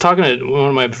I was talking to one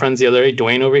of my friends the other day,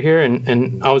 Dwayne over here,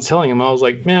 and I was telling him, I was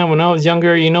like, man, when I was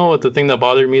younger, what the thing that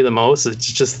bothered me the most is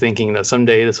just thinking that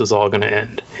someday this was all going to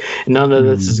end. None of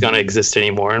this is going to exist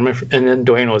anymore. And then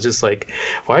Dwayne was just like,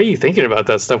 why are you thinking about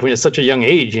that stuff when you're such a young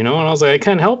age, And I was like, I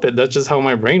can't help it. That's just how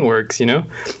my brain works, I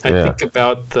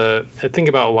think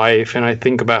about life, and I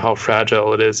think about how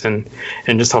fragile it is and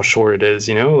just how short it is,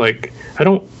 like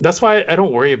that's why I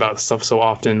don't worry about stuff so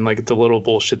often, like the little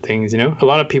bullshit things, a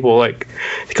lot of people like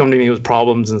they come to me with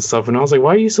problems and stuff, and I was like,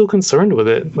 why are you so concerned with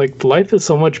it? Like life is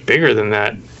so much bigger than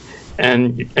that.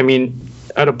 And I mean,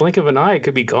 at a blink of an eye, it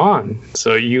could be gone.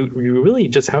 So you really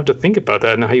just have to think about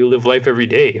that and how you live life every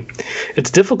day.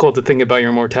 It's difficult to think about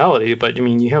your mortality, but I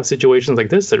mean, you have situations like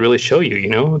this that really show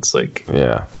you, it's like,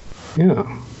 yeah,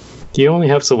 you only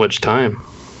have so much time.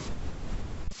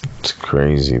 It's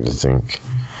crazy to think.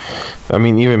 I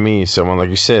mean, even me, someone like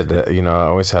you said, I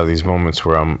always have these moments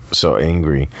where I'm so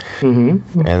angry, and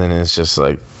then it's just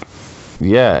like,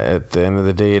 at the end of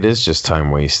the day, it is just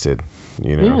time wasted,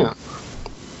 Yeah.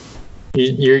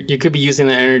 You could be using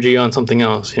the energy on something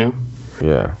else, Yeah.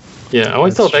 Yeah, I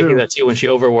always tell Becky that too when she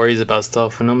over worries about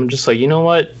stuff, and I'm just like, you know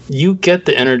what? You get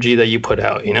the energy that you put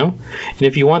out, And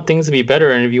if you want things to be better,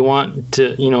 and if you want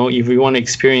to, if you want to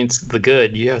experience the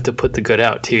good, you have to put the good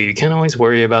out too. You can't always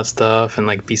worry about stuff and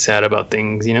like be sad about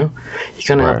things, You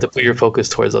kind of have to put your focus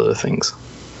towards other things.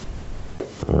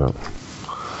 Yeah.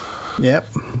 Yep.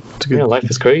 It's good. Life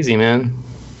is crazy, man.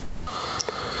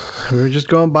 We were just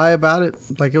going by about it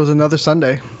like it was another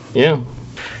Sunday. Yeah.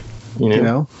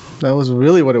 That was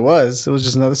really what it was. It was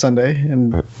just another Sunday,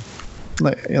 and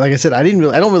like I said, I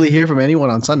don't really hear from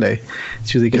anyone on Sunday.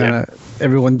 It's usually kind of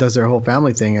everyone does their whole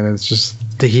family thing, and it's just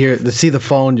to see the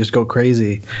phone just go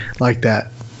crazy like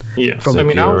that. Yeah, I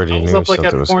mean, I was up like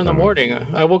at 4 in the morning.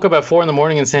 I woke up at 4 in the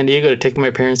morning in San Diego to take my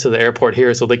parents to the airport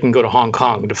here so they can go to Hong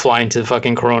Kong to fly into the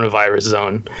fucking coronavirus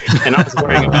zone. And I was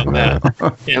worrying about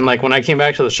that. And like when I came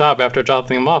back to the shop after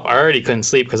dropping them off, I already couldn't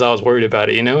sleep because I was worried about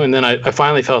it, And then I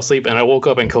finally fell asleep and I woke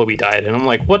up and Kobe died. And I'm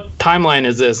like, what timeline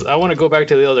is this? I want to go back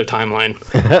to the other timeline.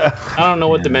 I don't know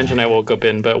what dimension I woke up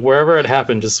in, but wherever it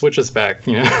happened, just switch us back,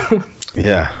 Yeah.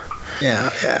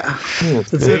 Yeah.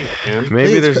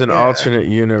 Maybe there's an alternate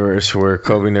universe where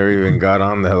Kobe never even got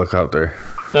on the helicopter.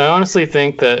 I honestly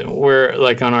think that we're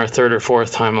like on our 3rd or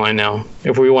 4th timeline now,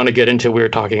 if we want to get into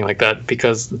weird talking like that,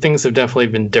 because things have definitely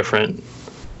been different.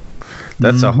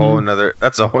 That's a whole nother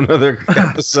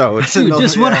episode. Dude,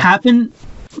 just what happened,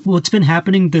 what's been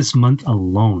happening this month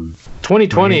alone.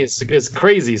 2020 is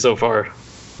crazy so far.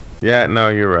 Yeah, no,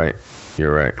 you're right.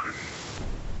 Yeah.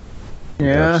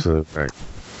 You're absolutely right.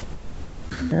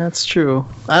 Yeah, it's true.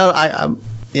 I don't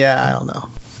know.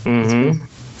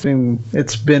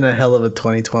 It's been a hell of a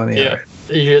 2020. Yeah,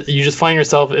 you just find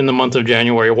yourself in the month of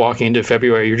January walking into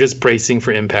February. You're just bracing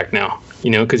for impact now,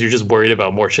 because you're just worried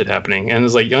about more shit happening. And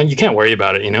it's like, you can't worry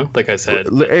about it, like I said.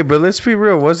 Hey, but let's be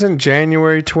real. Wasn't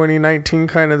January 2019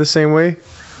 kind of the same way?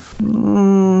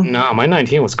 No, my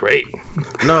 19 was great.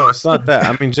 No, it's not that.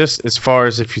 I mean, just as far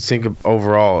as if you think of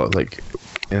overall, like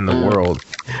in the world.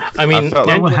 I mean,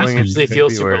 January usually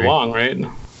feels super long, right?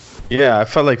 Yeah, I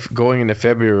felt like going into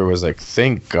February was like,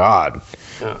 thank God.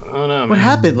 I don't know. What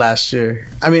happened last year?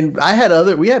 I mean, we had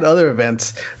other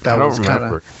events that was kind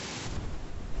of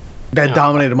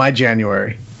dominated my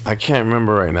January. I can't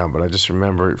remember right now, but I just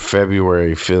remember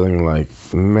February feeling like,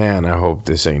 man, I hope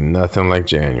this ain't nothing like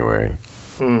January.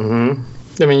 I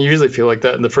mean, you usually feel like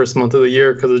that in the first month of the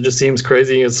year because it just seems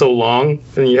crazy. It's so long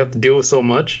and you have to deal with so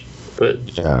much. But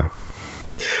yeah,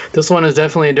 this one is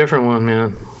definitely a different one,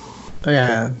 man.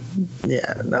 No.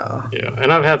 Yeah,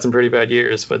 and I've had some pretty bad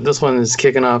years, but this one is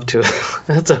kicking off to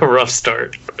that's a rough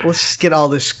start. Let's just get all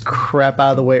this crap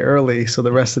out of the way early so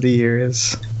the rest of the year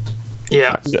is.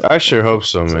 Yeah, I sure hope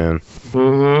so, man.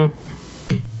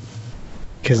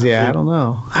 Because I don't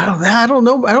know. I don't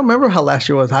know. I don't remember how last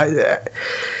year was.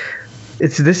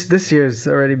 It's this year's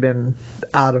already been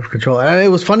out of control. And it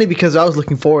was funny because I was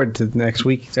looking forward to the next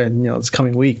week and this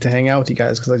coming week to hang out with you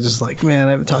guys because I just like, man,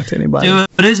 I haven't talked to anybody. Dude,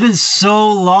 but it's been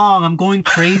so long. I'm going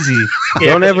crazy.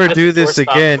 Don't ever do this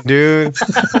again, dude.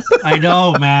 I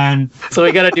know, man. So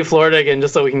we gotta do Florida again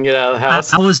just so we can get out of the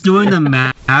house. I was doing the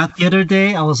math the other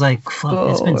day. I was like,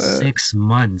 fuck, it's been 6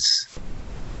 months.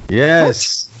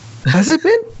 Yes. What? Has it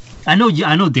been? I know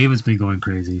David's been going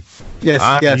crazy. Yes.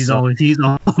 He's always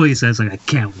says like, I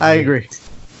can't wait.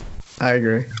 I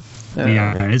agree.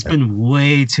 Yeah, it's been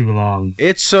way too long.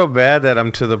 It's so bad that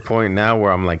I'm to the point now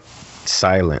where I'm like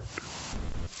silent.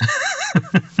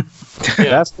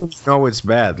 That's when you know it's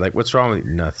bad. Like, what's wrong with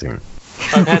you? Nothing.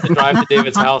 I've had to drive to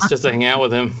David's house just to hang out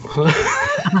with him.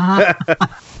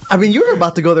 I mean, you're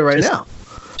about to go there right now.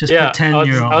 Just Yeah, pretend I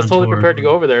you're was on totally tour. prepared to go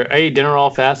over there. I ate dinner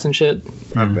all fast and shit.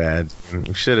 Not bad.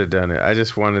 Should have done it. I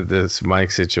just wanted this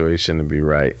mic situation to be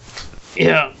right.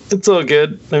 Yeah, it's all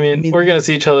good. I mean, we're gonna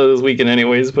see each other this weekend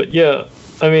anyways, but yeah.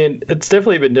 I mean, it's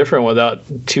definitely been different without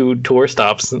 2 tour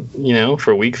stops, you know,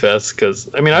 for Week Fest. Because,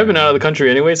 I mean, I've been out of the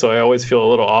country anyway, so I always feel a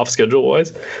little off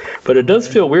schedule-wise. But it does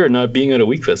feel weird not being at a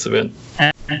Week Fest event.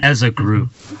 As a group.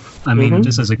 I mean,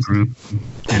 just as a group.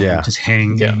 And just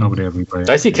hang out with everybody.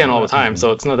 I see Ken all the time,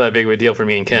 so it's not that big of a deal for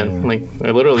me and Ken. Like, I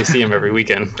literally see him every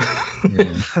weekend.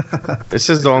 This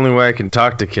is the only way I can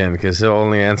talk to Ken because he'll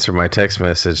only answer my text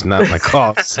message, not my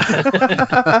calls.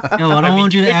 No, I don't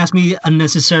want you to ask me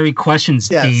unnecessary questions,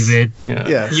 David.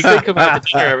 Yeah. You could come out to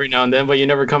dinner every now and then, but you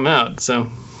never come out, so.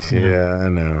 Yeah, I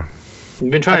know.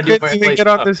 You've been trying to do I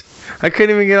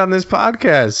couldn't even get on this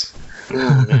podcast.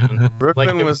 Oh, man.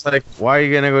 Brooklyn was like, why are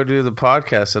you going to go do the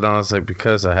podcast? And I was like,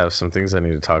 because I have some things I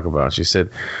need to talk about. She said,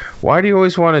 why do you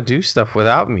always want to do stuff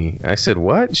without me? I said,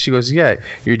 what? She goes, yeah,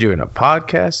 you're doing a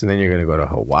podcast and then you're going to go to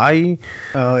Hawaii.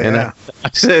 Oh, yeah. And I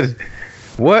said,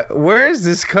 where is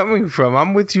this coming from?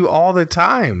 I'm with you all the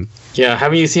time. Yeah,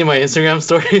 haven't you seen my Instagram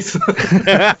stories?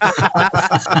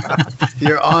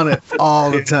 You're on it all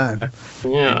the time.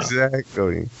 Yeah.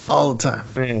 Exactly. All the time.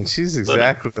 Man, she's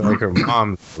exactly like her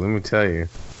mom, let me tell you.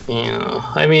 Yeah,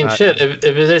 I mean, shit. If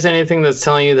there's anything that's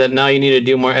telling you that now you need to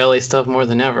do more LA stuff more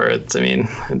than ever, it's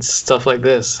stuff like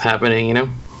this happening, you know?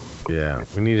 Yeah,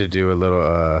 we need to do a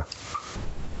little,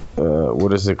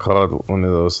 what is it called? One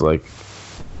of those, like,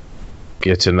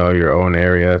 get to know your own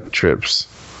area trips.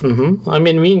 Mm-hmm. I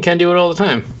mean, me and Ken do it all the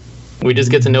time. We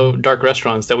just get to know dark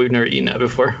restaurants that we've never eaten at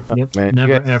before. Yep. Man,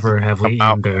 Never ever have we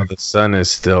eaten there. The sun is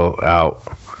still out.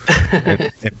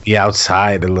 and be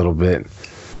outside a little bit.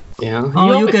 Yeah.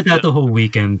 Oh, you get that the whole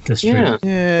weekend. That's true.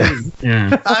 Yeah.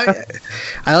 Yeah.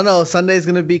 I don't know. Sunday's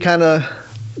going to be kind of...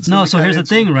 No, so here's the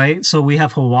thing, right? So we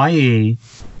have Hawaii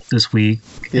this week,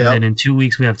 and then in 2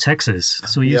 weeks we have Texas.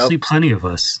 So you see plenty of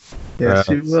us. Yes,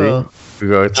 you will. We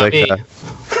go. It's like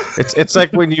it's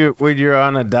like when you're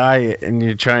on a diet and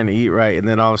you're trying to eat right, and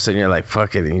then all of a sudden you're like,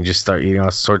 fuck it, and you just start eating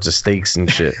all sorts of steaks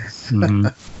and shit. Mm-hmm.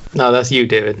 No, that's you,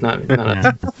 David. Not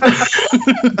us.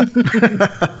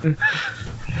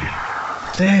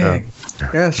 Dang.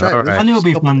 Yeah, that's right. All I knew it'll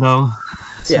be fun, though.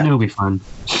 Yeah. I knew it'll be fun.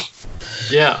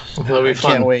 Yeah, it'll be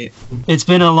fun. Can't wait. It's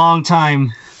been a long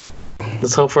time.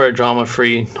 Let's hope for a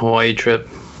drama-free Hawaii trip.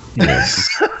 Yes.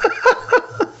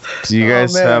 Do you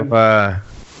guys have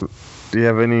do you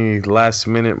have any last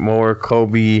minute more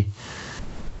Kobe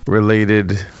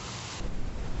related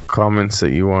comments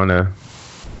that you want to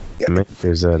make?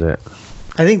 Is that it?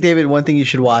 I think, David, one thing you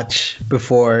should watch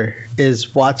before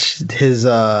is watch his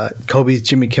Kobe's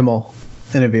Jimmy Kimmel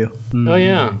interview. Oh,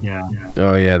 yeah. Yeah.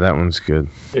 Oh yeah, that one's good.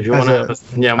 If you want to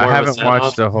have more I of a haven't send-off.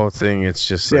 watched the whole thing. It's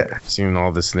just like I've seen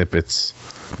all the snippets.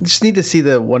 Just need to see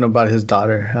the one about his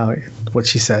daughter, what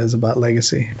she says about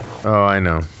legacy. Oh, I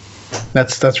know.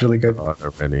 That's really good.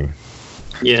 Already.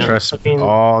 Yeah. Trust me,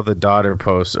 all the daughter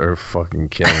posts are fucking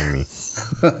killing me.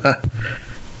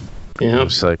 Yeah.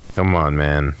 It's like, come on,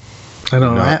 man. I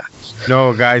don't know.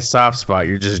 No, guy's soft spot.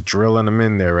 You're just drilling them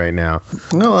in there right now.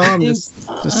 No, I'm just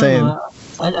saying.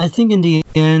 I think in the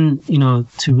end,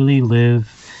 to really live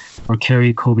or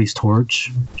carry Kobe's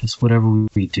torch, just whatever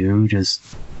we do, just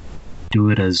do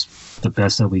it as the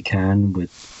best that we can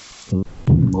with the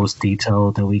most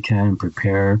detail that we can,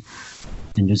 prepare,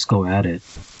 and just go at it.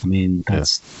 I mean,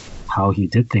 that's how he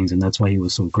did things, and that's why he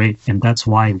was so great. And that's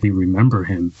why we remember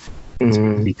him,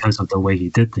 because of the way he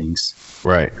did things.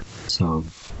 Right. So.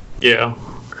 Yeah.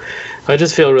 I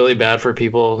just feel really bad for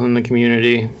people in the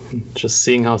community, just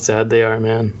seeing how sad they are,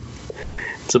 man.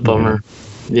 It's a bummer.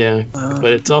 Yeah.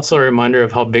 But it's also a reminder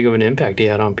of how big of an impact he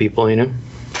had on people,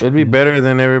 It'd be better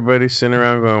than everybody sitting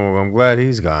around going, well, I'm glad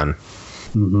he's gone.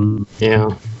 Mm-hmm. Yeah.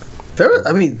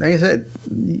 Like I said,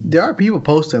 there are people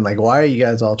posting, like, why are you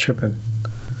guys all tripping?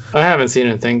 I haven't seen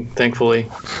it, thankfully.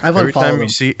 I've every unfollowed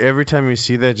time every time you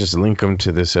see that, just link them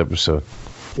to this episode.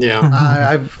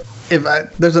 Yeah.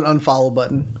 There's an unfollow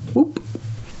button. Whoop.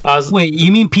 Wait,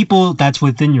 you mean people that's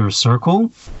within your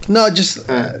circle? No, just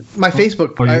my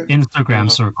Facebook. Or your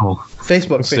Instagram circle?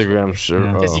 Facebook. Sure.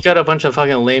 Yeah. Because you got a bunch of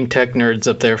fucking lame tech nerds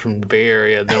up there from the Bay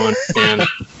Area that don't understand.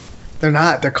 They're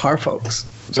not. They're car folks.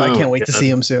 So I can't wait to see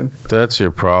him soon. That's your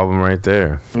problem right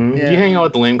there. You hang out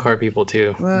with the lame car people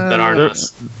too that aren't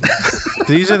us.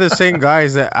 These are the same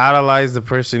guys that idolize the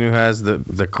person who has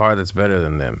the car that's better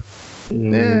than them.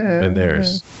 Than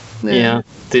theirs. Yeah.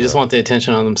 They just want the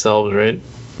attention on themselves, right?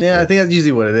 Yeah, I think that's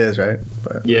usually what it is, right?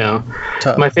 But yeah.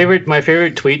 tough. My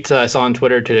favorite tweet I saw on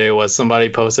Twitter today was somebody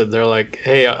posted, they're like,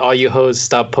 "Hey, all you hoes,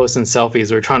 stop posting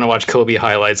selfies. We're trying to watch Kobe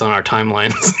highlights on our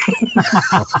timelines."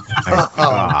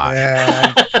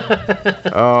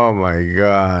 Oh my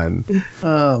god.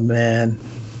 Oh man.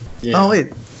 Yeah. Oh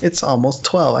wait, it's almost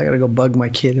 12. I gotta go bug my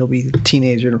kid. He'll be a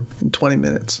teenager in 20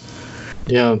 minutes.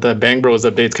 Yeah, that Bang Bros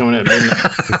update's coming at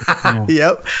midnight.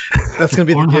 Yep. That's gonna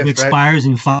be the Pornhub gift, expires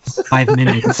in 5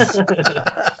 minutes.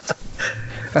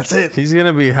 That's it. He's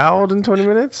gonna be how old in 20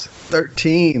 minutes?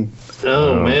 13.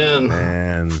 Oh, man.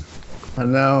 Man. I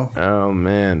know. Oh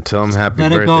man. Tell him happy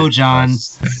birthday. Let it go, John.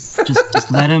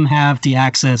 just let him have the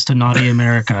access to Naughty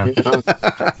America.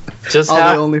 Just All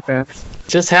have, the OnlyFans.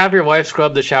 just have your wife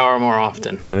scrub the shower more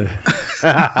often.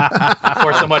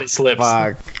 Before somebody slips.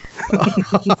 Fuck.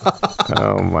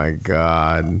 Oh my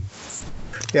god.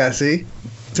 Yeah, see,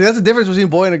 that's the difference between a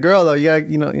boy and a girl, though. You got,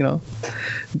 you know,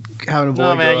 having a boy.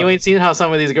 No, man, grow you up. ain't seen how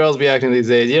some of these girls be acting these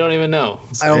days. You don't even know.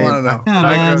 I don't want to know. Yeah,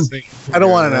 man. I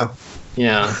don't want to know.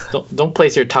 Yeah, don't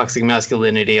place your toxic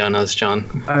masculinity on us,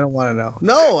 John. I don't want to know.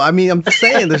 No, I mean, I'm just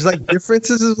saying, there's like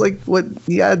differences is like what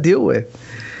you gotta deal with.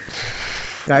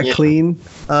 Gotta clean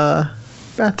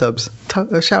bathtubs,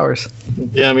 showers.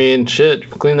 Yeah, I mean, shit,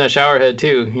 clean that shower head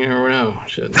too. You never know.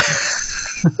 Shit.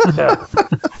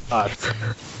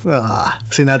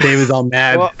 See, now David's all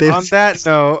mad. Well, on that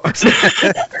note,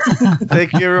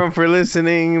 thank you everyone for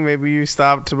listening. Maybe you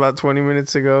stopped about 20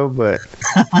 minutes ago, but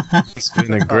it's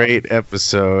been a great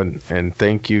episode. And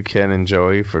thank you, Ken and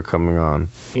Joey, for coming on.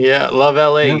 Yeah, love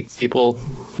LA. People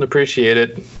appreciate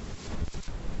it.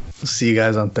 See you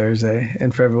guys on Thursday.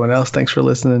 And for everyone else, thanks for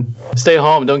listening. Stay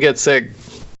home. Don't get sick.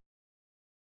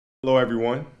 Hello,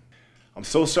 everyone. I'm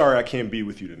so sorry I can't be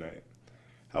with you tonight.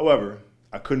 However,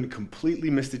 I couldn't completely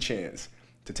miss the chance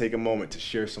to take a moment to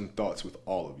share some thoughts with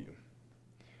all of you.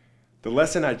 The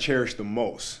lesson I cherish the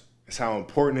most is how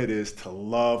important it is to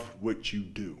love what you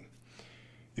do.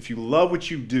 If you love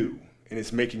what you do and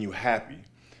it's making you happy,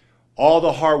 all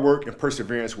the hard work and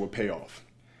perseverance will pay off.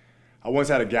 I once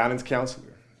had a guidance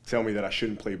counselor tell me that I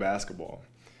shouldn't play basketball,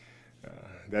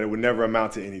 that it would never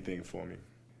amount to anything for me.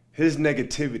 His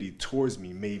negativity towards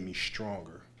me made me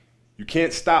stronger. You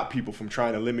can't stop people from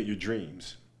trying to limit your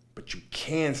dreams, but you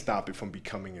can stop it from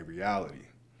becoming a reality.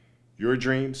 Your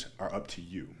dreams are up to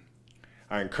you.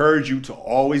 I encourage you to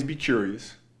always be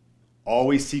curious,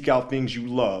 always seek out things you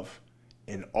love,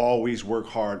 and always work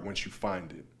hard once you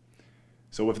find it.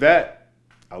 So with that,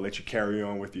 I'll let you carry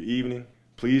on with your evening.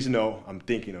 Please know I'm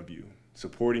thinking of you,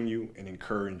 supporting you, and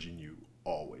encouraging you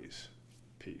always.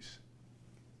 Peace.